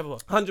 helping each other.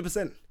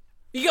 100%.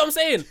 You get what I'm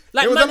saying?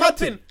 Like It was man a mad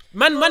helping,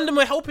 man them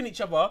were helping each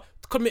other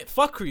to commit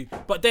fuckery.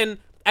 But then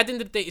at the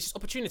end of the day, it's just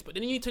opportunities. But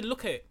then you need to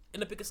look at it in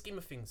the bigger scheme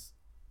of things.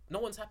 No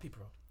one's happy,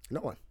 bro.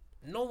 No one.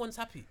 No one's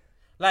happy.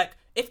 Like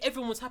if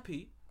everyone was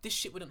happy, this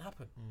shit wouldn't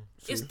happen.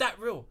 It's that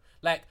real.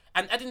 Like,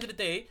 and at the end of the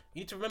day,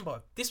 you need to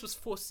remember this was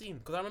foreseen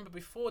because I remember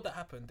before that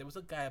happened, there was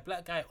a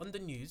black guy on the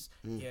news.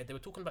 Yeah, they were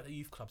talking about the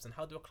youth clubs and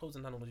how they were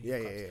closing down all the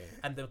youth clubs.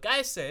 And the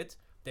guy said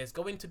there's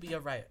going to be a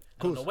riot.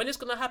 I don't know when it's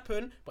gonna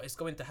happen, but it's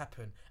going to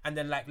happen. And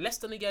then like less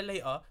than a year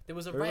later, there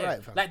was a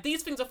riot. fam. Like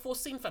these things are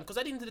foreseen, fam. Because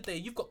at the end of the day,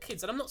 you've got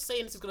kids, and I'm not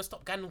saying this is gonna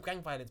stop gang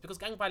violence because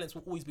gang violence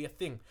will always be a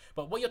thing.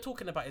 But what you're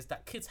talking about is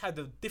that kids had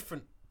a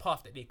different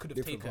path that they could have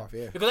Different taken. path,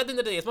 yeah. Because at the end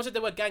of the day, as much as they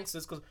were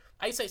gangsters, because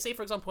I say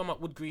for example, I'm at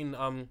Wood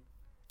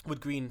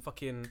Green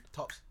fucking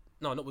Tops.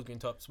 no, not Wood Green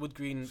Tops, Wood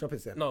Green Shopping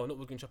centre. No, not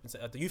Wood Green Shopping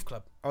Centre, the youth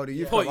club. Oh, the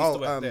youth Paul club. used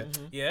to work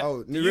there. Yeah.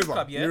 Oh, The New youth River.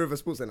 club, yeah. New River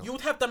Sports Centre. You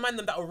would have the man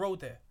them that will roll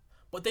there.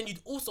 But then you'd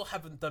also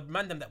have the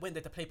man them that went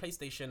there to play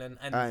PlayStation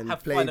and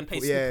have play fun and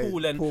play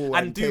pool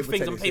and do table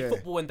things and tennis, play yeah.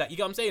 football and that. You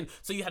get what I'm saying?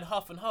 So you had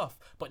half and half.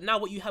 But now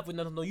what you have with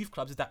the youth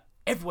clubs is that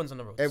everyone's on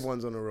the roads.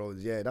 Everyone's on the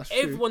roads. Yeah, that's true.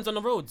 Everyone's on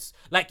the roads.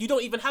 Like you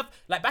don't even have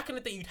like back in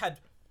the day you'd had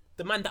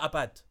the man that are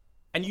bad,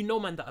 and you know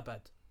man that are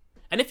bad.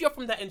 And if you're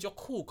from that end, you're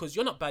cool because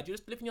you're not bad. You're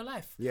just living your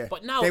life. Yeah.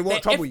 But now They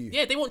won't trouble you.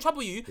 Yeah, they won't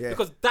trouble you Yeah.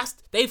 because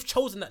they've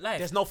chosen that life.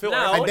 There's no filter.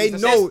 Now,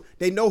 And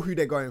they know who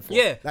they're going for.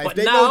 Yeah, Like but if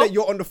they now- know that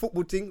you're on the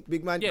football team,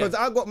 big man. Yeah. Because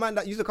I got man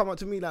that used to come up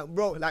to me like,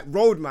 bro, like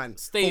road man.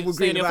 Stay Football on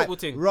green, your like, football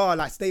team. Raw,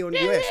 like stay on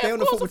Yeah, stay on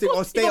the of football course, team of or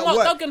course. stay Even at Mark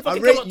work. Duggan I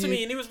fucking rate came up to you.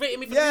 me and he was rating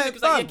me for the Yeah, music. He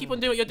was like, yeah, fam. keep on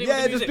doing what you're doing. Yeah,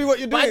 with the just music. do what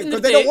you're But at doing the end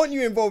of because the they don't day- want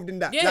you involved in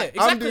that. Yeah, Like,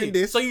 exactly. I'm doing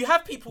this. So you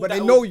have people but that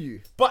they will- know you.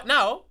 But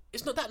now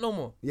it's not that no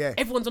more. Yeah,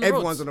 everyone's on the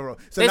Everyone's roads. on the road.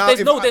 So There's, now there's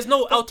if no I- there's no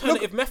Look,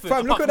 alternative method.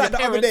 Fam, look apart at from that the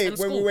your other parents day and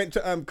when we school. went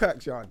to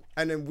Kirkyard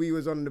and then we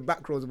was on the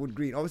back roads of Wood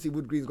Green. Obviously,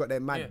 Wood Green's got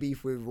their mad Yeah.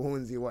 beef with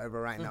Hornsey or whatever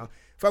right now.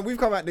 Fam, we've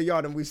come out the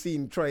yard and we've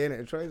seen Troy in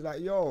it. Troy's like,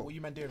 yo, What you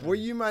man doing What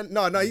around you man?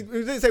 No, he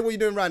didn't say what you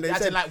doing around there. He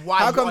As in, said, like, why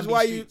how you comes on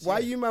why these you streets? why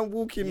Yeah. you man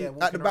walking Yeah, at the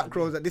walking back around,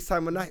 roads at this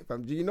time of night,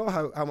 fam? Do you know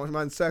how much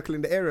man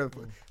circling the area?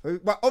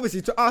 But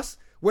obviously to us,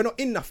 we're not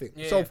in nothing.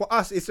 Yeah. So for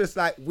us, it's just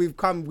like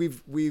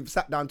we've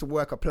sat down to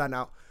work a plan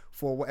out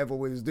for whatever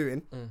we was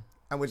doing.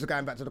 And we're just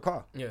going back to the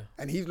car. Yeah.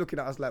 And he's looking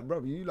at us like,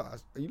 bro, you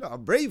lot are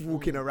brave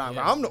walking around.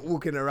 Yeah. But I'm not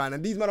walking around,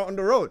 and these men are on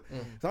the road.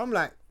 So I'm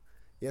like,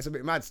 yeah, it's a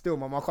bit mad still,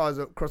 man. My car's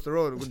across the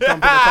road. We'll jump in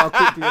the car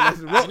quickly. And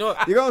let's rock. know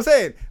what? You know what I'm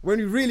saying? When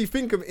you really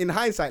think of it in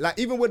hindsight, like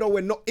even though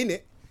we're not in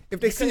it, if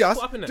they see get us,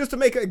 caught up in it. just to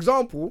make an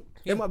example,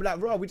 they might be like,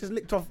 bro, we just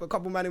licked off a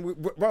couple man in,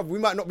 bro, we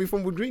might not be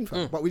from Wood Green,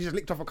 fam, but we just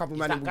licked off a couple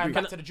man in That Wood going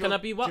Green. back to the Can drill. I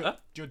be what, huh?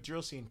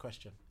 Drill scene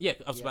question. Yeah,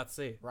 I was about to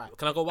say. Right.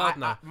 Can I go wild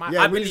now?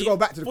 Yeah, I we need to believe go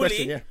back to the fully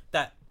question, yeah.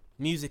 that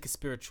music is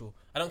spiritual.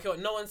 I don't care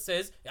what no one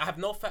says. I have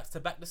no facts to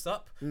back this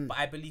up, but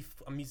I believe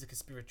music is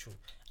spiritual.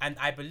 And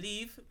I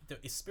believe that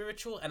it's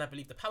spiritual, and I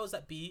believe the powers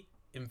that be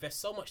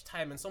invest so much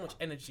time and so much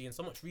energy and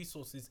so much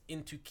resources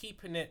into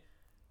keeping it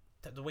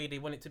the way they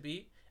want it to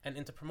be and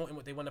into promoting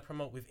what they want to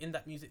promote within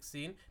that music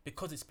scene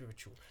because it's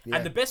spiritual. Yeah.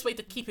 And the best way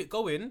to keep it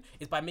going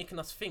is by making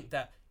us think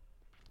that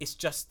it's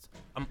just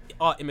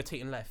art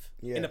imitating life,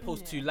 Yeah. in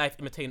opposed to life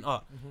imitating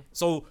art.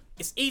 So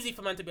it's easy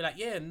for man to be like,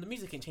 yeah, the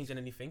music ain't changing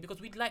anything,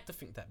 because we'd like to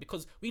think that,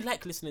 because we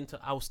like listening to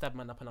I'll stab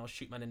man up and I'll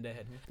shoot man in their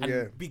head and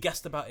Yeah. be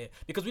gassed about it,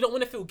 because we don't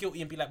want to feel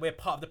guilty and be like we're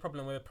part of the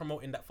problem, we're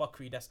promoting that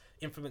fuckery that's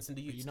influencing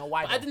the youth. You know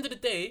why, But at though? the end of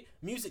the day,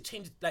 music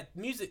changes. Like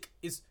music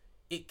is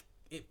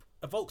it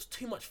evokes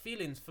too much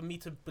feelings for me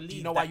to believe. Do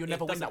you know why that you'll it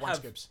never win doesn't that one, have-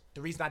 Scripps?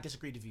 The reason I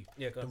disagreed with you.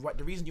 Yeah, go on.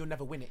 The reason you'll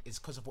never win it is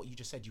because of what you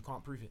just said. You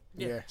can't prove it.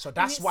 Yeah. So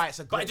that's it's- why it's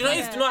a But great do you know what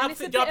it is? Yeah, Do you know how and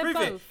it's a do you know bit how of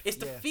prove it? both. It's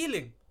the Yeah.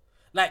 feeling.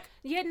 Like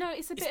Yeah, no,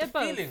 it's a it's bit the of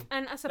both. feeling.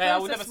 And I Like, suppose I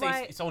would never that's say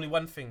why it's only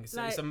one thing.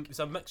 It's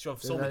a mixture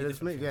of so many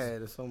different things. Yeah,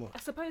 there's so much. I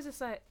suppose it's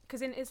like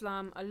because in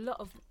Islam, a lot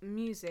of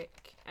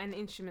music and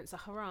instruments are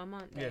haram,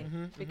 aren't they?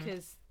 Yeah.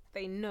 Because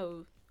they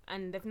know,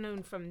 and they've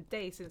known from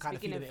day since the Kind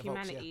of beginning of feeling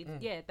it evokes,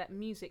 humanity, yeah. that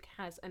music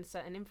has a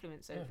certain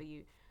influence over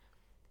you.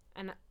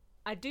 And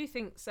I do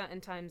think certain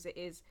times it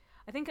is.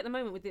 I think at the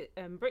moment with the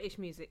British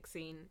music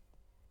scene,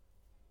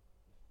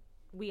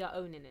 we are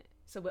owning it.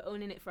 So we're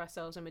owning it for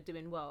ourselves and we're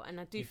doing well. And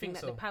I do You think think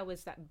that so? the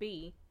powers that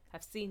be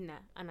have seen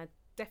that and are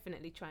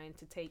definitely trying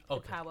to take the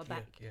Okay, power yeah,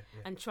 back yeah.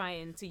 and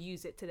trying to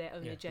use it to their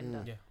own Yeah.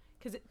 agenda. Yeah.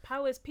 Because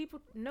powers,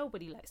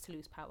 nobody likes to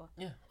lose power.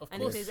 Yeah, of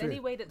And course. if there's True. any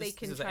way that they This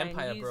can is an try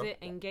empire, and use bro. it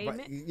and game But,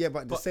 it, yeah,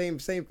 but the same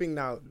thing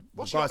now.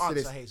 What's your regards to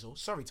answer, this. Hazel?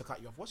 Sorry to cut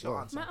you off. What's your Go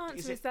on. answer? my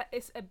answer is that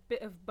it's a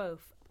bit of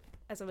both,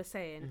 as I was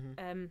saying.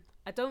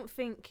 I don't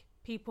think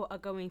people are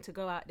going to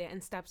go out there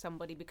and stab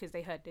somebody because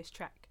they heard this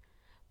track.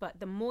 But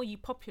the more you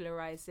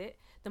popularize it,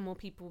 the more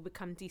people will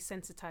become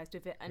desensitized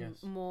with it and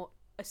Yes. more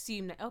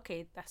assume that,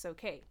 okay, that's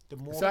okay. The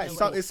more It's like,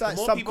 people, it's like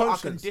the more people are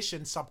subconscious.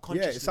 conditioned Yeah,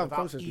 subconsciously it's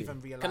subconsciously. without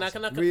even realizing.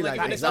 Can I Really, like, give like,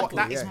 an that is what- example?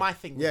 that is my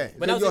thing. Yeah,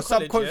 When I was your in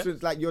college,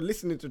 subconscious, like you're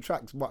listening to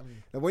tracks, but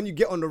when you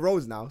get on the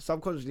roads now,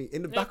 subconsciously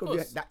in the back of of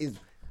your course. head, that is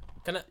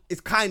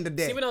it's kind of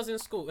there. See, when I was in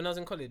school, when I was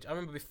in college, I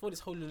remember before this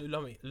whole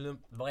before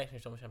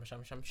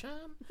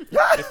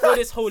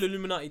this whole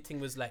Illuminati thing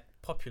was like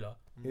popular.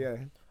 Yeah.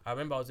 I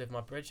remember I was with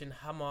my brethren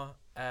Hammer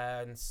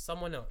and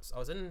someone else. I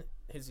was in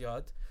his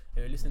yard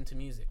and we were listening to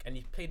music, and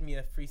he played me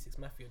a 3 6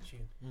 Mafia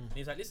tune. And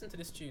he's like, "Listen to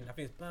this tune. I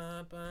think it's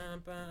ba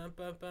ba ba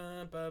ba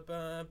ba ba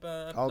ba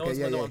ba." Okay,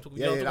 yeah, I know what.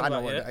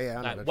 Yeah,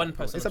 I know. Like one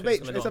person. It's a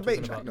bait track,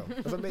 though.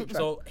 It's a bait track.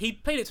 So he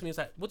played it to me. He was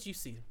like, "What do you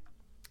see?"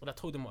 When I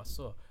told him what I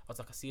saw, I was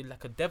like, "I see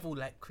like a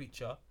devil-like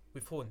creature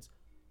with horns."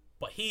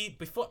 But I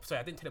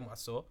didn't tell him what I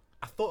saw.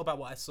 I thought about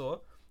what I saw.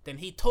 Then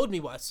he told me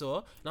what I saw,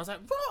 and I was like,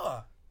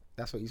 "Raw."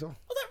 That's what you saw. I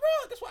was like,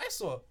 "Raw." That's what I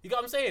saw. You get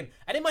what I'm saying?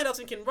 And in my head, I was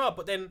thinking, "Raw,"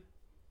 but then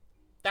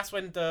that's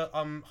when the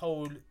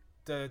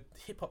the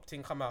hip hop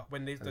thing come out,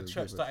 when the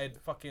church started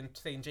fucking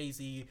saying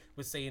Jay-Z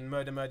was saying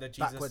murder,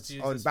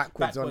 Jesus,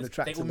 backwards on the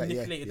track. They all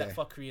manipulated that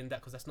fuckery and that,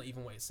 because that's not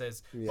even what it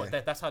says.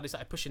 But that's how they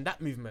started pushing that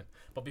movement.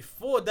 But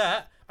before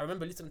that, I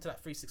remember listening to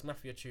that 3 6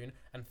 Mafia tune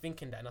and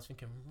thinking that, and I was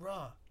thinking,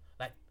 raw,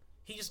 like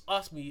he just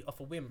asked me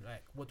off a whim,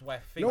 like, what do I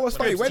think? You know what's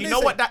funny? Do you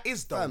know what that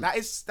is though?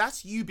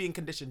 That's you being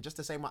conditioned just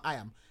the same way I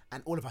am,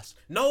 and all of us.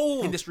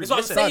 No, in this room.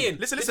 that's what I'm saying.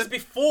 Listen. This is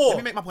before Let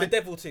me make my point. the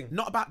devil thing.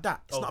 Not about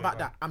that. It's not about right.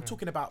 that. I'm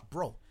talking about,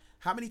 bro.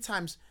 How many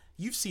times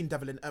you've seen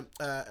Devil in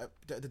the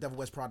Devil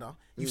Wears Prada?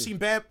 You've seen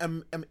bare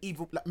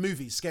evil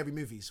movies, scary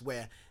movies,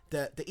 where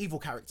the evil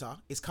character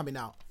is coming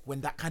out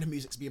when that kind of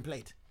music's being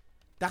played.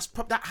 That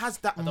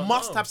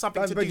must have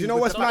something to do. But you know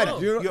what's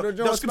mad? You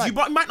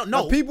might not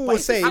know. People will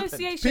say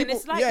association.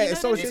 It's like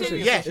association.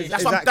 Yeah,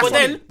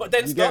 but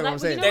then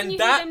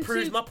that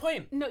proves my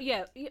point. No,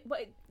 yeah,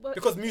 but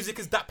because music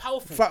is that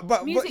powerful.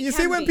 But you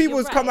see, when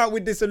people come out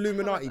with this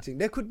Illuminati thing,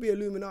 there could be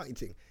Illuminati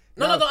thing.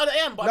 No,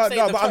 I am. But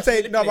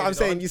I'm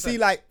saying, you see,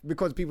 like,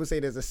 because people say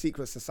there's a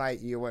secret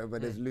society or whatever,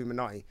 there's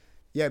Illuminati.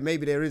 Yeah,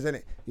 maybe there is,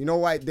 innit? You know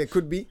why there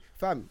could be?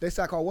 Fam, there's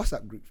like our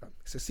WhatsApp group, fam.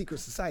 It's a secret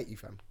society,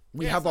 fam.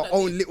 We have our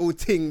own little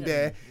thing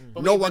there.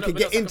 No one can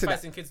get into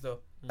that. Sacrificing kids, though.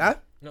 Huh?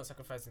 Not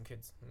sacrificing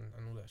kids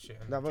and all that shit.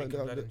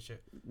 And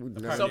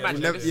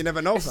shit. You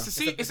never know, fam.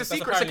 It's a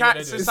secret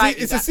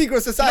society. It's a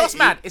secret society. You know what's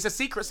mad? It's a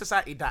secret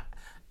society that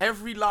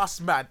every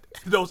last man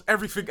knows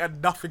everything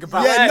and nothing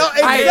about. Yeah, not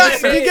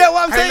exactly. You get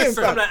what I'm saying,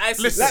 fam?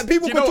 Listen, like,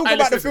 people can talk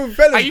about the film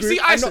Fellas and you see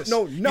Group ISIS. and not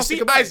know You nothing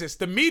see about ISIS.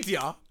 The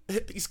media.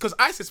 It's because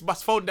ISIS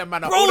must phone them,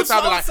 man, up Bro, all the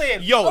time. that's what I'm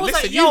saying. Yo, I was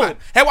listen, like, you, yo. man.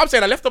 Hey, what I'm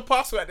saying, I left the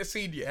parcel at the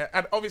scene, yeah,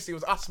 and obviously it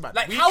was us, man.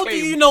 Like, We how do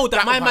claim you know that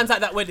Black my man. man's at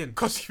that wedding?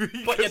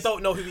 But you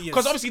don't know who he is.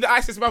 Because obviously the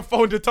ISIS man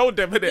phoned and told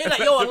them, innit? You're like,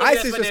 yo, I'm gonna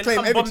ISIS ISIS just just claim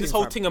come bomb everything, this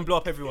whole fam. thing and blow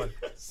up everyone.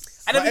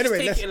 And then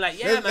we just take it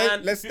like, yeah,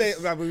 man. Let's stay.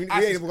 We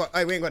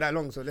ain't got that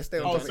long, so let's stay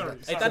on topic.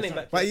 Hey, done it,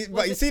 like,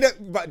 But you see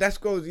that. But that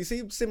goes. You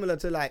see, similar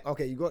to like,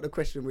 okay, you got the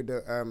question with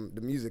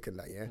the music and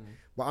that, yeah.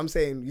 But I'm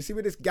saying, you see,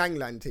 with this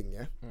Gangland thing,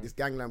 yeah, this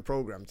Gangland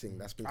program thing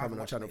that's been coming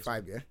on Channel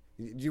 5, yeah.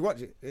 Do you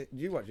watch it? Do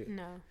you watch it?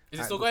 No. Is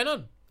it still going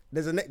on?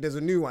 There's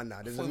a new one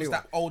now. There's a new one.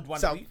 that old one.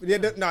 So,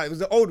 no, it was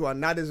the old one.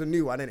 Now there's a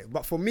new one, innit?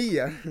 But for me,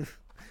 yeah.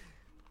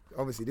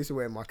 Obviously, this is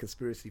where my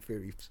conspiracy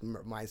theory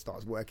mind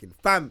starts working.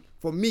 Fam,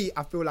 for me,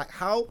 I feel like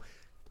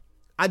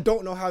I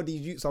don't know how these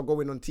youths are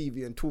going on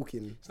TV and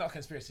talking. It's not a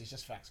conspiracy, it's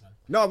just facts, man.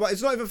 No, but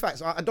it's not even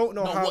facts. I don't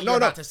know how. What you're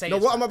about to say is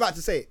what facts. I'm about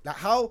to say. Like,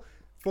 how,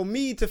 for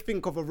me to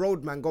think of a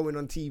roadman going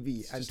on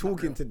TV and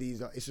talking to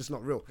these, it's just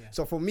not real. Yeah.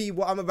 So for me,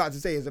 what I'm about to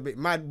say is a bit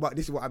mad, but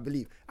this is what I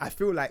believe. I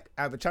feel like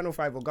either Channel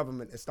 5 or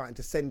government is starting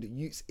to send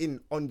youths in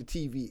on the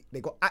TV.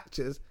 They got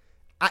actors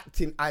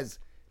acting as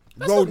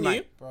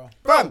roadman.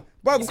 Bro,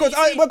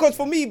 because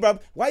for me, bro,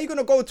 why are you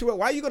gonna go to it?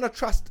 Why are you gonna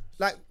trust?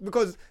 Like,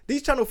 because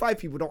these Channel 5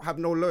 people don't have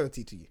no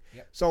loyalty to you.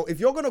 Yep. So if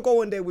you're gonna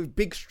go in there with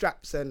big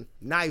straps and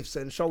knives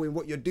and showing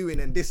what you're doing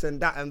and this and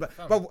that, and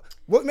but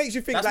what makes you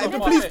think, like, if the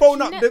police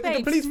phone up,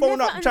 the police phone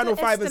up Channel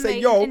 5 and say,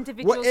 "Yo,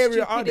 what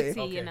area are they?"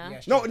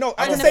 No.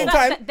 At the same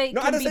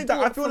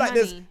time, I feel like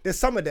there's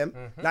some of them,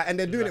 like, and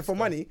they're doing it for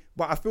money.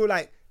 But I feel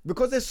like,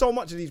 because there's so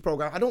much of these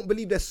programs, I don't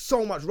believe there's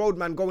so much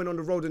roadman going on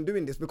the road and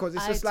doing this, because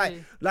it's just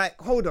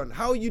like, hold on,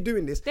 how are you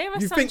doing this? There are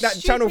you some think that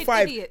Channel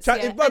 5, idiots, yeah.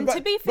 And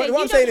to be fair,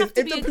 what I'm saying is,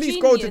 if the police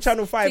go to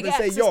Channel 5 and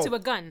say, "Yo,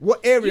 what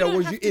area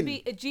was you in?"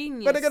 Be a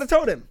genius. But they're gonna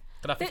tell them.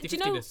 But Do you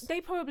know, they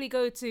probably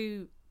go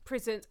to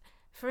prisons.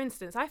 For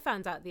instance, I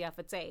found out the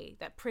other day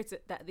that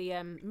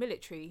the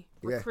military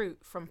recruit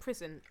from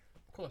prison.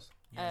 Of course.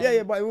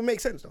 Yeah, but it will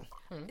make sense though.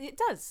 It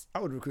does. I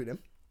would recruit them.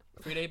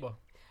 Free labor.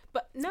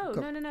 But no. As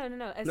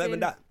Not even in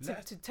that.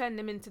 to turn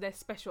them into their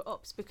special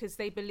ops, because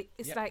they believe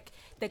it's like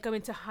they're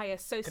going to hire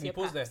sociopaths. Can you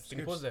pause there?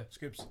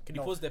 Scoops. Can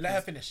you pause there? Let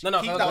her finish. No.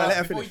 let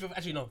her finish.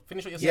 Actually, no.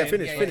 Finish what you're Yeah,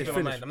 saying. finish.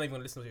 I'm not even going to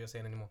listen to what you're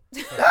saying anymore.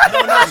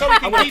 Sorry,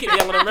 I'm going to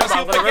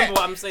remember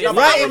what I'm saying.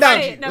 Write it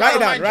down.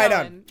 Write it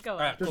down. Go on.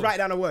 Alright, Just cool. write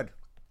down a word.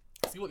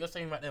 See what you're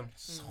saying right there.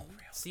 So real.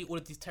 See all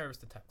of these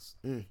terrorist attacks.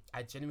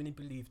 I genuinely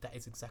believe that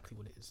is exactly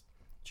what it is.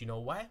 Do you know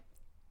why?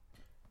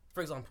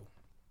 For example,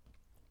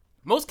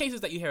 most cases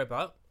that you hear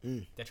about,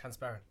 they're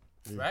transparent,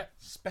 right?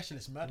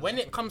 Specialist murder. When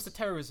it comes to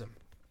terrorism,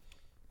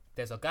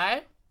 there's a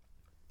guy,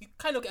 you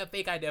kind of get a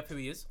vague idea of who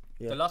he is.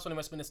 Yeah. The last one in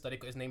Westminster, they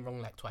got his name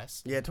wrong like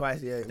twice. Yeah,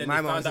 twice. Yeah, Then my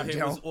they mum found was out in who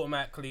it was jail.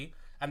 automatically.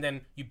 and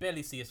then you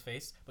barely see his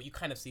face, but you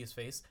kind of see his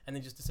face, and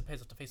then just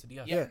disappears off the face of the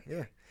earth. Yeah.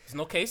 There's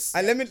no case.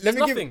 And let me There's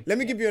nothing.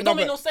 give you It don't another.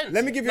 make no sense.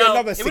 Let me give you Now,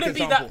 another It sick wouldn't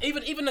be example.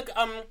 that even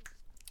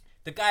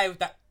the guy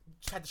that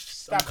tried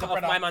to cut off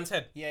brother. my man's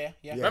head. Yeah.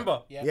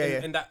 Remember? Yeah.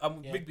 In that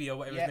Rigby or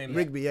whatever his name is.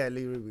 Rigby, yeah,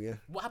 Lee Rigby, yeah.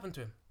 What happened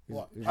to him?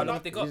 What? How long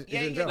have they got?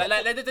 He's in jail.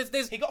 Like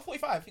there's He got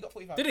 45.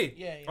 Did he?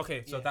 Yeah.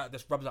 Okay, so yeah. that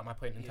just rubs out my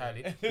point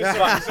entirely.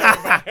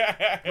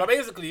 But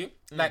basically,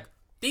 like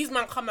these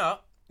man come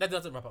out. That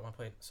doesn't rub out my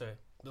point. Sorry,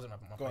 doesn't rub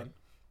out my point. on.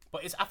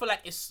 But I feel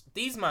like it's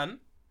these man.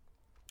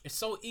 It's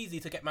so easy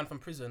to get man from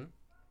prison,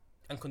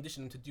 and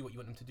condition them to do what you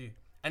want them to do.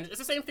 And it's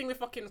the same thing with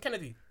fucking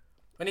Kennedy,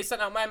 when they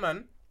sent out my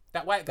man,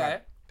 that white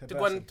guy, to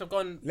go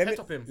and head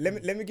up him. Let me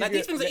give Like you.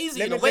 these things are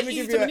easy. Let Way me easy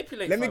give to you.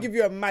 manipulate. Let me fam. give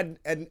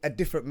you a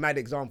different mad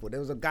example. There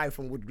was a guy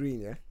from Wood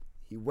Green, yeah.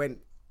 He went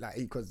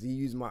because he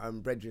used my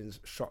brethren's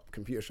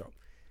computer shop.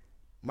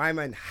 My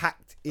man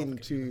hacked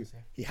into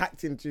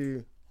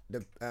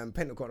the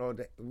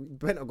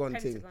Pentagon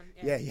thing.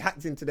 Yeah, he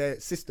hacked into their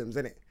systems,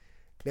 innit?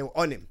 They were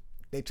on him.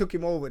 They took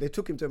him over. They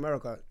took him to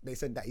America. They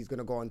said that he's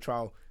gonna go on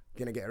trial,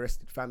 gonna get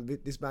arrested. Fam,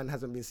 this man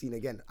hasn't been seen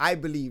again. I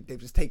believe they've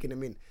just taken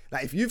him in.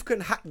 Like if you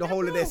can hack the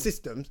whole of their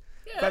systems,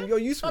 fam, you're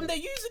useful. Fam, they're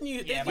using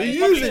you. Yeah, They're but he's using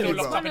probably you, still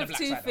bro. locked up One in a of black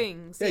two site, though.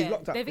 things. Yeah, he's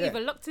locked up, They've yeah. either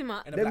locked him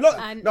up. In a They've black locked.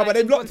 site. And, No, but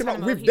they've in locked him up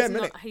Guantanamo, with them,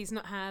 innit? He's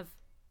not have.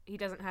 He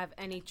doesn't have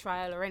any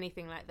trial or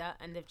anything like that,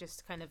 and they've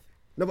just kind of.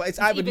 No, but it's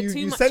He's either either too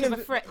you much send of him.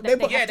 a threat that they-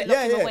 they have to yeah,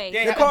 lock him yeah, away.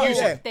 yeah, They can't. use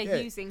Yeah, him. They're yeah.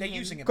 using They're him.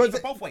 using him. Because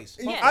Both ways.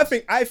 Yeah.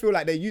 I feel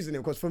like they're using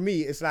him because for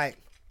me it's like,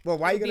 well,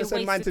 why are you It would gonna be a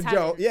send man waste to of jail?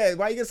 talent. Yeah,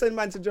 why are you gonna send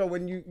man to jail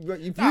when you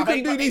Nah,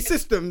 can do these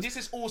systems? This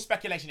is all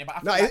speculation here, but I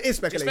feel No, like, it is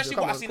speculation, especially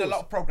come what on, I've seen of a lot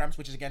course. of programs,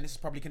 which is again, this is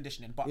probably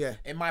conditioning. But Yeah.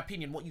 in my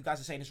opinion, what you guys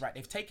are saying is right.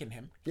 They've taken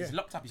him. He's Yeah.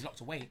 locked up. He's locked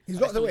away. He's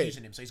but locked they're still away.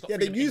 using him, so he's got Yeah,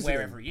 they're freedom in using him.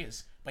 wherever he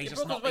is. But he's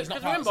just not. Because He's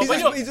not part remember, of the He's when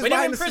just you're in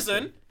behind the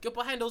prison, you're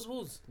behind those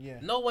walls. Yeah.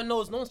 No one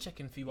knows. No one's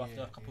checking for you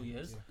after a couple of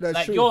years. That's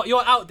Like true.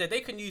 you're out there. They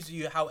can use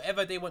you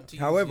however they want to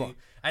use However. you.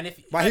 And if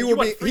But and he you will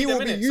want be freedom,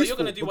 innit? So useful you're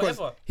gonna do because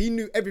whatever. he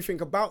knew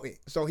everything about it.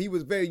 So he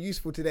was very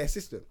useful to their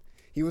system.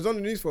 He was on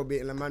the news for a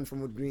bit, and a man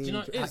from Wood Green you know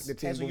what it hacked is? the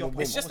team. Here's what Boom, your boom,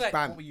 point It's just was. like-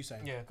 bam. What were you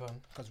saying? Yeah, go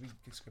on. Because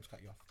Scripps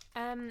cut you off.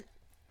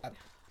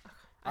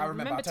 I remember,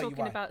 remember I'll tell you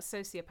talking why. about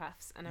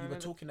sociopaths, and I You were remember.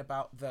 talking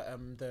about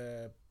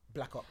the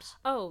Black Ops.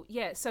 Oh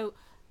yeah, so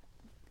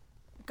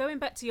going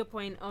back to your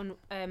point on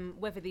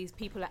whether these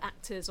people are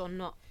actors or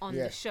not on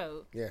Yeah. the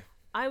show, Yeah.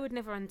 I would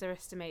never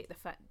underestimate the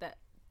fact that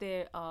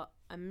there are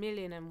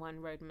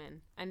 1,000,001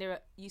 roadmen, and there are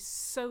it's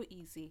so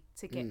easy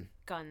to get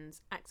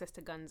guns, access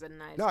to guns and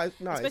knives. No, it's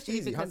especially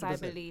easy. because 100%. I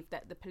believe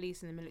that the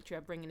police and the military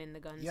are bringing in the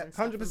guns Yeah, and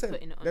stuff 100%. and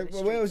putting it on the Where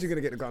else are streets. you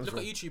gonna get the guns Look from?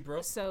 at YouTube,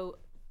 bro. So,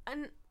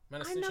 and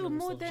Man, I know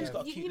more than He's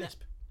got a you cute know.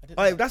 lisp. I didn't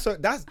Oh, know.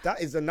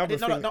 that is another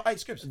No, thing. no, hey,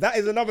 Scripps. That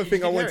is another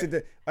thing I you hear wanted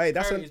to. Hey,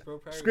 that's Prairies, bro,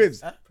 prairies.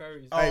 Scribs.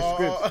 Prairies. Hey,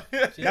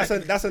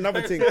 Scribs. That's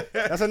another thing.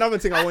 That's another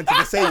thing I wanted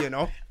to say. You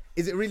know,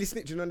 is it really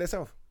snitching on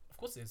themselves? Of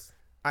course it is.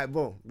 Alright,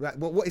 bro. Like,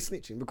 what is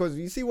snitching? Because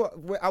you see what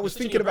I was Snitching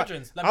thinking your about.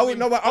 brethrens. Like I was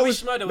no, but I Bobby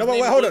was Schmurder no, was but wait,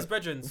 naming hold all on, his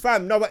brethrens.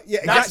 fam. No, but yeah,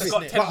 That's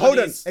exactly. got 10 But hold on,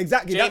 bodies.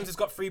 exactly. James has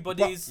got 3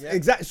 bodies. But,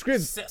 exact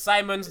Scribs.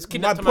 Simon's My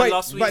kidnapped him point.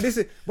 last week. But this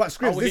is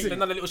Scribs. Oh, This he is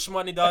another little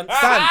shmoney done.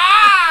 fam.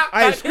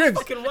 Hey, Like, Scribs.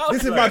 fucking wild,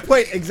 This is bro. my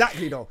point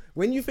exactly though.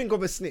 When you think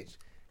of a snitch,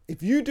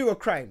 if you do a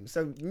crime,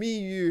 so me,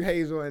 you,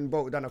 Hazel, and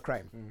Bolt done a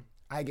crime,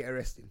 I get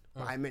arrested,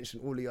 but I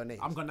mention all of your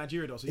names. I'm going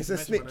Nigeria though, so you It's can a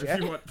mention snitch, whatever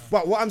yeah. you want.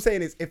 But what I'm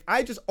saying is, if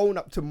I just own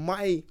up to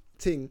my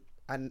thing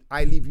and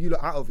I leave you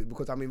lot out of it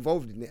because I'm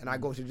involved in it and I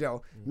go to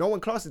jail, no one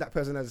classes that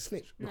person as a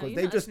snitch No, because you're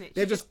they not a just snitch.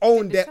 they You just just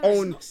own did their the task.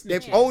 own. Not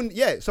They've snitching.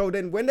 owned So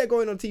then when they're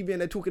going on TV and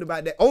they're talking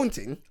about their own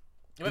thing,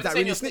 If is that saying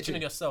really you're snitching snitching?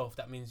 on yourself,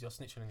 that means you're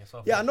snitching on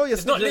yourself. Yeah, I know you're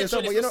It's not snitching on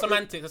yourself, literally, but you're it's not not-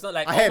 semantics. It's not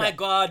like, I oh hear my that.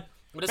 god,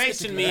 what does snitching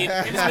Basically. mean?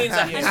 It just means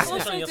that you're And it snitching on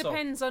also yourself.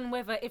 depends on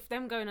whether if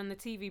them going on the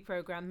TV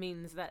program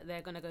means that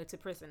they're gonna go to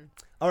prison.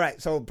 all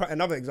right. So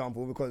another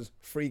example, because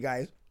 3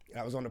 guys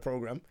that was on the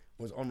program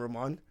was on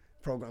remand.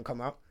 Program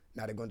come out.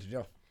 Now they're going to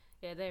jail.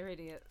 Yeah, they're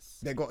idiots.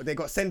 They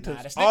got sentenced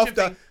Nah, the snitching after.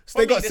 thing- So for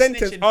they me, got the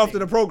sentenced snitching after thing-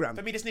 the program.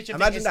 For me, the snitching thing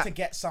Imagine is that. to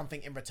get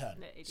something in return.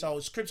 They're idiots. So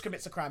Scripps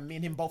commits a crime, me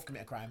and him both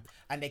commit a crime,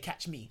 and they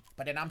catch me,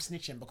 but then I'm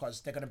snitching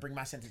because they're gonna bring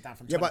my sentence down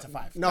from 20 to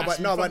 5. No, That's-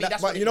 but no, for but, me, that,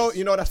 that's but what you it know, is.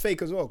 you know that's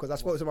fake as well. Because I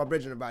spoke to my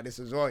brethren about this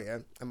as well, yeah.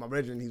 And my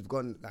brethren, he's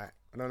gone like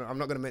I don't know. I'm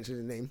not gonna mention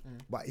his name,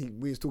 but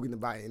we was talking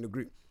about it in the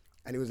group,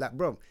 and he was like,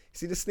 "Bro,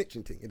 see the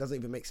snitching thing? It doesn't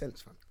even make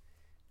sense, fam.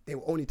 They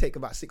will only take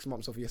about 6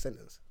 months off your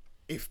sentence,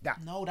 if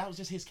that." No, that was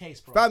just his case,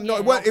 bro. Fam, no, Yeah.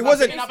 it wasn't. It No,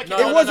 wasn't. no, It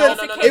no, wasn't.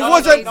 no, no, It no,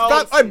 wasn't. no,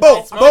 Fam, no, hey, no,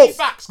 Bolt, no, Bolt,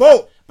 facts.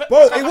 Bolt, But-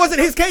 Bolt. It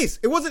wasn't his case.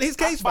 It wasn't his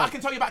case, But I fam.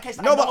 can tell you about a case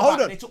that No, I but know hold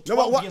about. on. They took No,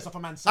 12 but years off a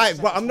man's Aye,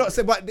 sentence but I'm not for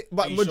saying.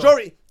 But Are you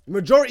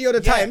majority of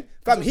the Yeah, time,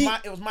 fam,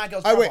 it was my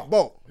girl's I wait,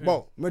 brother.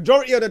 Bo.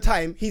 Majority of the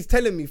time, he's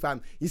telling me,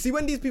 fam. You see,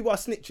 when these people are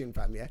snitching,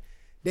 fam, yeah,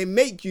 they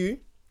make you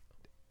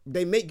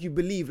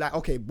believe like,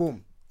 okay,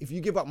 boom. If you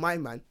give up my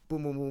man,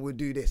 boom, boom, boom, we'll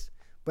do this.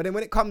 But then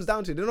when it comes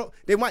down to it,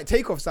 they might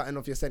take off something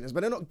off your sentence,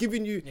 but they're not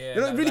giving you. Yeah,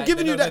 they're not no, really like,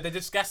 giving you that. They're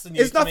just gassing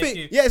you. It's to make nothing.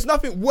 you- Yeah, it's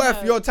nothing worth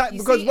No, your time you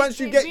because see, once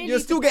you it get, really you're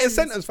still getting depends.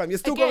 sentenced, fam. You're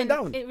still Again, going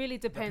down. It really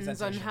depends on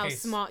Representation how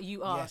case. smart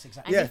you are. Yes,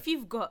 exactly. And Yeah. if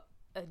you've got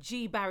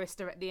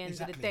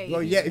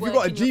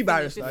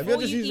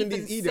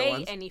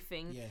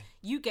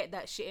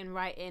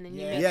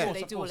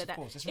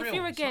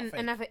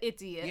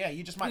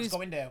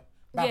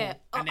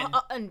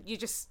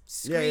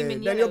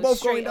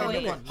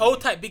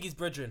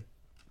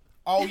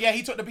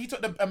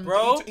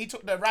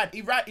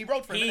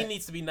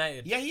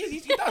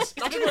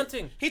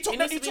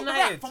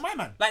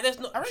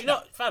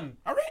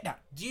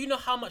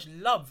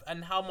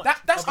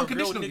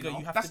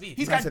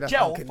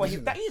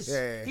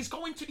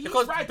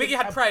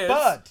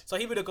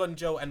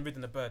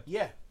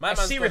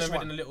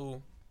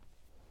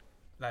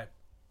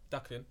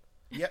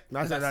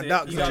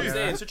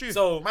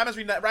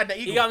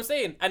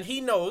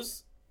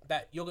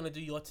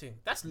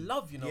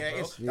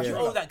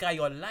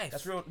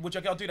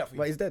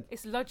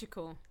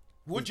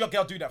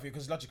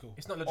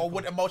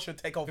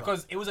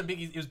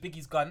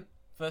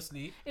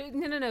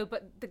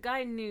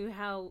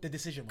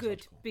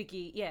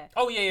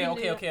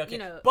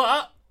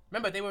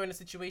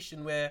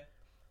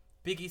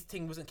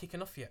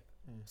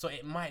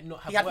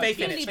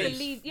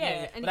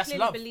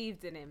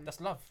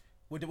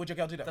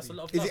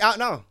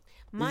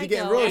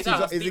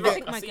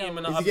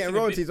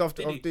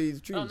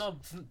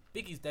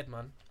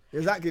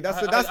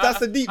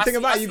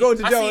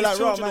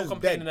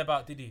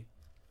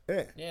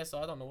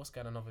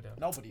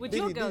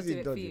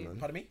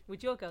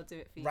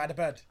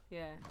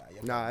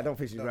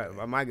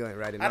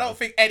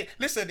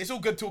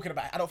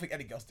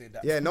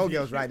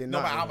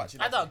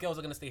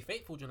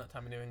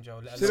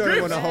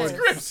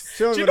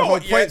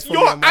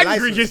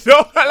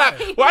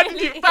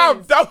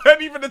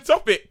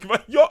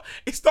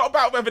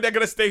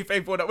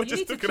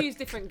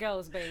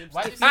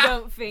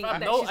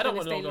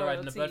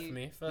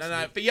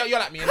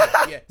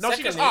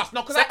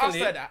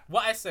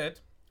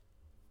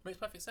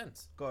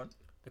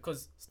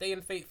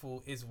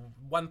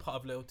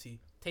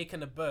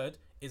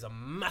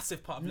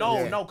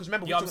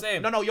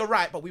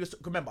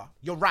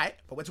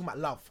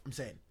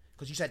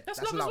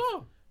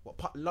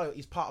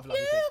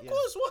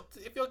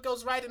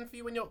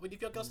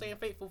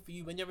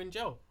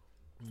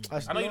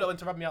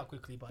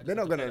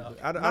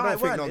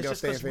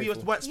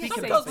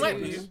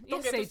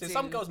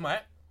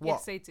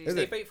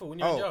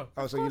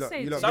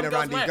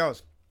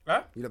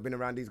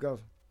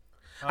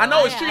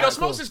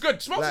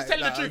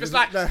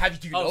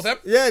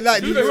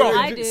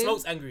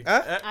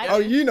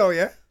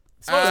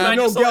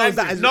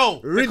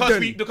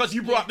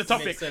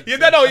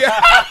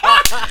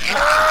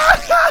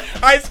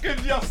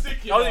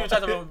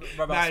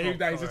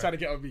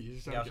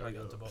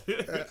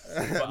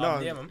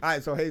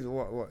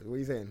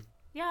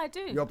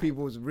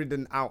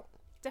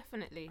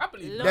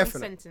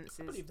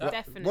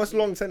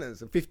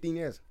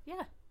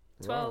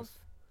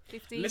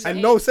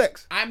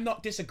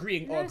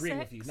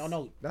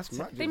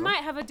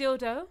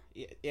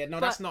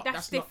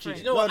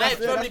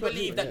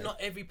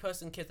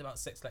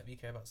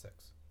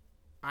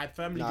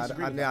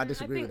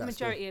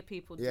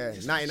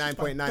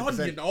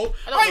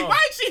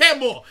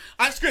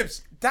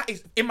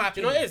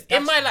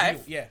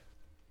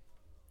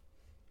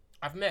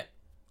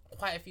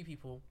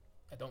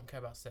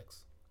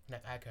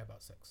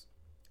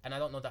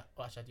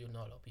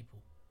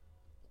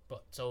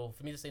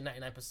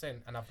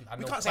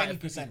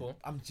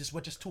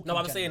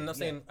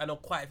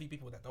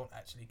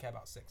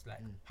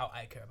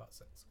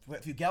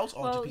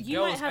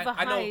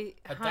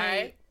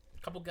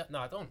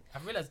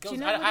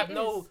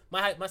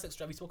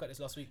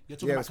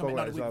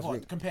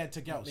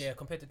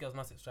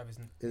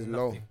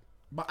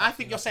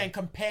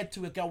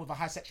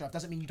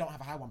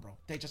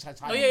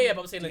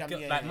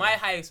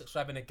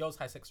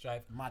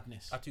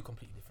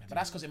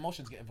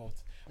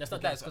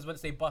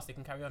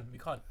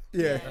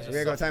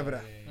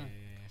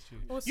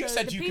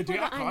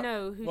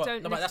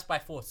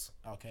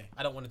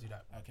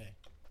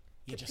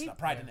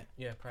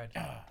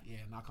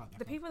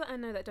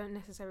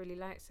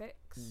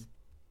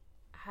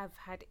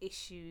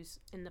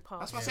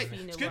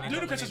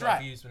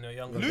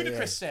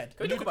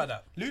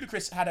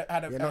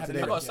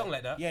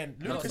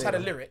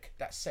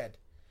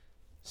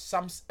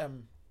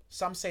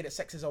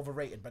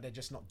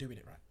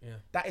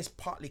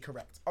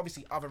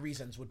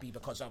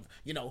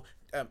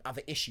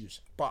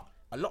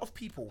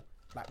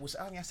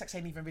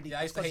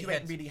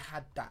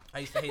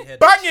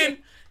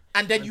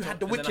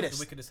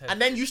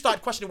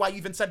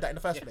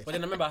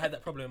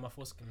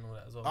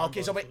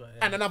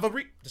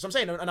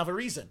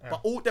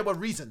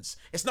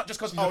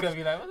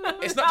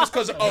it's not just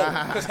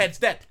because head's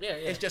dead. Yeah.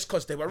 It's just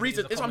because there were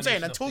reasons. a That's what I'm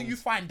saying. combination of Until you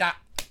things. find that,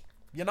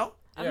 you know.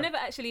 I've never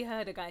actually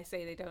heard a guy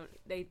say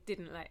they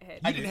didn't like head.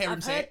 You didn't hear him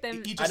I've say heard it.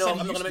 them. He I just know. said I'm he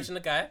not gonna used mention the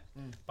guy,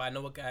 but I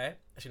know a guy.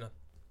 Actually, no.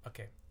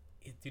 Okay,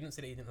 he didn't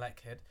say that he didn't like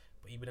head,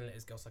 but he wouldn't let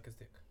his girl suck his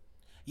dick.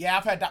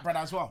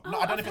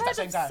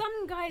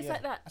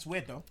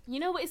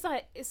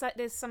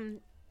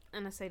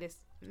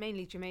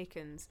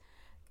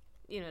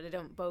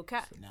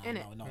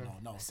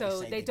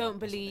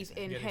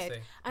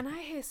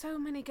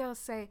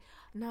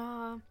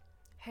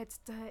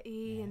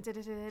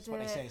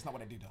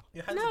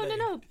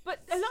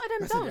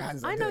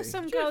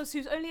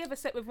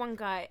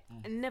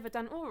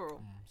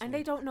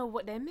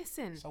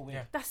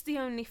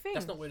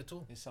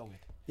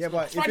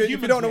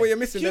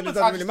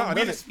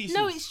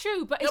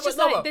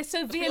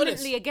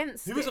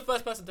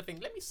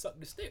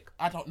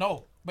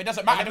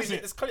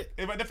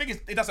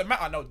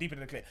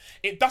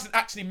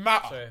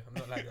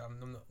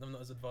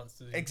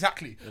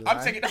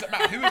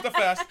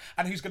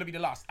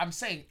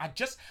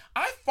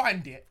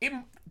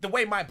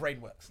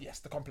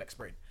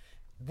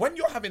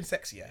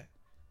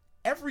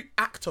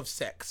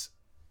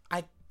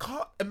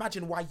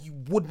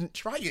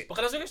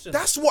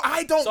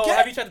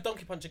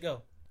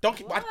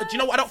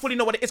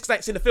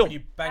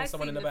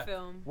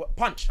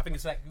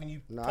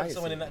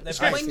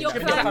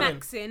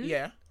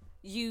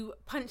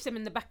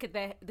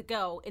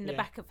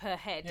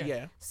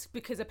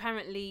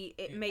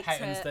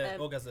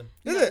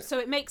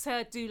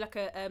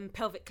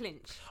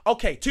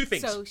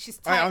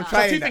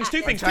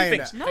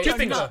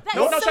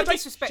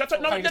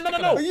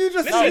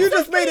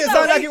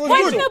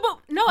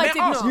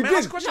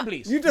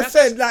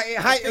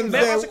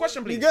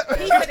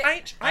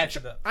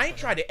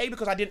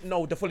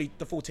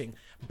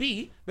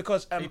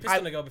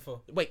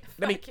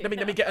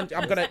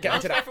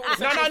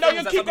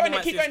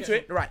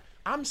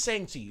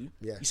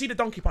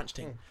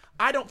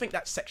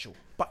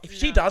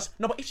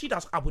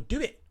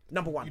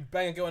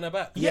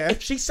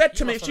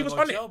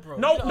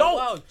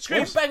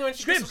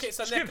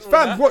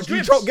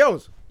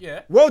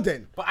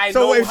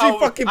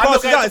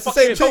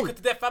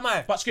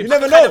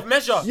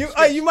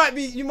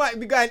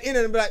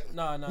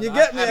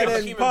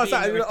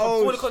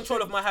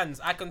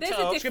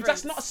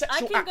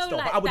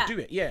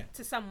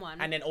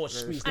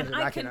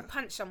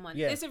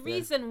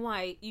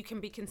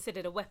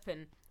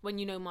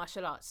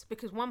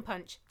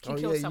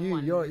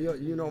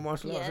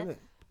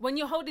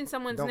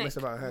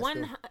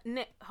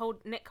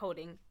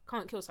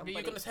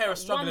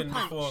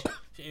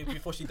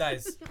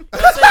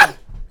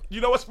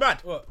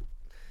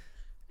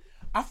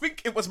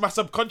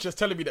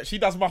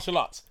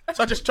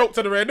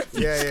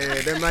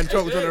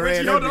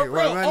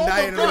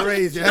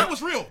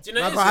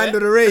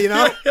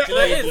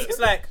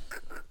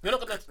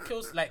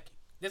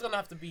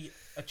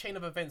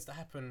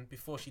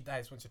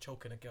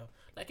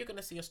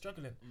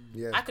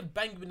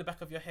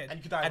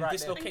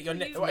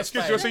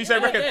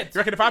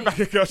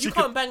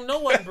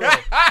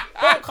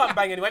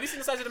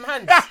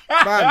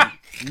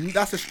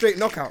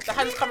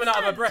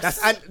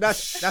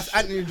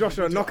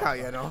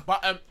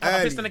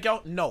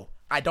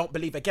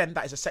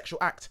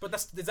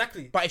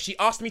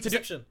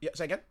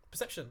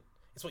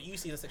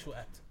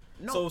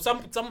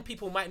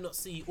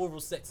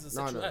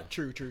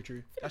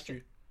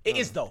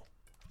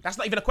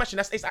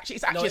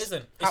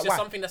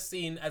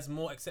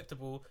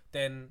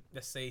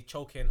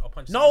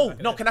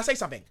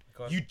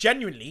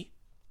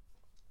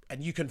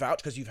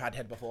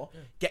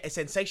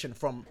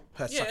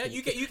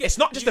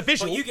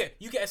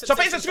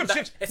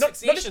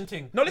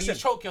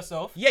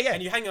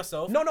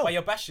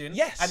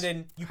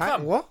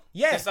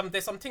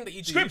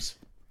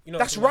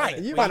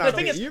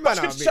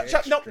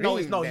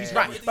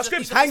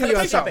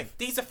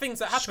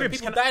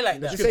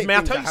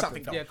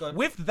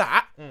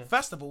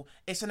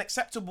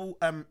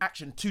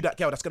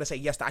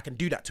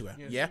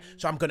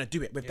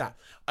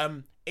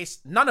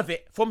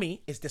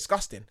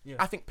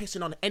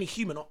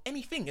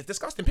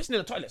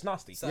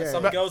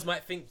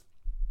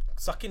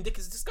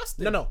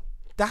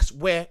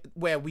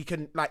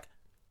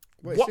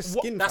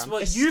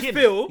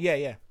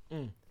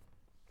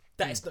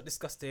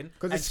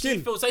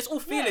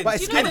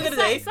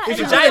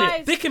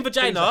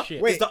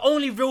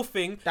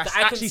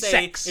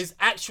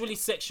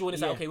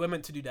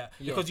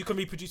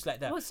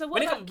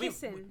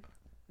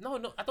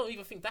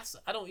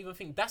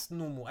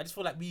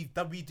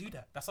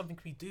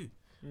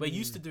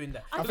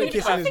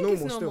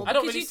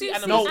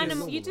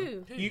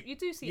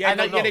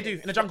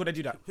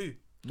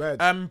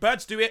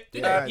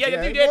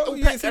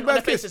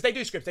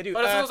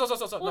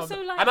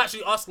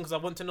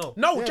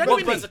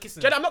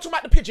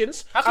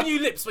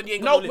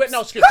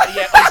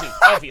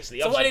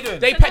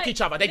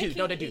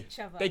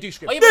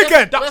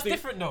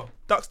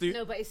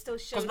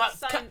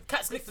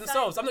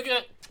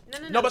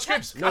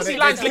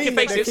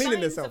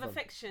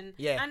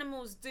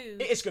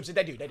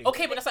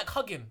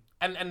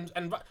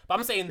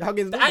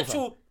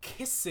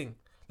 sing.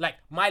 Like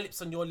my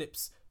lips on your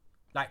lips.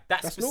 Like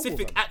that That's normal,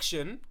 specific bro.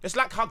 action. It's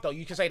like hug though.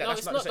 You can say that. No, that's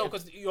it's not though,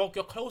 because you're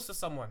close to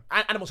someone.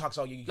 animals hug.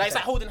 So you Like can it's say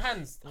like holding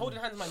hands. Holding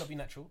hands might not be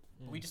natural.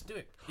 But we just do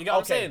it. You get what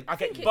I'm Okay, saying? I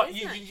get you. it But is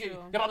you,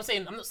 natural. no, but I'm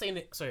saying I'm not saying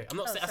it. Sorry, I'm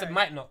not saying. I said sorry.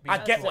 might not be. I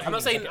get natural. what I'm you not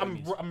mean, saying I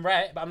get what you I'm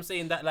right, but I'm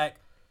saying that like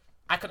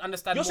I can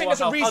understand. You're more saying there's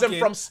a how reason hugging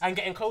from and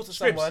getting close to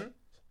Scribs. someone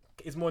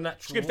is more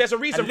natural. Scribs, there's a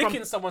reason and from-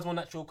 licking someone's more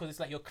natural because it's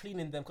like you're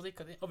cleaning them because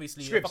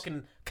obviously your Scribs.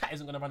 fucking cat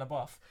isn't gonna run a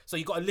bath, so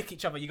you gotta lick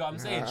each other. You got what I'm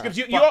saying? Because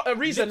you're But a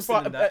reason lips for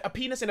and that- a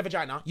penis in a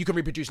vagina, you can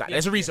reproduce that.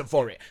 There's a reason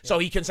for it. So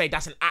he can say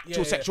that's an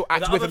actual sexual But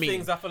act the with a other meaning.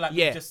 things I feel like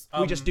yeah,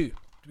 we we just do.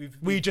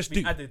 We just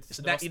do. Added It's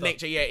to the that roster. in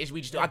nature, yeah, is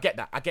we just do. I get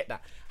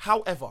that.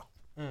 However,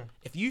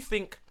 if you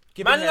think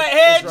giving Man head like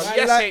is H! wrong, Man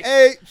yes, like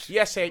H. H.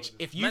 Yes, H.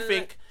 If you Man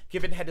think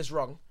giving head is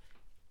wrong,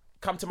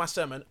 come to my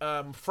sermon.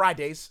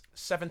 Fridays,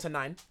 7 to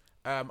 9.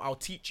 I'll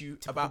teach you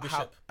about how.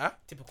 bishop. Huh?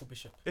 Typical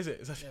bishop. Is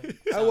it? Is that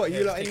Oh, what, Yeah,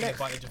 you lot in taking next?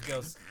 advantage of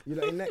girls. You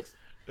lot in next?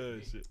 Oh,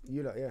 shit.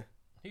 You lot, yeah.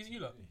 Who's you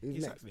lot? Who's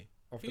next? Exactly.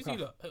 Off the Who's cuff.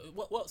 you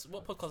lot?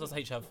 What podcast does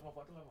H have?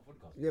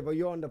 Yeah, but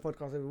you're on the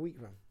podcast every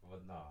week, man.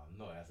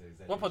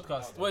 What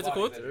podcast? What is it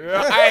called?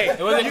 Hey,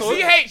 What is it you called?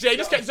 see H, yeah, you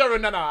just get Zoro.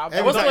 No.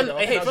 Hey, What's the Hey, one?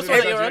 Hey, what's the one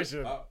that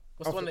you're on?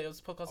 What's the one that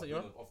was podcast that you're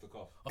on? Off the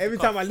cuff. Every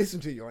time I listen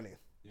to it, you're on it.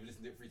 You've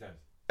listened to it 3 times.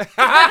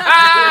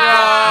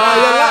 Nah,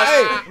 you're like,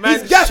 hey, Man,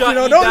 he's gassed, you shut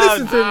know. you Don't down.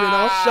 listen to him, you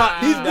know. Shut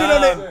He's you been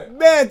on down. it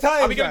bare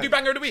times. Are we gonna man. do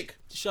banger of the week?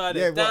 Shut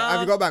Yeah, it but down.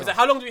 have you got banger? Is it-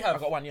 How long do we I have?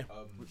 got one, yeah.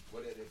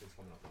 What day is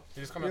coming up now? It's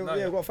just coming up Yeah, now.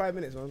 yeah, we've got 5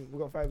 minutes, man.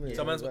 We've got 5 minutes.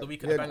 So man's got the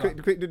week and the Yeah,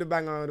 banger. quick do the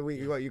banger of the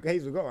week.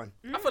 Hazel got one.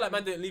 I feel like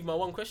man didn't leave my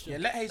one question. Yeah,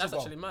 let Hazel That's go.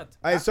 actually mad.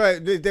 Hey, sorry,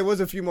 there was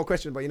a few more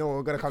questions, but you know what,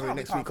 we're gonna cover it can't-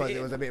 next we week can't because fit it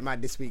it was a bit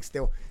mad this week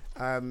still.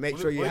 Make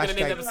sure you What are you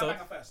gonna name the hashtag.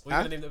 episode? What are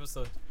you gonna name the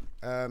episode?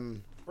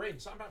 Brain,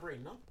 something about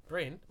brain, no?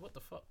 Brain? What the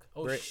fuck?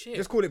 Oh Bra- shit.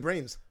 Just call it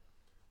brains.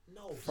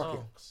 No, Fuck it.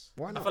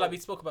 Why I not? feel like we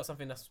spoke about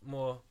something that's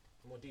more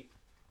deep.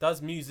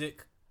 Does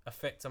music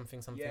affect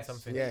something? Yes.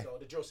 Something? Yeah. So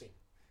the drill scene.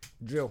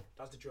 Drill.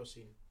 That's the drill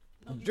scene.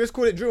 Just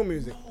call it drill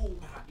music. Oh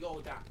man,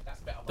 yo,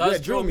 that's better. Does Yeah,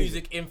 drill drill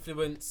music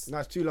influence? No,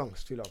 it's too long.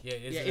 It's too long. Yeah,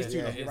 it is. Yeah, it's too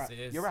it long. is, You're right. it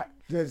is. You're right.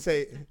 Just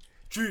say,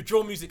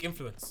 Drill music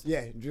influence.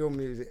 yeah, drill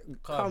music.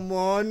 Come. Come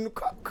on,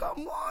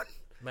 come on.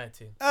 Mad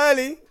team.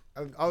 Early.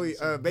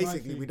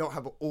 Basically, we don't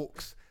have an aux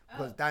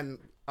because Dan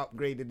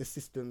upgraded the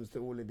systems to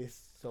all of this,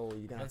 so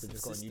you're gonna have That's to the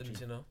just go on systems,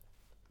 YouTube. you know.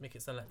 Make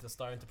it sound like the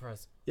Star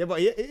Enterprise. Yeah, but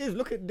it is.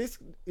 Look at this.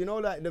 You know,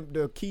 like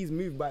the keys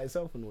move by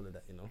itself and all of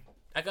that. You know.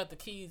 I got the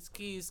keys.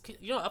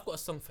 You know, I've got a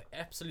song for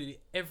absolutely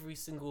every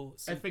single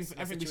Everything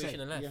we say. situation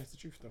in life. Yeah, it's the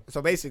truth though.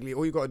 So basically,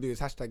 all you gotta do is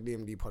hashtag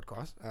DMD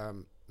podcast.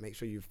 Make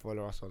sure you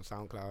follow us on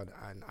SoundCloud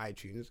and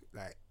iTunes.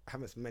 Like, I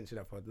haven't mentioned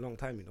that for a long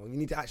time. You know, you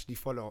need to actually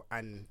follow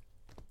and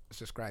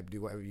subscribe.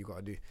 Do whatever you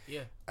gotta do.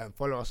 Yeah.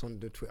 Follow us on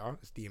the Twitter.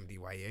 It's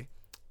DMDYA.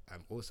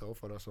 Also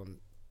follow us on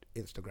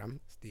Instagram.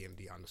 It's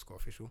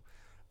DMD_official.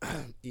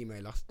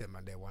 Email us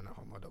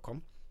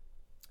deadmanday1@hotmail.com.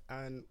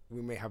 And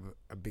we may have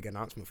a big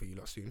announcement for you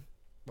lot soon,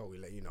 but we'll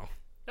let you know.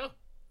 Oh,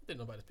 didn't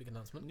know about this big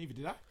announcement. Neither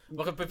did I.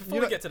 But before You we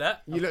lot- get to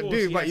that, You lot course,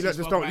 do, he but you actually lot just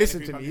spoke don't about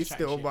listen it to in the me group chat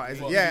still. shit. But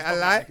it's, Well, yeah, he I spoke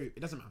about like. the group. It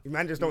doesn't matter. You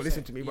man just don't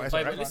listen to me, but it's but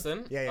alright.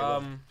 listen. Yeah,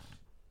 yeah.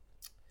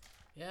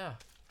 Yeah.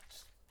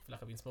 I feel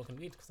like I've been smoking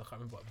weed because I can't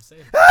remember what I'm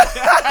saying.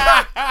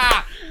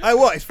 Hey,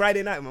 what? It's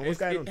Friday night, man. What's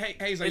going on? Hey,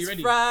 Hazel, are you It's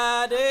ready?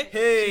 Friday.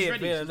 Hey, She's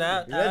ready, feeling she's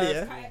that. You ready,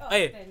 yeah? Cut it off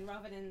Hey. then,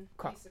 rather than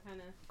Cut- used to kind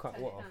of cut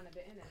turn what it off? down a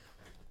bit,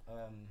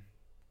 innit?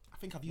 I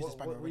think I've used this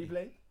banger already.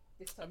 playing?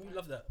 This I top mean, you one.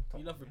 love that.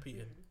 You love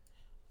repeating.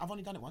 I've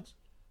only done it once.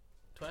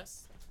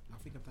 Twice. I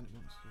think I've done it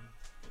once.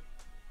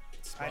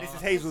 This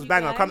is Hazel's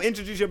banger. Come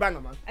introduce your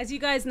banger, man. As you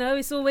guys know,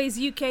 it's always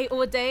UK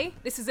all day.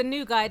 This is a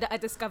new guy that I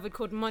discovered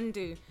called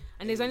Mondu.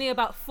 And there's only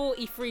about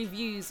 43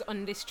 views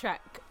on this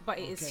track, but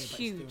it is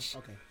huge.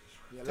 Okay.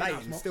 You're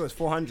lying. Still, it's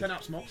 400. Turn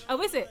up, smokes.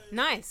 Oh, is it?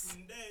 Nice.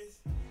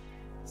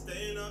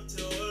 Staying up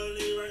till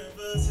early, writing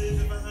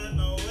verses if I had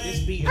no way. This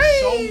beat is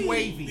so We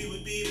wavy.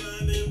 would be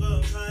vibing, but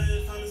I'm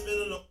tired, time has been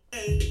a long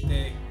day.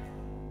 Day.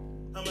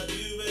 How my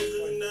duvet's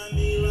looking at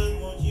me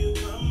like, won't you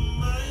come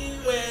my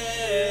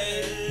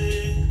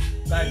way?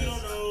 You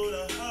don't know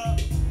the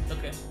heart.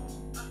 Okay.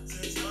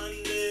 Since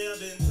Monday, I've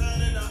been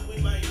turning up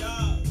with my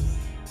dogs.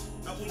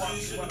 I put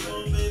you to the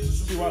phone, baby,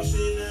 some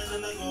bullshit,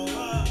 and then I go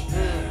out.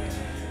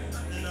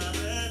 Then I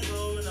head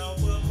home and I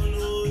work on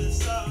all this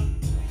stuff.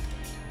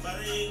 But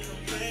I ain't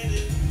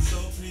complaining, so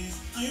please,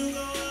 you go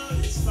out,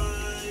 it's fine.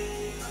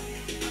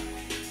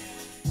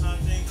 I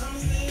think I'ma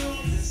stay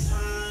home this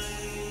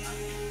time.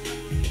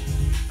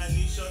 I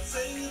need shots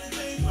saying to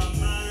change my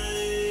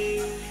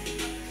mind.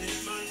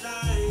 It's my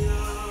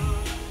night,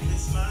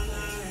 it's my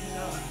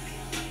night.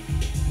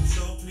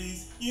 So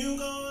please, you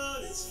go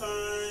out, it's fine.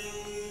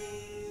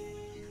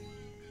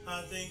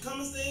 I think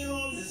I'ma stay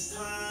home this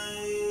time.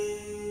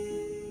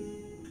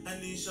 I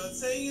need shots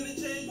saying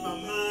to change my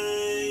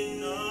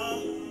mind.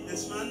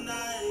 It's my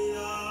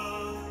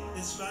night,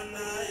 it's my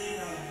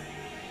night.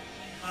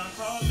 I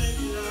can't make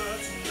it out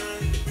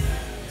tonight.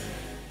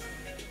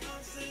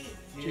 I'm saying,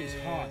 Tune's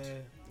hard.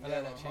 I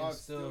like that tune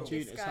still. Tune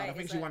is hard. I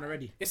think she won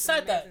already. It's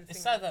sad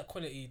that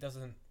quality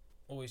doesn't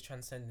always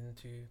transcend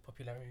into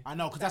popularity. I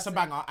know, because that's a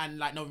banger, and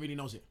like no one really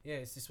knows it. Yeah,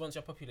 it's just once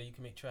you're popular, you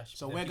can make trash.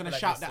 So Then we're people gonna like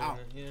shout this that out.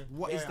 and, yeah.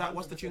 What is that?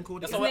 What's the tune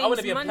called? That's His why I want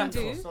to name's be a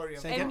platform. Mundu. Sorry,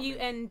 Say again?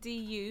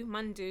 Mundu,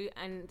 Mundu,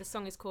 and the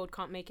song is called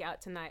 "Can't Make It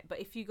Out Tonight." But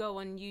if you go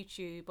on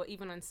YouTube or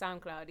even on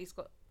SoundCloud, he's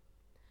got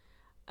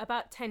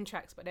about 10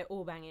 tracks, but they're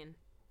all banging,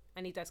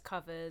 and he does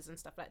covers and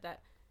stuff like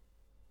that.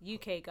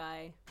 UK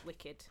guy,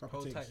 wicked.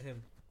 Hold tight to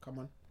him. Come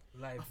on.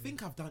 Live. I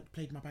think I've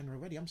played my banger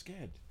already. I'm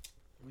scared.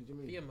 What do you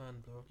mean? Be a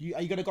man, bro.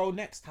 Are you gonna go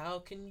next? How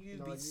can you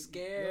No, be you're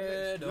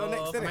scared? next. You're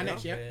next, of innit? Am I Yeah.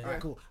 next? Yeah. Alright,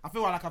 cool. I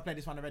feel like I've played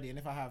this one already, and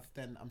if I have,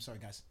 then I'm sorry,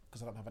 guys,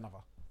 because I don't have another.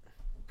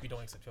 We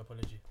don't accept your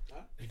apology.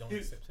 Huh? We don't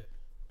accept it.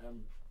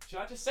 Should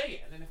I just say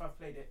it, and then if I've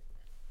played it?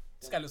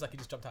 This guy looks like he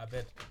just jumped out of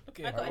bed. Look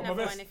at I him. got My another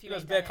vest, one if you he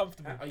looks ain't bare got it.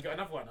 comfortable. Oh, you got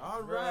another one.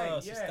 All Bro, right.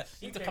 she's Yeah. that-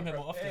 you need to come here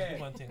more often. Yeah.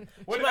 One thing.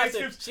 What She did might I have to-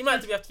 skip? She might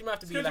have to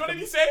be What like did a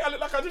he say? I look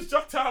like I just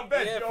jumped out of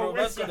bed. yeah, Yo, bro. where's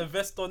Man's got that? the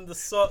vest on, the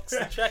socks, the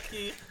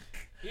trackie.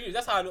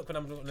 That's how I look when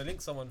I'm going to link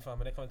someone, fam,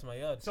 and they come into my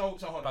yard. So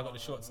hold on. But I got the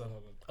shorts on.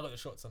 I got the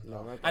shorts on.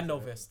 No, man, And no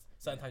vest.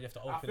 Sometimes you have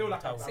to open I feel the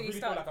like towel. I So you really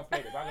start- feel like I've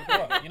played it. But I'm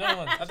gonna go on. You know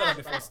what? I've done it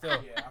before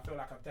still. Yeah, I feel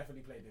like I've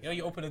definitely played this. You know,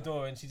 you open the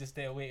door and she's just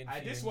there waiting for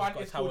you. This and one she's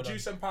got is a towel called on.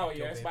 Juice and Power,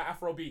 Yo, yeah? It's babe. by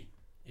Afro B.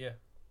 Yeah.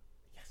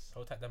 Yes.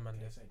 Hold tight, them man.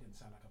 Okay, There. so it didn't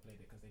sound like I played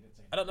it because they didn't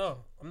say. I don't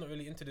know. I'm not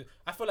really into the.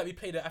 I feel like we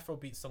played the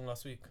Afrobeat song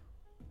last week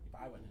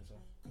But I went in, so.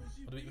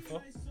 or the week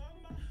before.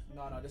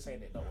 No, this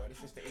ain't it. Don't worry.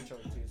 This is the intro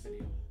to his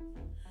video.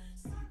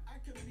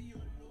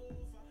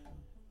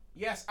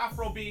 Yes,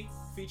 Afro B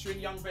featuring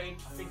Young Bane.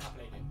 I think I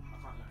played it. I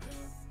can't lie.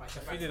 But it's a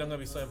If fact. we did, I'm gonna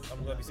be so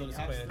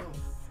disappointed.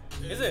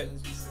 still. Is it?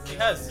 He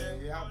has.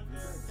 Yeah.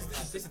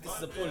 This is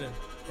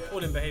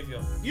appalling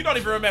behaviour. You don't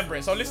even remember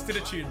it, so listen to the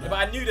tune. Yeah,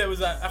 but I knew there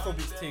was an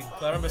Afrobeat thing.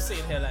 But I remember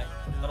sitting here like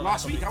I don't know,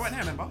 Last week, Afrobeats. I went there,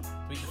 remember?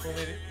 Week before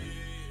maybe.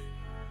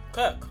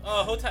 Kirk.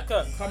 Oh, hold tight,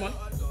 Kirk. Come on.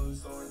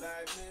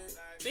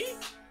 See?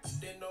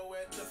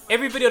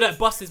 Every video that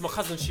busts is my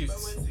cousin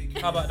shoots.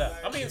 How about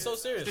that? I'm being so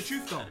serious. The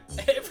truth, though.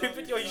 Every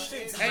video he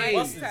shoots is Hey.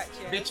 busts. Touch,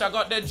 yeah. Bitch, I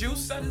got the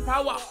juice and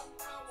power.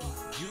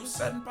 Juice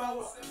and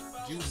power.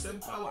 Juice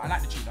and power. I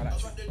like the tune. I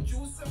like the tune.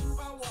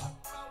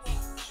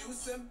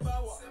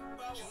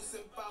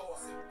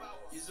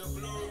 He's a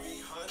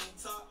glory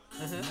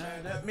hunter.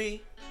 Mad at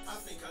me. I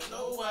think I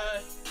know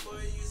why. Boy,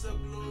 he's a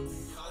glory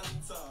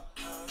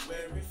hunter.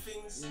 Wearing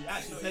things He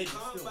actually played it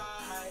still.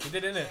 He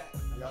did, innit?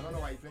 Yeah, I don't know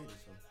why he played this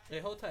one. Hey,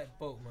 hold tight,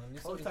 boat, man.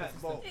 You're so Hold tight,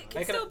 inconsistent. boat. It Hey, can can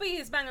I- still be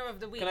his banger of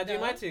the week. Can I do though.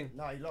 my thing?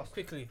 Nah, he lost.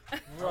 Quickly. I'm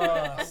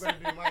Ross. gonna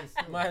do mine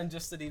still. Man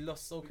just said he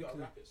lost so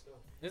quickly.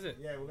 Is it?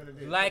 Yeah, we're gonna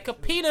do it. Like a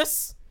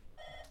penis.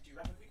 Do you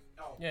rap it?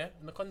 No. Yeah,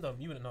 in the condom.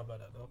 You wouldn't know about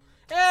that though.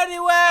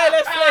 Anyway,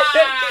 let's play.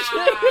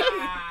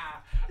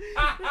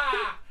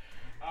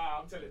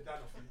 I'm telling Dan.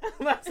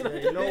 Yeah,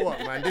 you know what,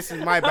 man? This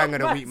is my bang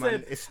of the week,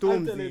 man. It's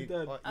Stormzy. telling Dad.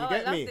 You Oh, I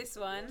get love me? this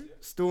one.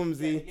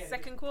 Stormzy.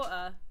 Second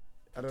quarter.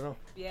 I don't know.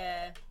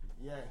 Yeah.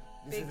 Yeah.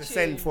 This Big is the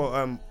send tune. for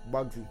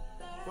Bugsy.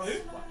 For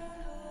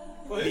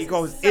who? He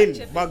goes Such in a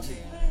big Bugsy.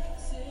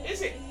 tune.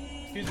 Is it?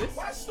 Excuse me.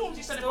 Why is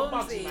Stormzy sending for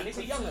Bugsy, man? He's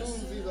a youngest.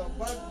 Stormzy's a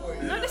bad boy.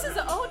 No, this is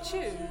an old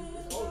tune.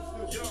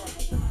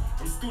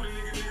 I'm still the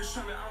niggas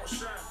trying to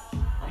outshine.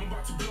 I'm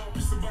about to blow up,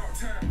 it's about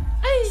time.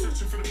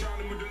 Searching for the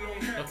brown with the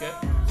long hair. Okay.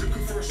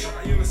 Looking for a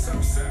shawty on the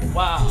south side.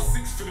 Wow.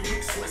 6 for the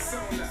mix, what it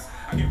sound like.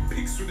 I get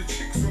pics with the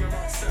chicks when I'm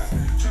outside.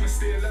 Trying to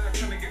stay alive,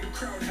 trying to get the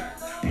crowd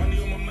high.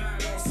 Money on my mind,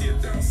 I don't see a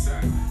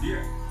downside.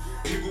 Yeah.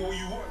 Nigga, what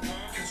you want?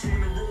 Catch you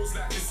in the roads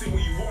like this ain't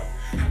what you want.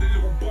 Had a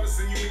little buzz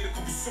and you made a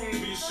couple songs,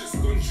 but your shit's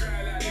gone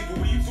dry like nigga,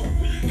 what you got?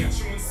 Catch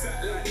you on set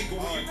like nigga,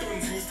 what you done?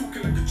 You was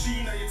talking like a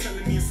G, now you're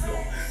telling me it's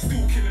long.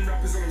 Still killing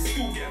rappers and I'm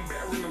still getting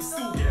better and I'm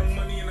still getting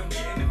money and I'm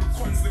getting it. The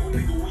cons, little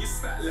nigga, what you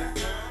stat like?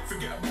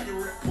 Forget about your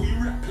rap, what you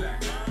rap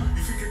like?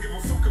 You think I give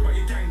a fuck about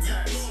your gang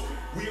ties?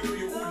 We all know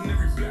you're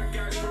ordinary black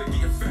guys, wanna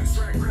get your facts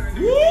right round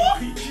in the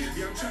EP.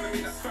 Yeah, I'm trying to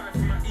make that 5 for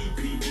my EP.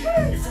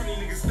 You funny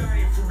niggas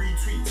dying for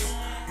retweets.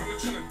 Man, I'm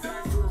trying to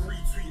die for a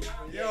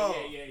retweet. Yo,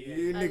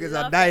 you I niggas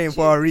love are dying that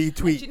for a tune.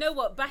 Do you retweet. know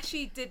what?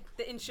 Bashi did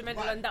the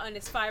instrumental on that on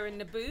his Fire in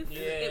the Booth.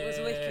 It was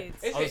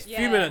wicked. I was Yeah.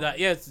 fuming at that.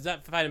 Yes,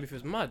 that finding before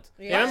was mad.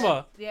 Yeah. You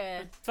remember?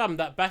 Yeah. Fam,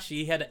 that Bashi,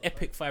 he had an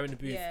epic fire in the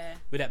booth Yeah.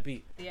 with that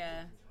beat.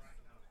 Yeah.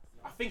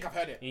 I think I've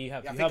heard it. You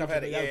have. Yeah, I you think have- I've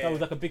heard it. That Yeah,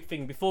 was like a big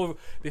thing before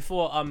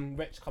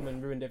Wretch come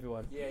and ruined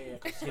everyone. yeah.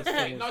 His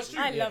thing No, was- it's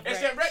true. I love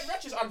It's Wretch.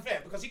 Wretch is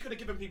unfair because he could have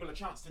given people a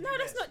chance to No, do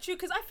that's theirs. not true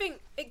because I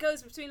think it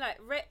goes between like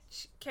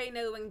Wretch,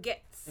 Kano, and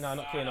Gets. No,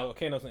 not Kano.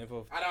 Kano's not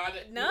involved.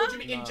 I No? What do you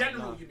mean in No,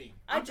 general? no. You mean?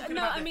 I I'm talking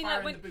no, about I the mean fire like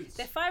in when the boots.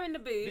 they're Fire in the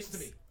Booth. Listen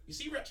to me. You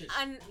see Wretches?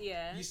 And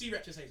yeah. You see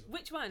Wretches, Hazel?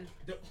 Which one?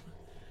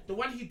 The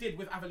one he did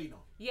with Avelino.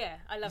 Yeah,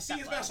 I love You see that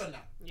his one. verse on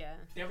that? Yeah.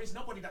 There is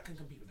nobody that can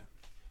compete with that.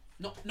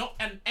 Not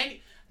and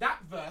any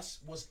that verse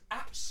was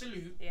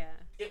absolute. Yeah.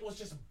 It was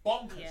just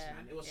bonkers, Yeah,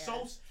 man. It was yeah.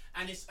 so,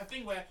 and it's a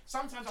thing where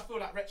sometimes I feel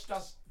like Wretch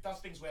does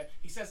things where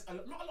he says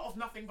not a lot of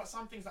nothing, but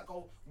some things that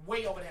go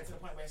way over there to the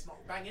point where it's not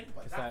banging.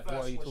 But It's that like, verse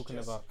what are you was talking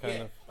just, about, kind yeah,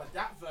 of. But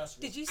that verse. Was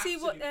Did you see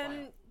what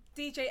absolute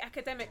fire. DJ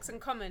Academics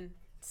and Common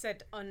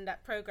said on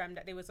that program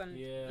that they was on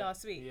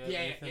last week?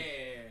 Yeah.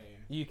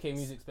 UK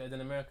music's better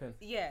than American.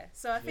 Yeah,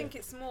 so I think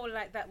it's more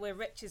like that where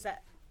Wretch is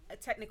at a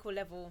technical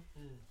level.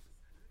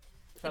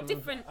 Fam, A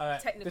different alright,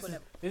 technical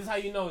level. This is how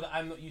you know that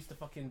I'm not used to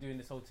fucking doing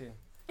this whole thing.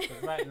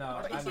 Because right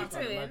now, What I'm is he just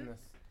on doing? madness.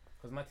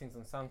 Because my thing's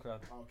on SoundCloud.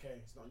 Okay,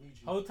 it's not on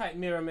YouTube. Hold tight,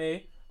 Mira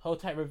May. Hold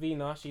tight,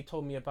 Ravina. She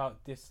told me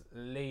about this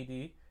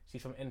lady.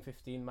 She's from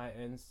N15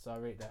 Mitons, so I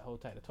rate that.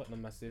 Hold tight, the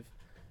Tottenham massive.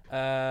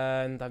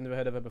 And I've never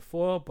heard of her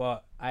before,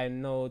 but I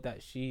know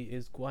that she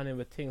is going in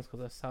with things because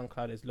her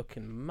SoundCloud is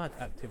looking mad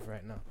active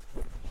right now.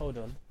 Hold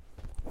on.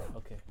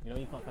 Okay, you know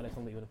you can't find a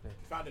song that you want to play.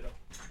 Found it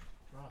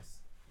though. Ross,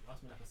 you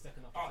asked me like a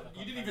second after. Oh,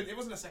 you didn't even. It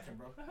wasn't a second,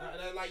 bro.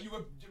 Like you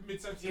were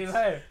mid-sentence.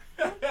 Hey.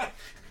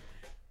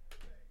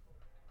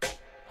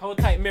 Hold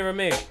tight, Mira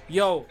May.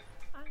 Yo.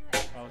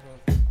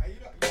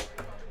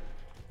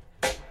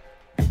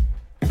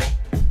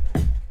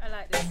 I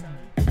like this song.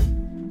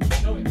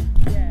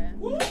 Yeah.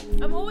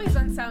 I'm always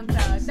on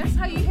SoundCloud. That's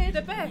how you hear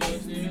the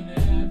best.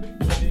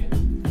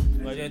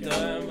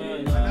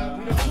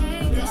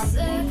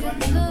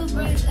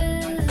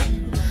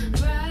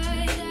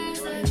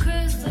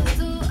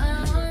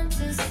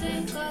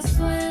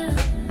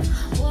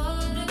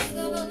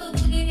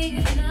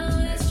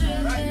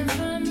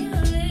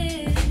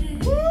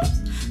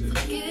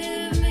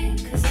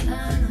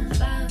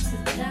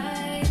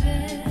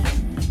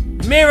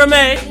 Mira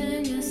May.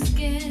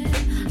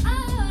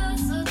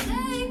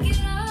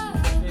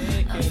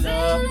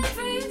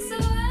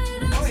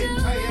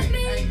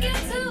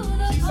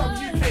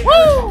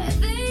 Woo!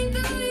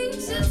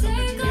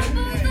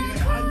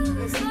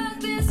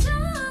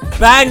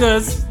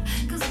 Bangers.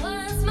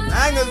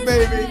 Bangers,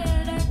 baby.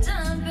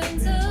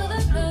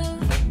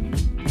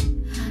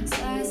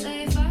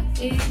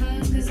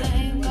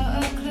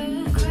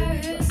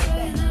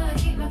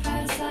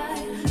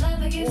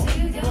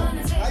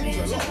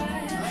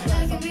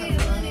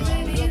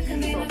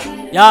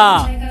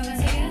 Yeah.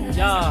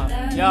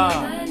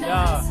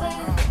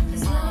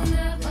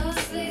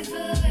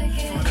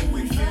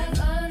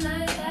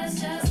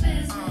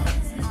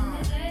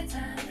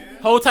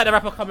 Hold tight, the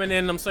rapper coming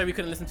in. I'm sorry we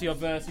couldn't listen to your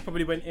verse. You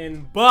probably went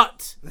in,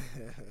 but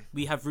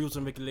we have rules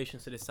and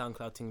regulations to this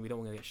SoundCloud thing. We don't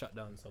want to get shut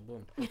down, so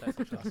boom. Hold tight,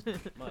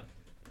 man.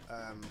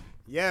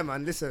 Yeah,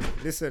 man. Listen.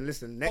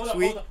 Next Hold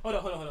week.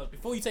 on.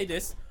 Before you say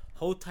this,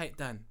 hold tight,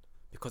 Dan,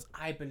 because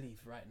I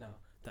believe right now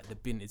that the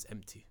bin is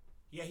empty.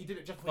 Yeah, he did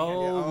it just for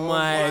Oh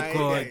my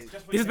god.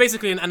 This is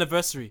basically an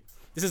anniversary.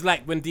 This is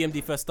like when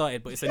DMD first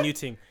started, but it's a new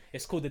thing.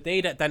 It's called the day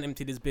that Dan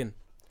emptied his bin.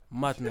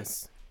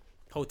 Madness.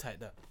 Hold tight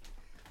that.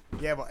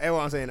 Yeah, but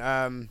everyone saying,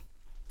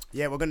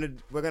 yeah, we're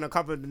gonna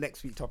cover the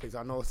next week topics.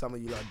 I know some of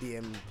you like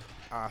DM'd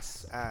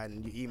us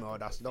and you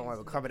emailed us. Don't worry,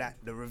 we'll cover that.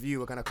 The review,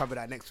 we're gonna cover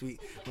that next week.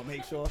 But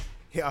make sure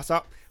hit us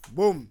up.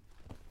 Boom.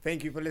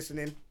 Thank you for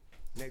listening.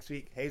 Next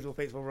week, Hazel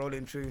Faithful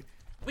rolling through.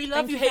 We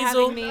love Thank you, for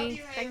Hazel. having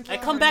me. Thank you Hey,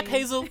 for come having back, me.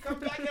 Hazel. Come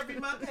back every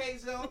month,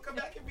 Hazel. Come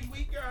back every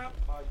week, girl.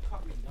 Oh, you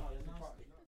can't really know.